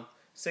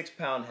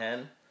 6-pound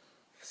hen.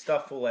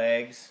 Stuffed full of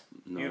eggs.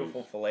 Nice.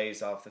 Beautiful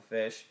fillets off the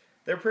fish.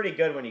 They're pretty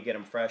good when you get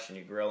them fresh and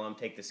you grill them,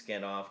 take the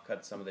skin off,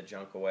 cut some of the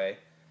junk away.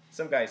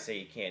 Some guys say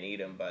you can't eat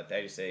them, but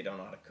they just say they don't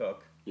know how to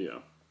cook. Yeah.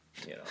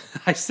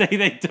 I say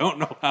they don't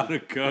know how to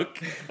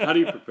cook. How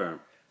do you prepare them?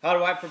 How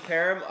do I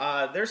prepare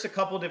them? There's a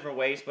couple different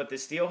ways, but the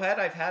steelhead,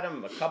 I've had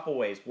them a couple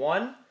ways.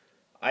 One,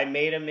 I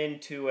made them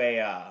into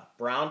a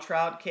brown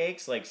trout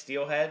cakes, like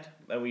steelhead,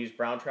 and we use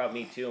brown trout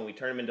meat too, and we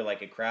turn them into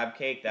like a crab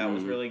cake. That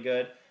was really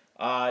good.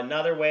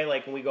 Another way,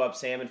 like when we go up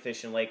salmon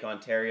fishing in Lake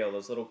Ontario,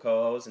 those little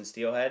cohos and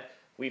steelhead,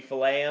 we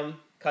fillet them,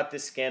 cut the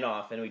skin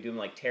off, and we do them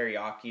like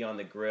teriyaki on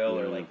the grill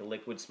or like a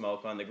liquid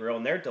smoke on the grill,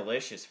 and they're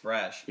delicious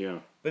fresh. Yeah.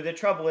 But the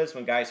trouble is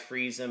when guys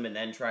freeze them and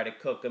then try to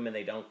cook them and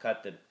they don't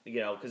cut the,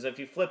 because if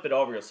you flip it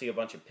over, you'll see a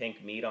bunch of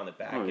pink meat on the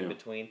back in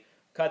between.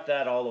 Cut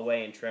that all the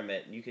way and trim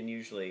it, and you can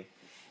usually,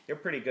 they're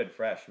pretty good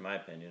fresh, in my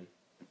opinion.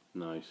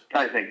 Nice.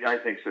 I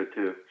think so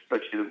too.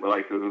 Especially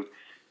like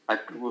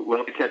when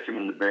I catch them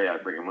in the bay, I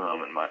bring them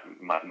home, and my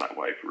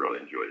wife really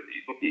enjoys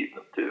eating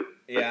them too.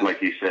 Yeah. But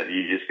like you said,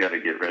 you just got to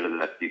get rid of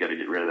that. You got to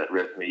get rid of that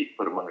red meat.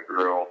 Put them on the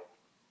grill.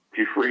 If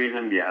you freeze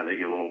them, yeah, they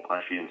get a little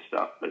punchy and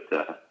stuff.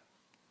 But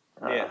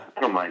I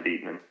don't mind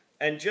eating them.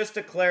 And just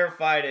to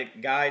clarify to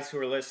guys who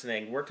are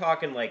listening, we're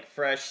talking like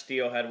fresh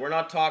steelhead. We're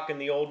not talking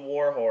the old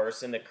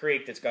warhorse in the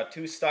creek that's got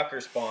 2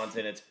 sucker spawns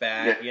in its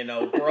back,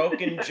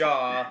 broken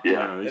jaw.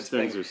 Yeah, these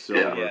things are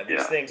silver. Yeah,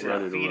 these things are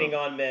Ready to feeding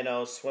run. on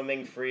minnows,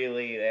 swimming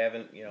freely. They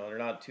haven't, they're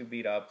not too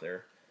beat up.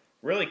 They're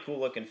really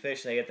cool looking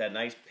fish. They get that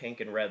nice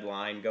pink and red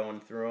line going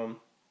through them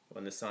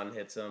when the sun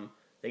hits them.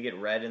 They get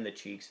red in the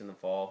cheeks in the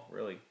fall.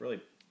 Really, really,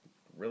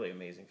 really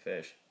amazing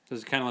fish.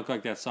 Does it kind of look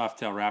like that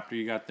soft-tail raptor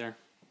you got there?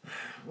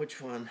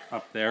 Which one?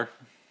 Up there.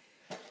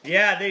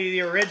 Yeah,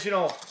 the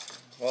original.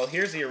 Well,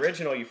 here's the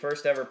original you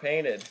first ever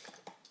painted.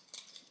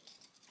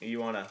 You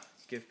want to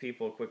give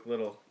people a quick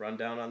little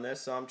rundown on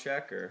this,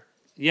 Somchek, or?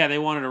 Yeah, they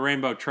wanted a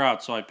rainbow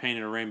trout, so I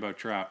painted a rainbow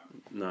trout.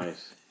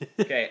 Nice.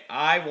 Okay,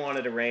 I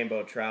wanted a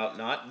rainbow trout,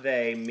 not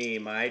they, me,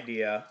 my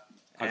idea.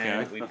 And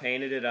Okay. we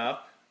painted it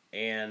up,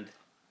 and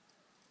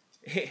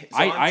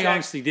I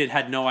honestly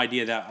had no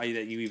idea that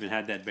you even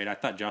had that bait. I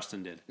thought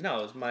Justin did. No,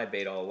 it was my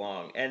bait all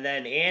along. And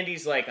then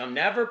Andy's like, I'm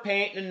never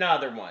painting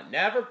another one.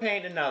 Never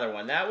painting another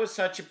one. That was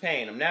such a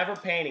pain. I'm never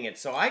painting it.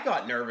 So I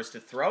got nervous to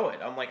throw it.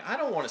 I'm like, I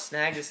don't want to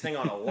snag this thing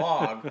on a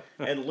log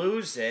and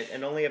lose it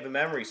and only have a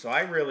memory. So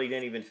I really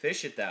didn't even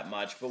fish it that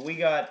much. But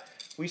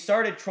we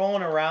started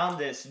trolling around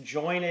this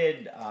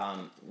jointed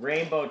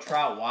rainbow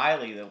trout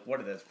Wiley. What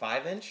are those,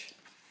 5-inch?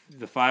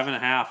 The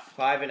 5.5.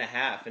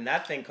 5.5, and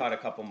that thing caught a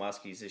couple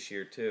muskies this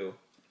year too.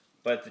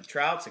 But the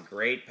trout's a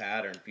great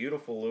pattern,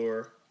 beautiful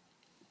lure.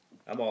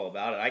 I'm all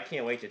about it. I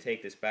can't wait to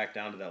take this back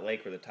down to that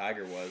lake where the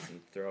tiger was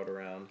and throw it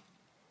around.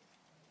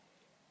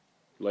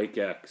 Lake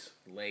X.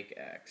 Lake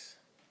X.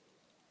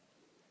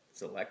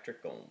 It's electric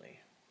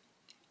only.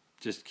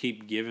 Just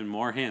keep giving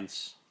more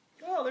hints.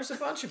 Oh, there's a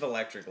bunch of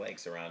electric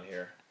lakes around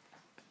here.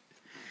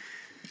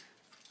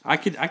 I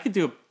could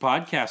do a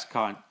podcast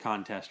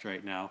contest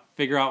right now.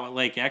 Figure out what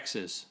Lake X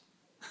is.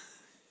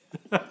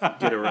 Get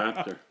a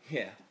raptor.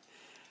 Yeah.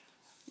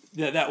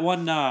 That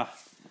one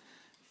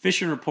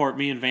fishing report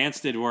me and Vance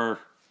did where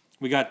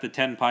we got the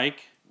 10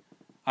 pike.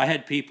 I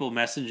had people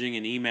messaging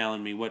and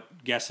emailing me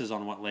what guesses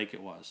on what lake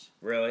it was.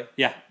 Really?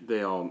 Yeah.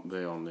 They all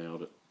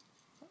nailed it.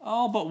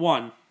 All but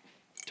one.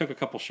 Took a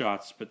couple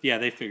shots, but yeah,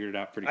 they figured it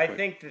out pretty quick. I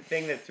think the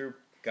thing that threw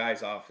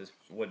guys off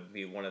would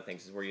be one of the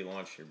things is where you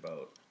launch your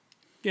boat.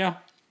 Yeah.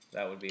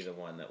 That would be the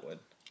one that would.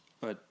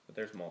 But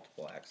there's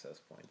multiple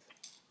access points.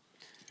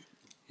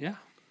 yeah.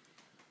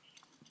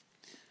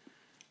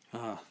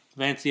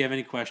 Vance, do you have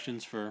any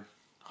questions for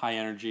High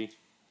Energy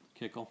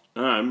Kickle?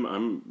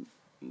 I'm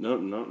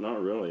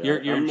not really. You're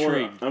I'm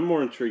intrigued. I'm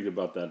more intrigued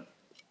about that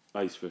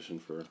ice fishing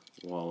for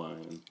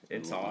walleye.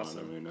 It's whatnot. awesome.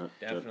 I mean,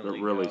 Definitely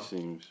that really go.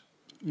 seems.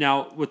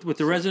 Now, with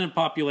the resident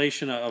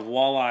population of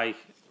walleye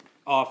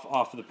off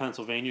of the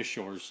Pennsylvania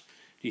shores,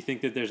 do you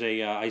think that there's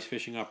a ice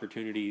fishing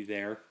opportunity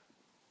there?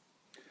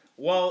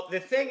 Well, the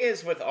thing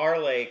is with our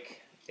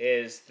lake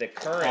is the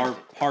current. Our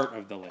part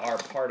of the lake. Our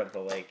part of the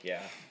lake,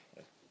 yeah.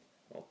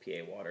 Well,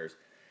 PA waters.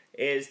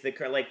 Is the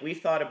current. Like, we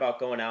thought about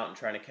going out and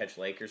trying to catch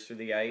Lakers through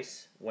the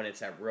ice when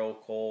it's at real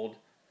cold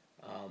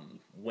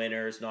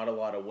winters, not a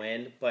lot of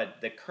wind. But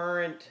the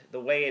current,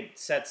 the way it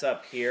sets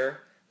up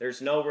here,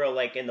 there's no real,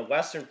 like, in the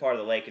western part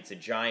of the lake, it's a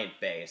giant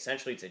bay.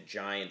 Essentially, it's a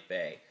giant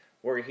bay.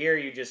 Where here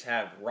you just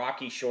have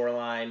rocky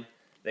shoreline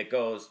that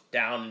goes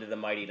down into the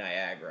mighty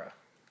Niagara.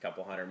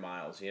 Couple 100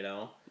 miles,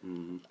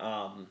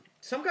 Mm-hmm.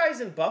 Some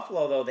guys in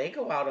Buffalo, though, they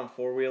go out on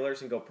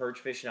 4-wheelers and go perch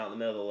fishing out in the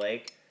middle of the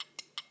lake.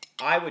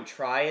 I would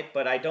try it,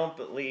 but I don't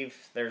believe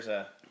there's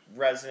a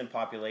resident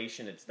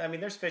population.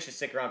 There's fish that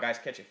stick around. Guys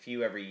catch a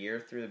few every year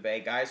through the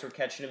bay. Guys were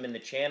catching them in the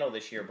channel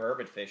this year,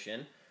 burbot fishing.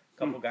 A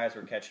couple guys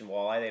were catching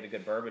walleye. They had a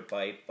good burbot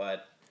bite,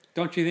 but...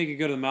 Don't you think you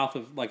go to the mouth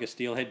of like a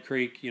steelhead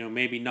creek?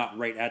 Maybe not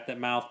right at that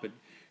mouth, but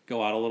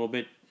go out a little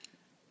bit.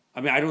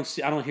 I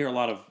don't hear a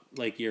lot of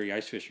Lake Erie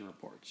ice fishing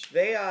reports.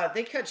 They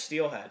catch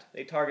steelhead.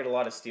 They target a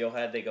lot of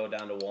steelhead. They go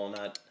down to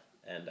Walnut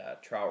and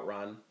Trout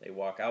Run. They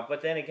walk out.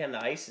 But then again,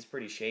 the ice is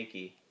pretty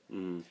shaky.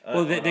 Mm.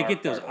 Well, they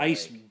get those part of the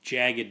ice lake.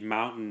 jagged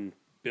mountain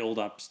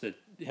buildups that.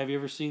 Have you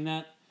ever seen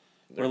that?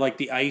 Where like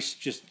the ice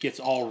just gets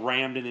all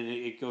rammed and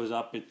it goes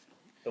up.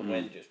 The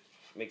wind just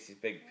makes these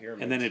big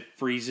pyramids. And then it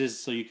freezes,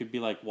 so you could be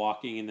like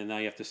walking, and then now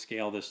you have to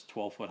scale this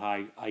 12-foot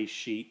high ice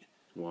sheet.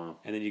 Wow.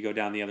 and then you go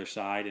down the other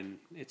side, and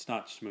it's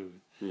not smooth.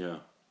 Yeah.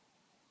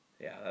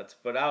 Yeah,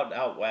 but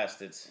out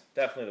west, it's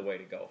definitely the way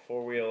to go.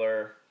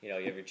 4-wheeler, you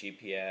have your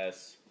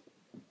GPS.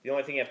 The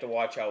only thing you have to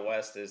watch out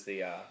west is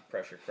the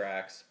pressure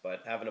cracks.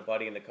 But having a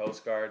buddy in the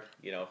Coast Guard,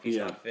 if he's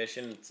Yeah. not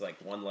fishing, it's like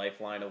one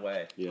lifeline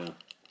away, Yeah.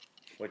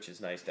 which is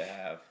nice to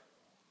have.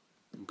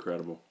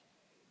 Incredible.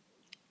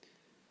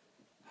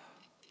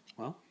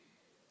 Well,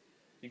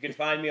 You can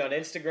find me on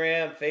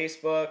Instagram,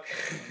 Facebook.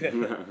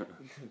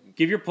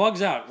 give your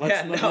plugs out.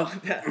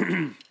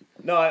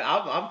 No,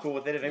 I'm cool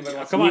with it. If anybody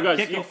wants Come to. on, you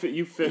guys, kick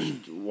you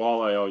fished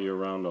walleye all year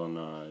round on,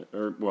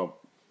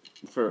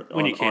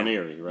 When you can. on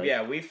Erie, right?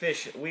 Yeah, we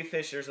fish.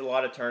 There's a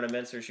lot of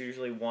tournaments. There's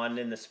usually one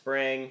in the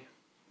spring.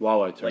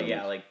 Walleye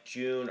tournament. Like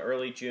June,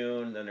 early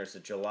June. Then there's a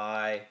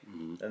July.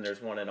 Mm-hmm. Then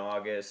there's one in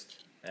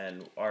August.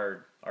 And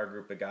our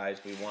group of guys,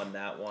 we won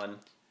that one,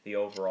 the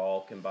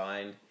overall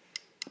combined.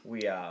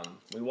 We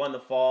won the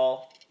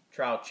fall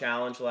trout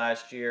challenge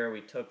last year.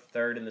 We took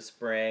third in the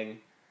spring.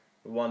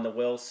 We won the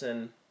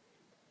Wilson.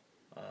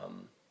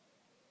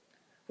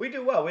 We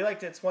do well. We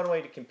like to. It's one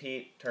way to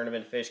compete,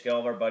 tournament fish. Get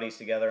all of our buddies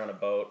together on a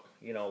boat.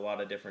 A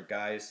lot of different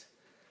guys.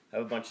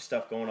 Have a bunch of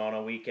stuff going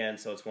on weekend,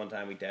 so it's one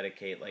time we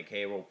dedicate. Like,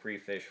 hey, we'll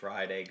pre-fish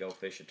Friday, go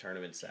fish a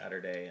tournament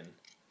Saturday, and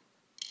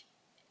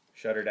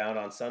shut her down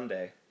on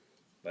Sunday.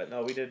 But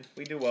no, we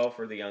do well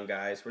for the young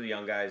guys. We're the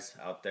young guys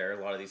out there.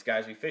 A lot of these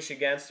guys we fish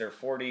against are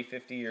 40,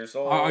 50 years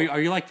old.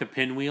 Are you like the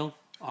pinwheel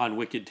on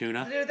Wicked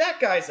Tuna? Dude, that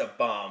guy's a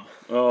bum.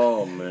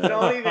 Oh, man.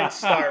 Don't even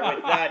start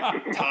with that,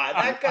 Todd.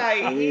 That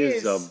guy, He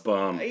is a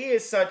bum. He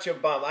is such a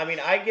bum. I mean,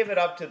 I give it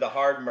up to the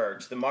hard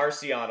merch, the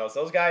Marcianos.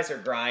 Those guys are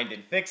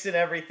grinding, fixing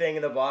everything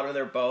in the bottom of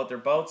their boat. Their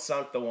boat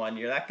sunk the one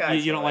year. That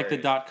guy's You don't like the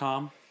hilarious.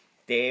 .com?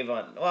 Dave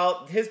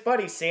his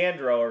buddy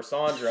Sandro,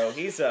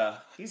 he's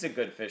a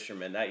good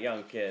fisherman, that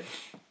young kid.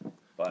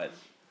 But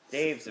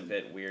Dave's a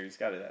bit weird. He's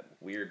got that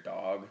weird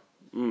dog.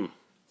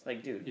 It's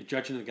like, dude, You're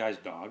judging the guy's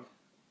dog?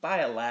 buy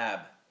a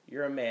lab.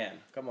 You're a man.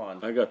 Come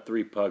on. I got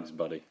 3 pugs,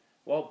 buddy.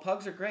 Well,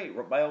 pugs are great.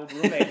 My old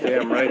roommate.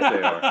 Damn right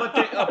they are.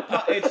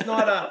 But it's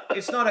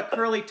not a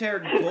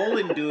curly-tailed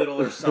golden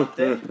doodle or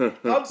something.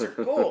 Pugs are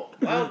cool.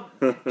 Well,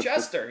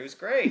 Chester, who's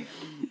great.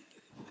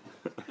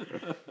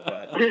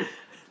 But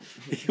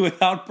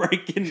Without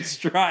breaking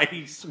stride,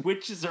 he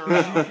switches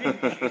around.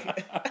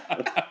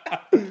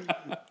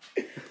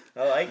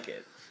 I like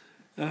it.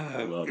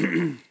 I love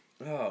it.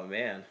 Oh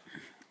man.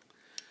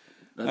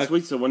 That's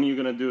sweet. So when are you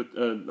going to do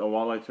a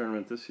walleye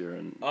tournament this year?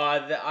 In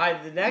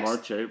The next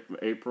March,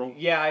 April?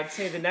 Yeah, I'd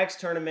say the next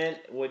tournament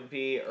would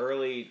be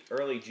early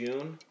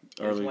June.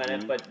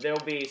 But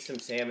there'll be some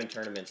salmon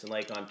tournaments in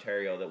Lake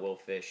Ontario that we'll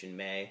fish in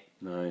May.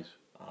 Nice.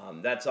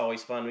 That's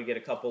always fun. We get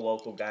a couple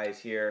local guys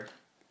here.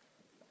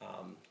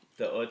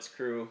 The Utz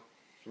crew,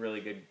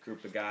 really good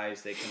group of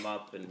guys. They come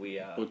up and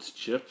we. What's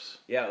chips?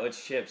 Yeah,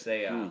 Utz Chips.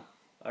 They are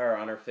our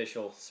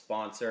unofficial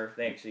sponsor.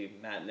 Matt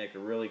and Nick are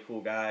really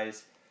cool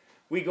guys.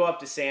 We go up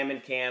to salmon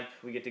camp.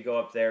 We get to go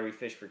up there. We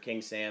fish for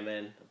king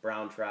salmon,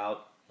 brown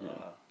trout,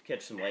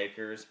 catch some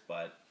Lakers,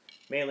 but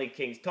mainly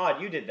kings.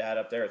 Todd, you did that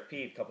up there with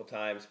Pete a couple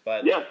times,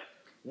 but Yeah.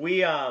 we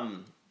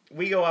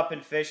go up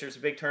and fish. There's a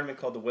big tournament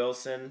called the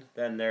Wilson.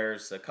 Then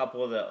there's a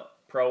couple of the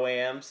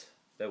pro-ams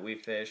that we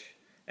fish.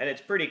 And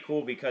it's pretty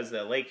cool because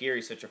the Lake Erie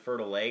is such a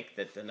fertile lake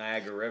that the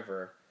Niagara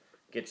River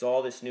gets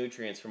all this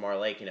nutrients from our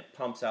lake and it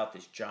pumps out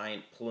this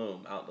giant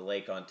plume out into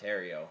Lake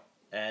Ontario.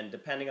 And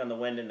depending on the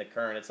wind and the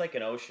current, it's like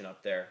an ocean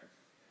up there.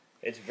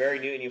 It's very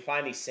new, and you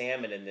find these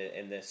salmon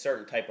in the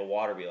certain type of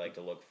water we like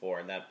to look for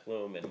in that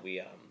plume, and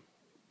we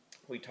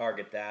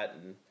target that.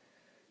 And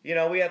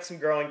we had some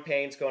growing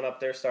pains going up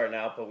there starting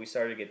out, but we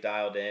started to get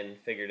dialed in,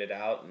 figured it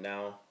out, and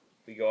now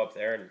we go up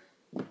there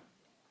and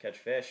catch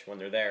fish when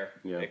they're there.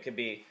 Yeah. It could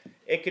be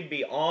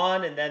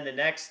on, and then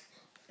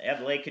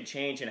the lake could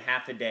change in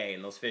half a day,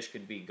 and those fish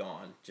could be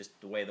gone.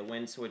 Just the way the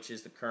wind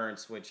switches, the current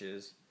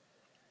switches.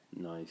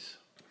 Nice.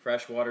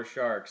 Freshwater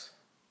sharks.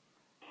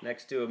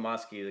 Next to a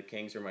muskie, the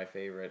kings are one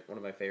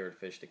of my favorite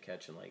fish to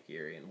catch in Lake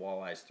Erie, and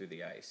walleyes through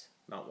the ice.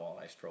 Not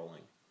walleyes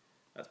trolling.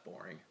 That's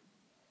boring.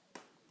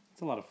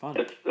 It's a lot of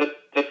fun.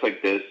 That's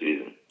like this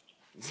season.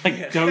 It's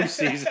like doe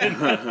season.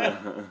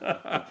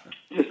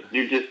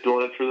 You're just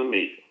doing it for the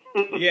meat.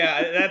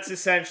 Yeah, that's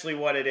essentially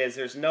what it is.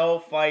 There's no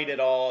fight at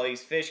all.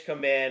 These fish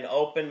come in,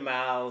 open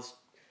mouths,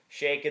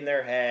 shaking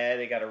their head.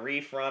 They got a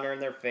reef runner in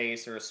their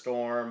face or a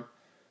storm.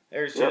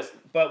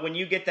 But when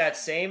you get that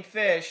same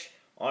fish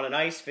on an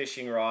ice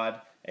fishing rod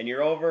and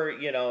you're over, an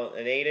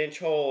 8-inch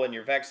hole and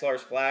your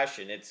Vexlar's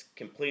flashing, it's a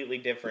completely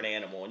different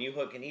animal. And you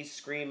hook and he's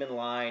screaming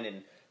line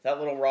and that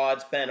little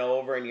rod's bent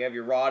over and you have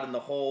your rod in the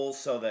hole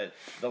so that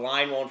the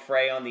line won't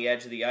fray on the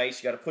edge of the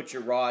ice. You got to put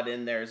your rod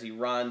in there as he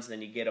runs,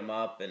 then you get him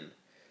up, and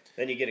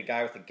then you get a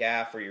guy with a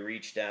gaff where you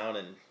reach down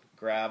and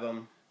grab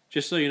him.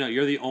 Just so you know,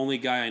 you're the only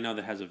guy I know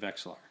that has a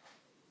Vexlar.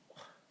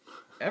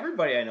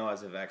 Everybody I know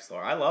has a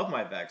Vexlar. I love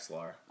my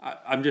Vexlar.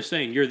 I'm just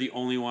saying, you're the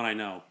only one I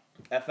know.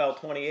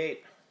 FL28,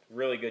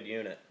 really good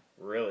unit.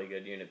 Really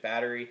good unit.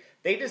 Battery.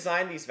 They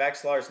designed these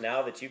Vexilars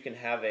now that you can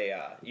have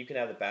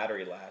the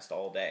battery last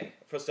all day.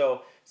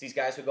 So these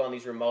guys would go on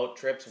these remote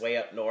trips way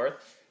up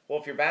north. Well,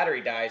 if your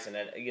battery dies and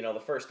then the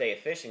first day of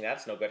fishing,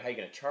 that's no good. How are you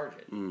going to charge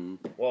it? Mm.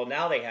 Well,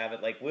 now they have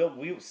it. Like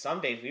we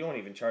some days we won't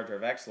even charge our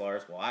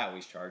Vexilars. Well, I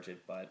always charge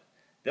it, but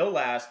they'll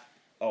last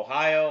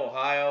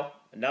Ohio,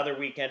 another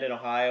weekend in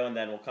Ohio, and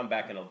then we'll come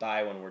back and it'll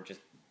die when we're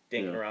just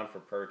dinking around for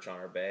perch on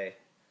our bay.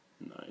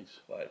 Nice.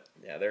 But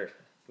yeah,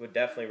 would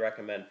definitely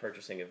recommend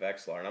purchasing a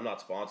Vexilar, and I'm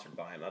not sponsored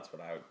by them. That's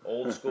what I would.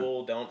 Old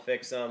school, don't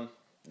fix them.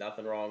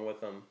 Nothing wrong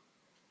with them.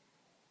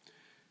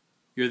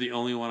 You're the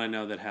only one I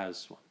know that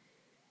has one.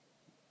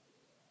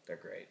 They're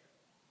great.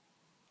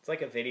 It's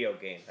like a video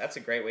game. That's a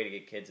great way to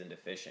get kids into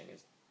fishing.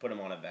 Is put them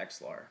on a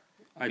Vexilar.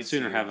 I'd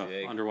sooner have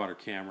an underwater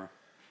camera.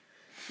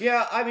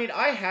 Yeah, I mean,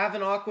 I have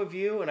an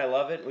AquaView, and I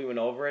love it. We went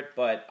over it,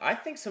 but I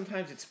think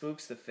sometimes it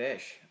spooks the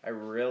fish. I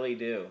really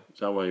do. Is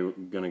that why you're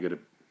going to get it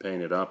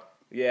painted up?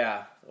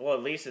 Yeah, well,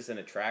 at least it's an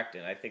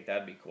attractant. I think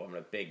that'd be cool. I'm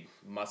a big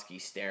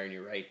muskie staring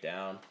you right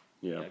down.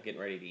 Yeah.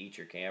 Getting ready to eat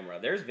your camera.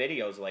 There's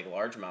videos of, like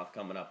largemouth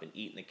coming up and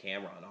eating the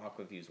camera on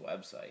AquaView's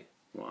website.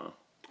 Wow.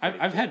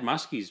 I've had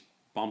muskies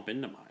bump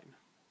into mine.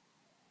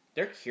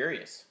 They're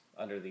curious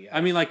under the ice.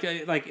 I mean,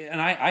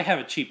 and I have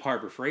a cheap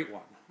Harbor Freight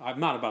one. I'm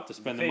not about to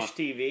spend the money. Fish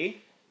TV?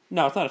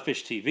 No, it's not a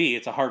Fish TV.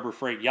 It's a Harbor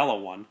Freight yellow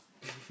one.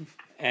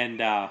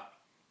 And I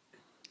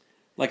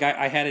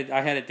had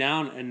it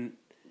down, and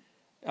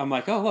I'm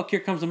like, oh look,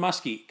 here comes a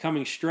muskie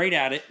coming straight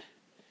at it,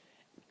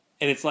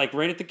 and it's like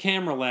right at the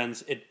camera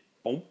lens. It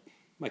boom,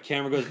 my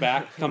camera goes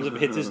back, comes up,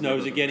 hits his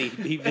nose again.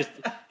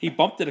 He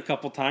bumped it a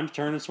couple times,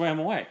 turned and swam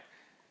away.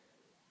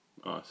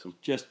 Awesome.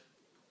 Just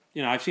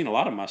I've seen a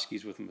lot of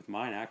muskies with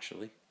mine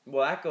actually.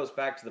 Well, that goes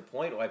back to the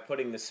point why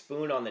putting the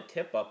spoon on the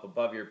tip up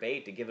above your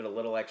bait to give it a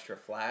little extra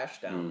flash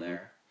down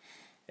there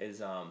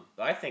is.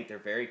 I think they're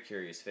very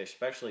curious fish,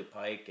 especially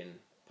pike and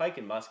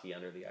muskie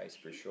under the ice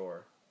for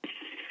sure.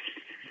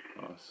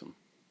 Awesome.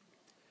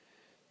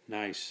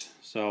 Nice.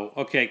 So,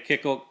 okay,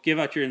 Kickle, give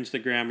out your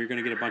Instagram. You're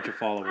going to get a bunch of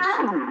followers.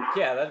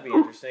 Yeah, that'd be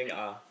interesting.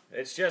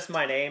 It's just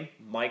my name,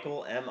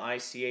 Michael,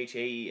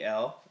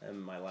 Michael,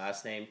 and my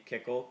last name,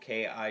 Kickle,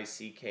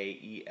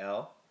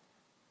 Kickel.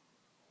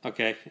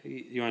 Okay,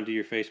 you want to do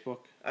your Facebook?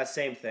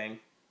 Same thing.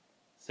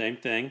 Same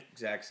thing.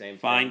 Exact same thing.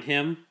 Find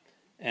him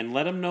and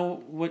let him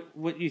know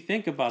what you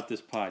think about this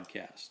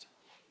podcast.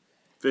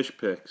 Fish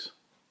pics.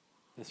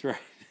 That's right.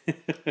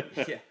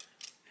 Yeah.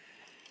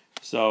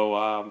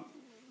 So,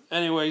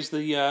 anyways,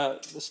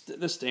 the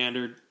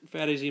standard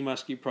Fatty Z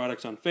Muskie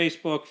products on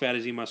Facebook,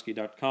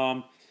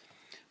 fattyzmuskie.com,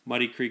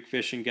 Muddy Creek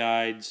Fishing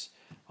Guides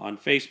on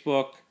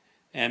Facebook,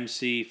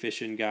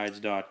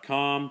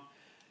 mcfishingguides.com.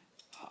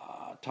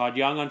 Todd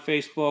Young on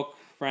Facebook,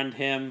 friend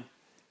him,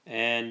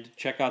 and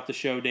check out the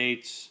show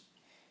dates.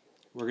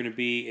 We're going to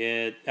be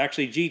at,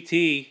 actually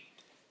GT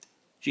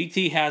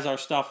has our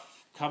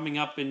stuff coming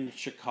up in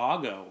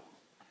Chicago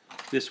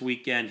this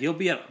weekend. He'll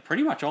be at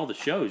pretty much all the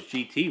shows,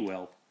 GT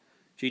will.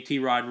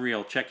 GT Rod and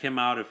Reel. Check him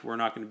out if we're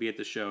not going to be at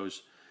the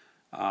shows.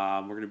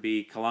 We're going to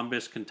be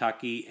Columbus,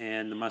 Kentucky,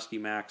 and the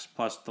Muskie Max,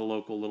 plus the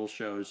local little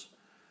shows.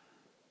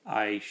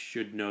 I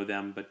should know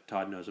them, but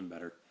Todd knows them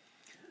better.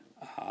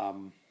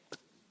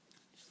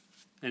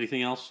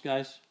 Anything else,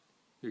 guys?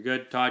 You're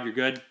good? Todd, you're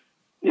good?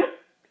 Yeah.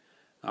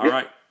 All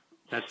right.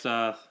 That's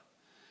a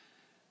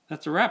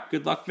wrap.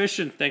 Good luck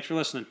fishing. Thanks for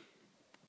listening.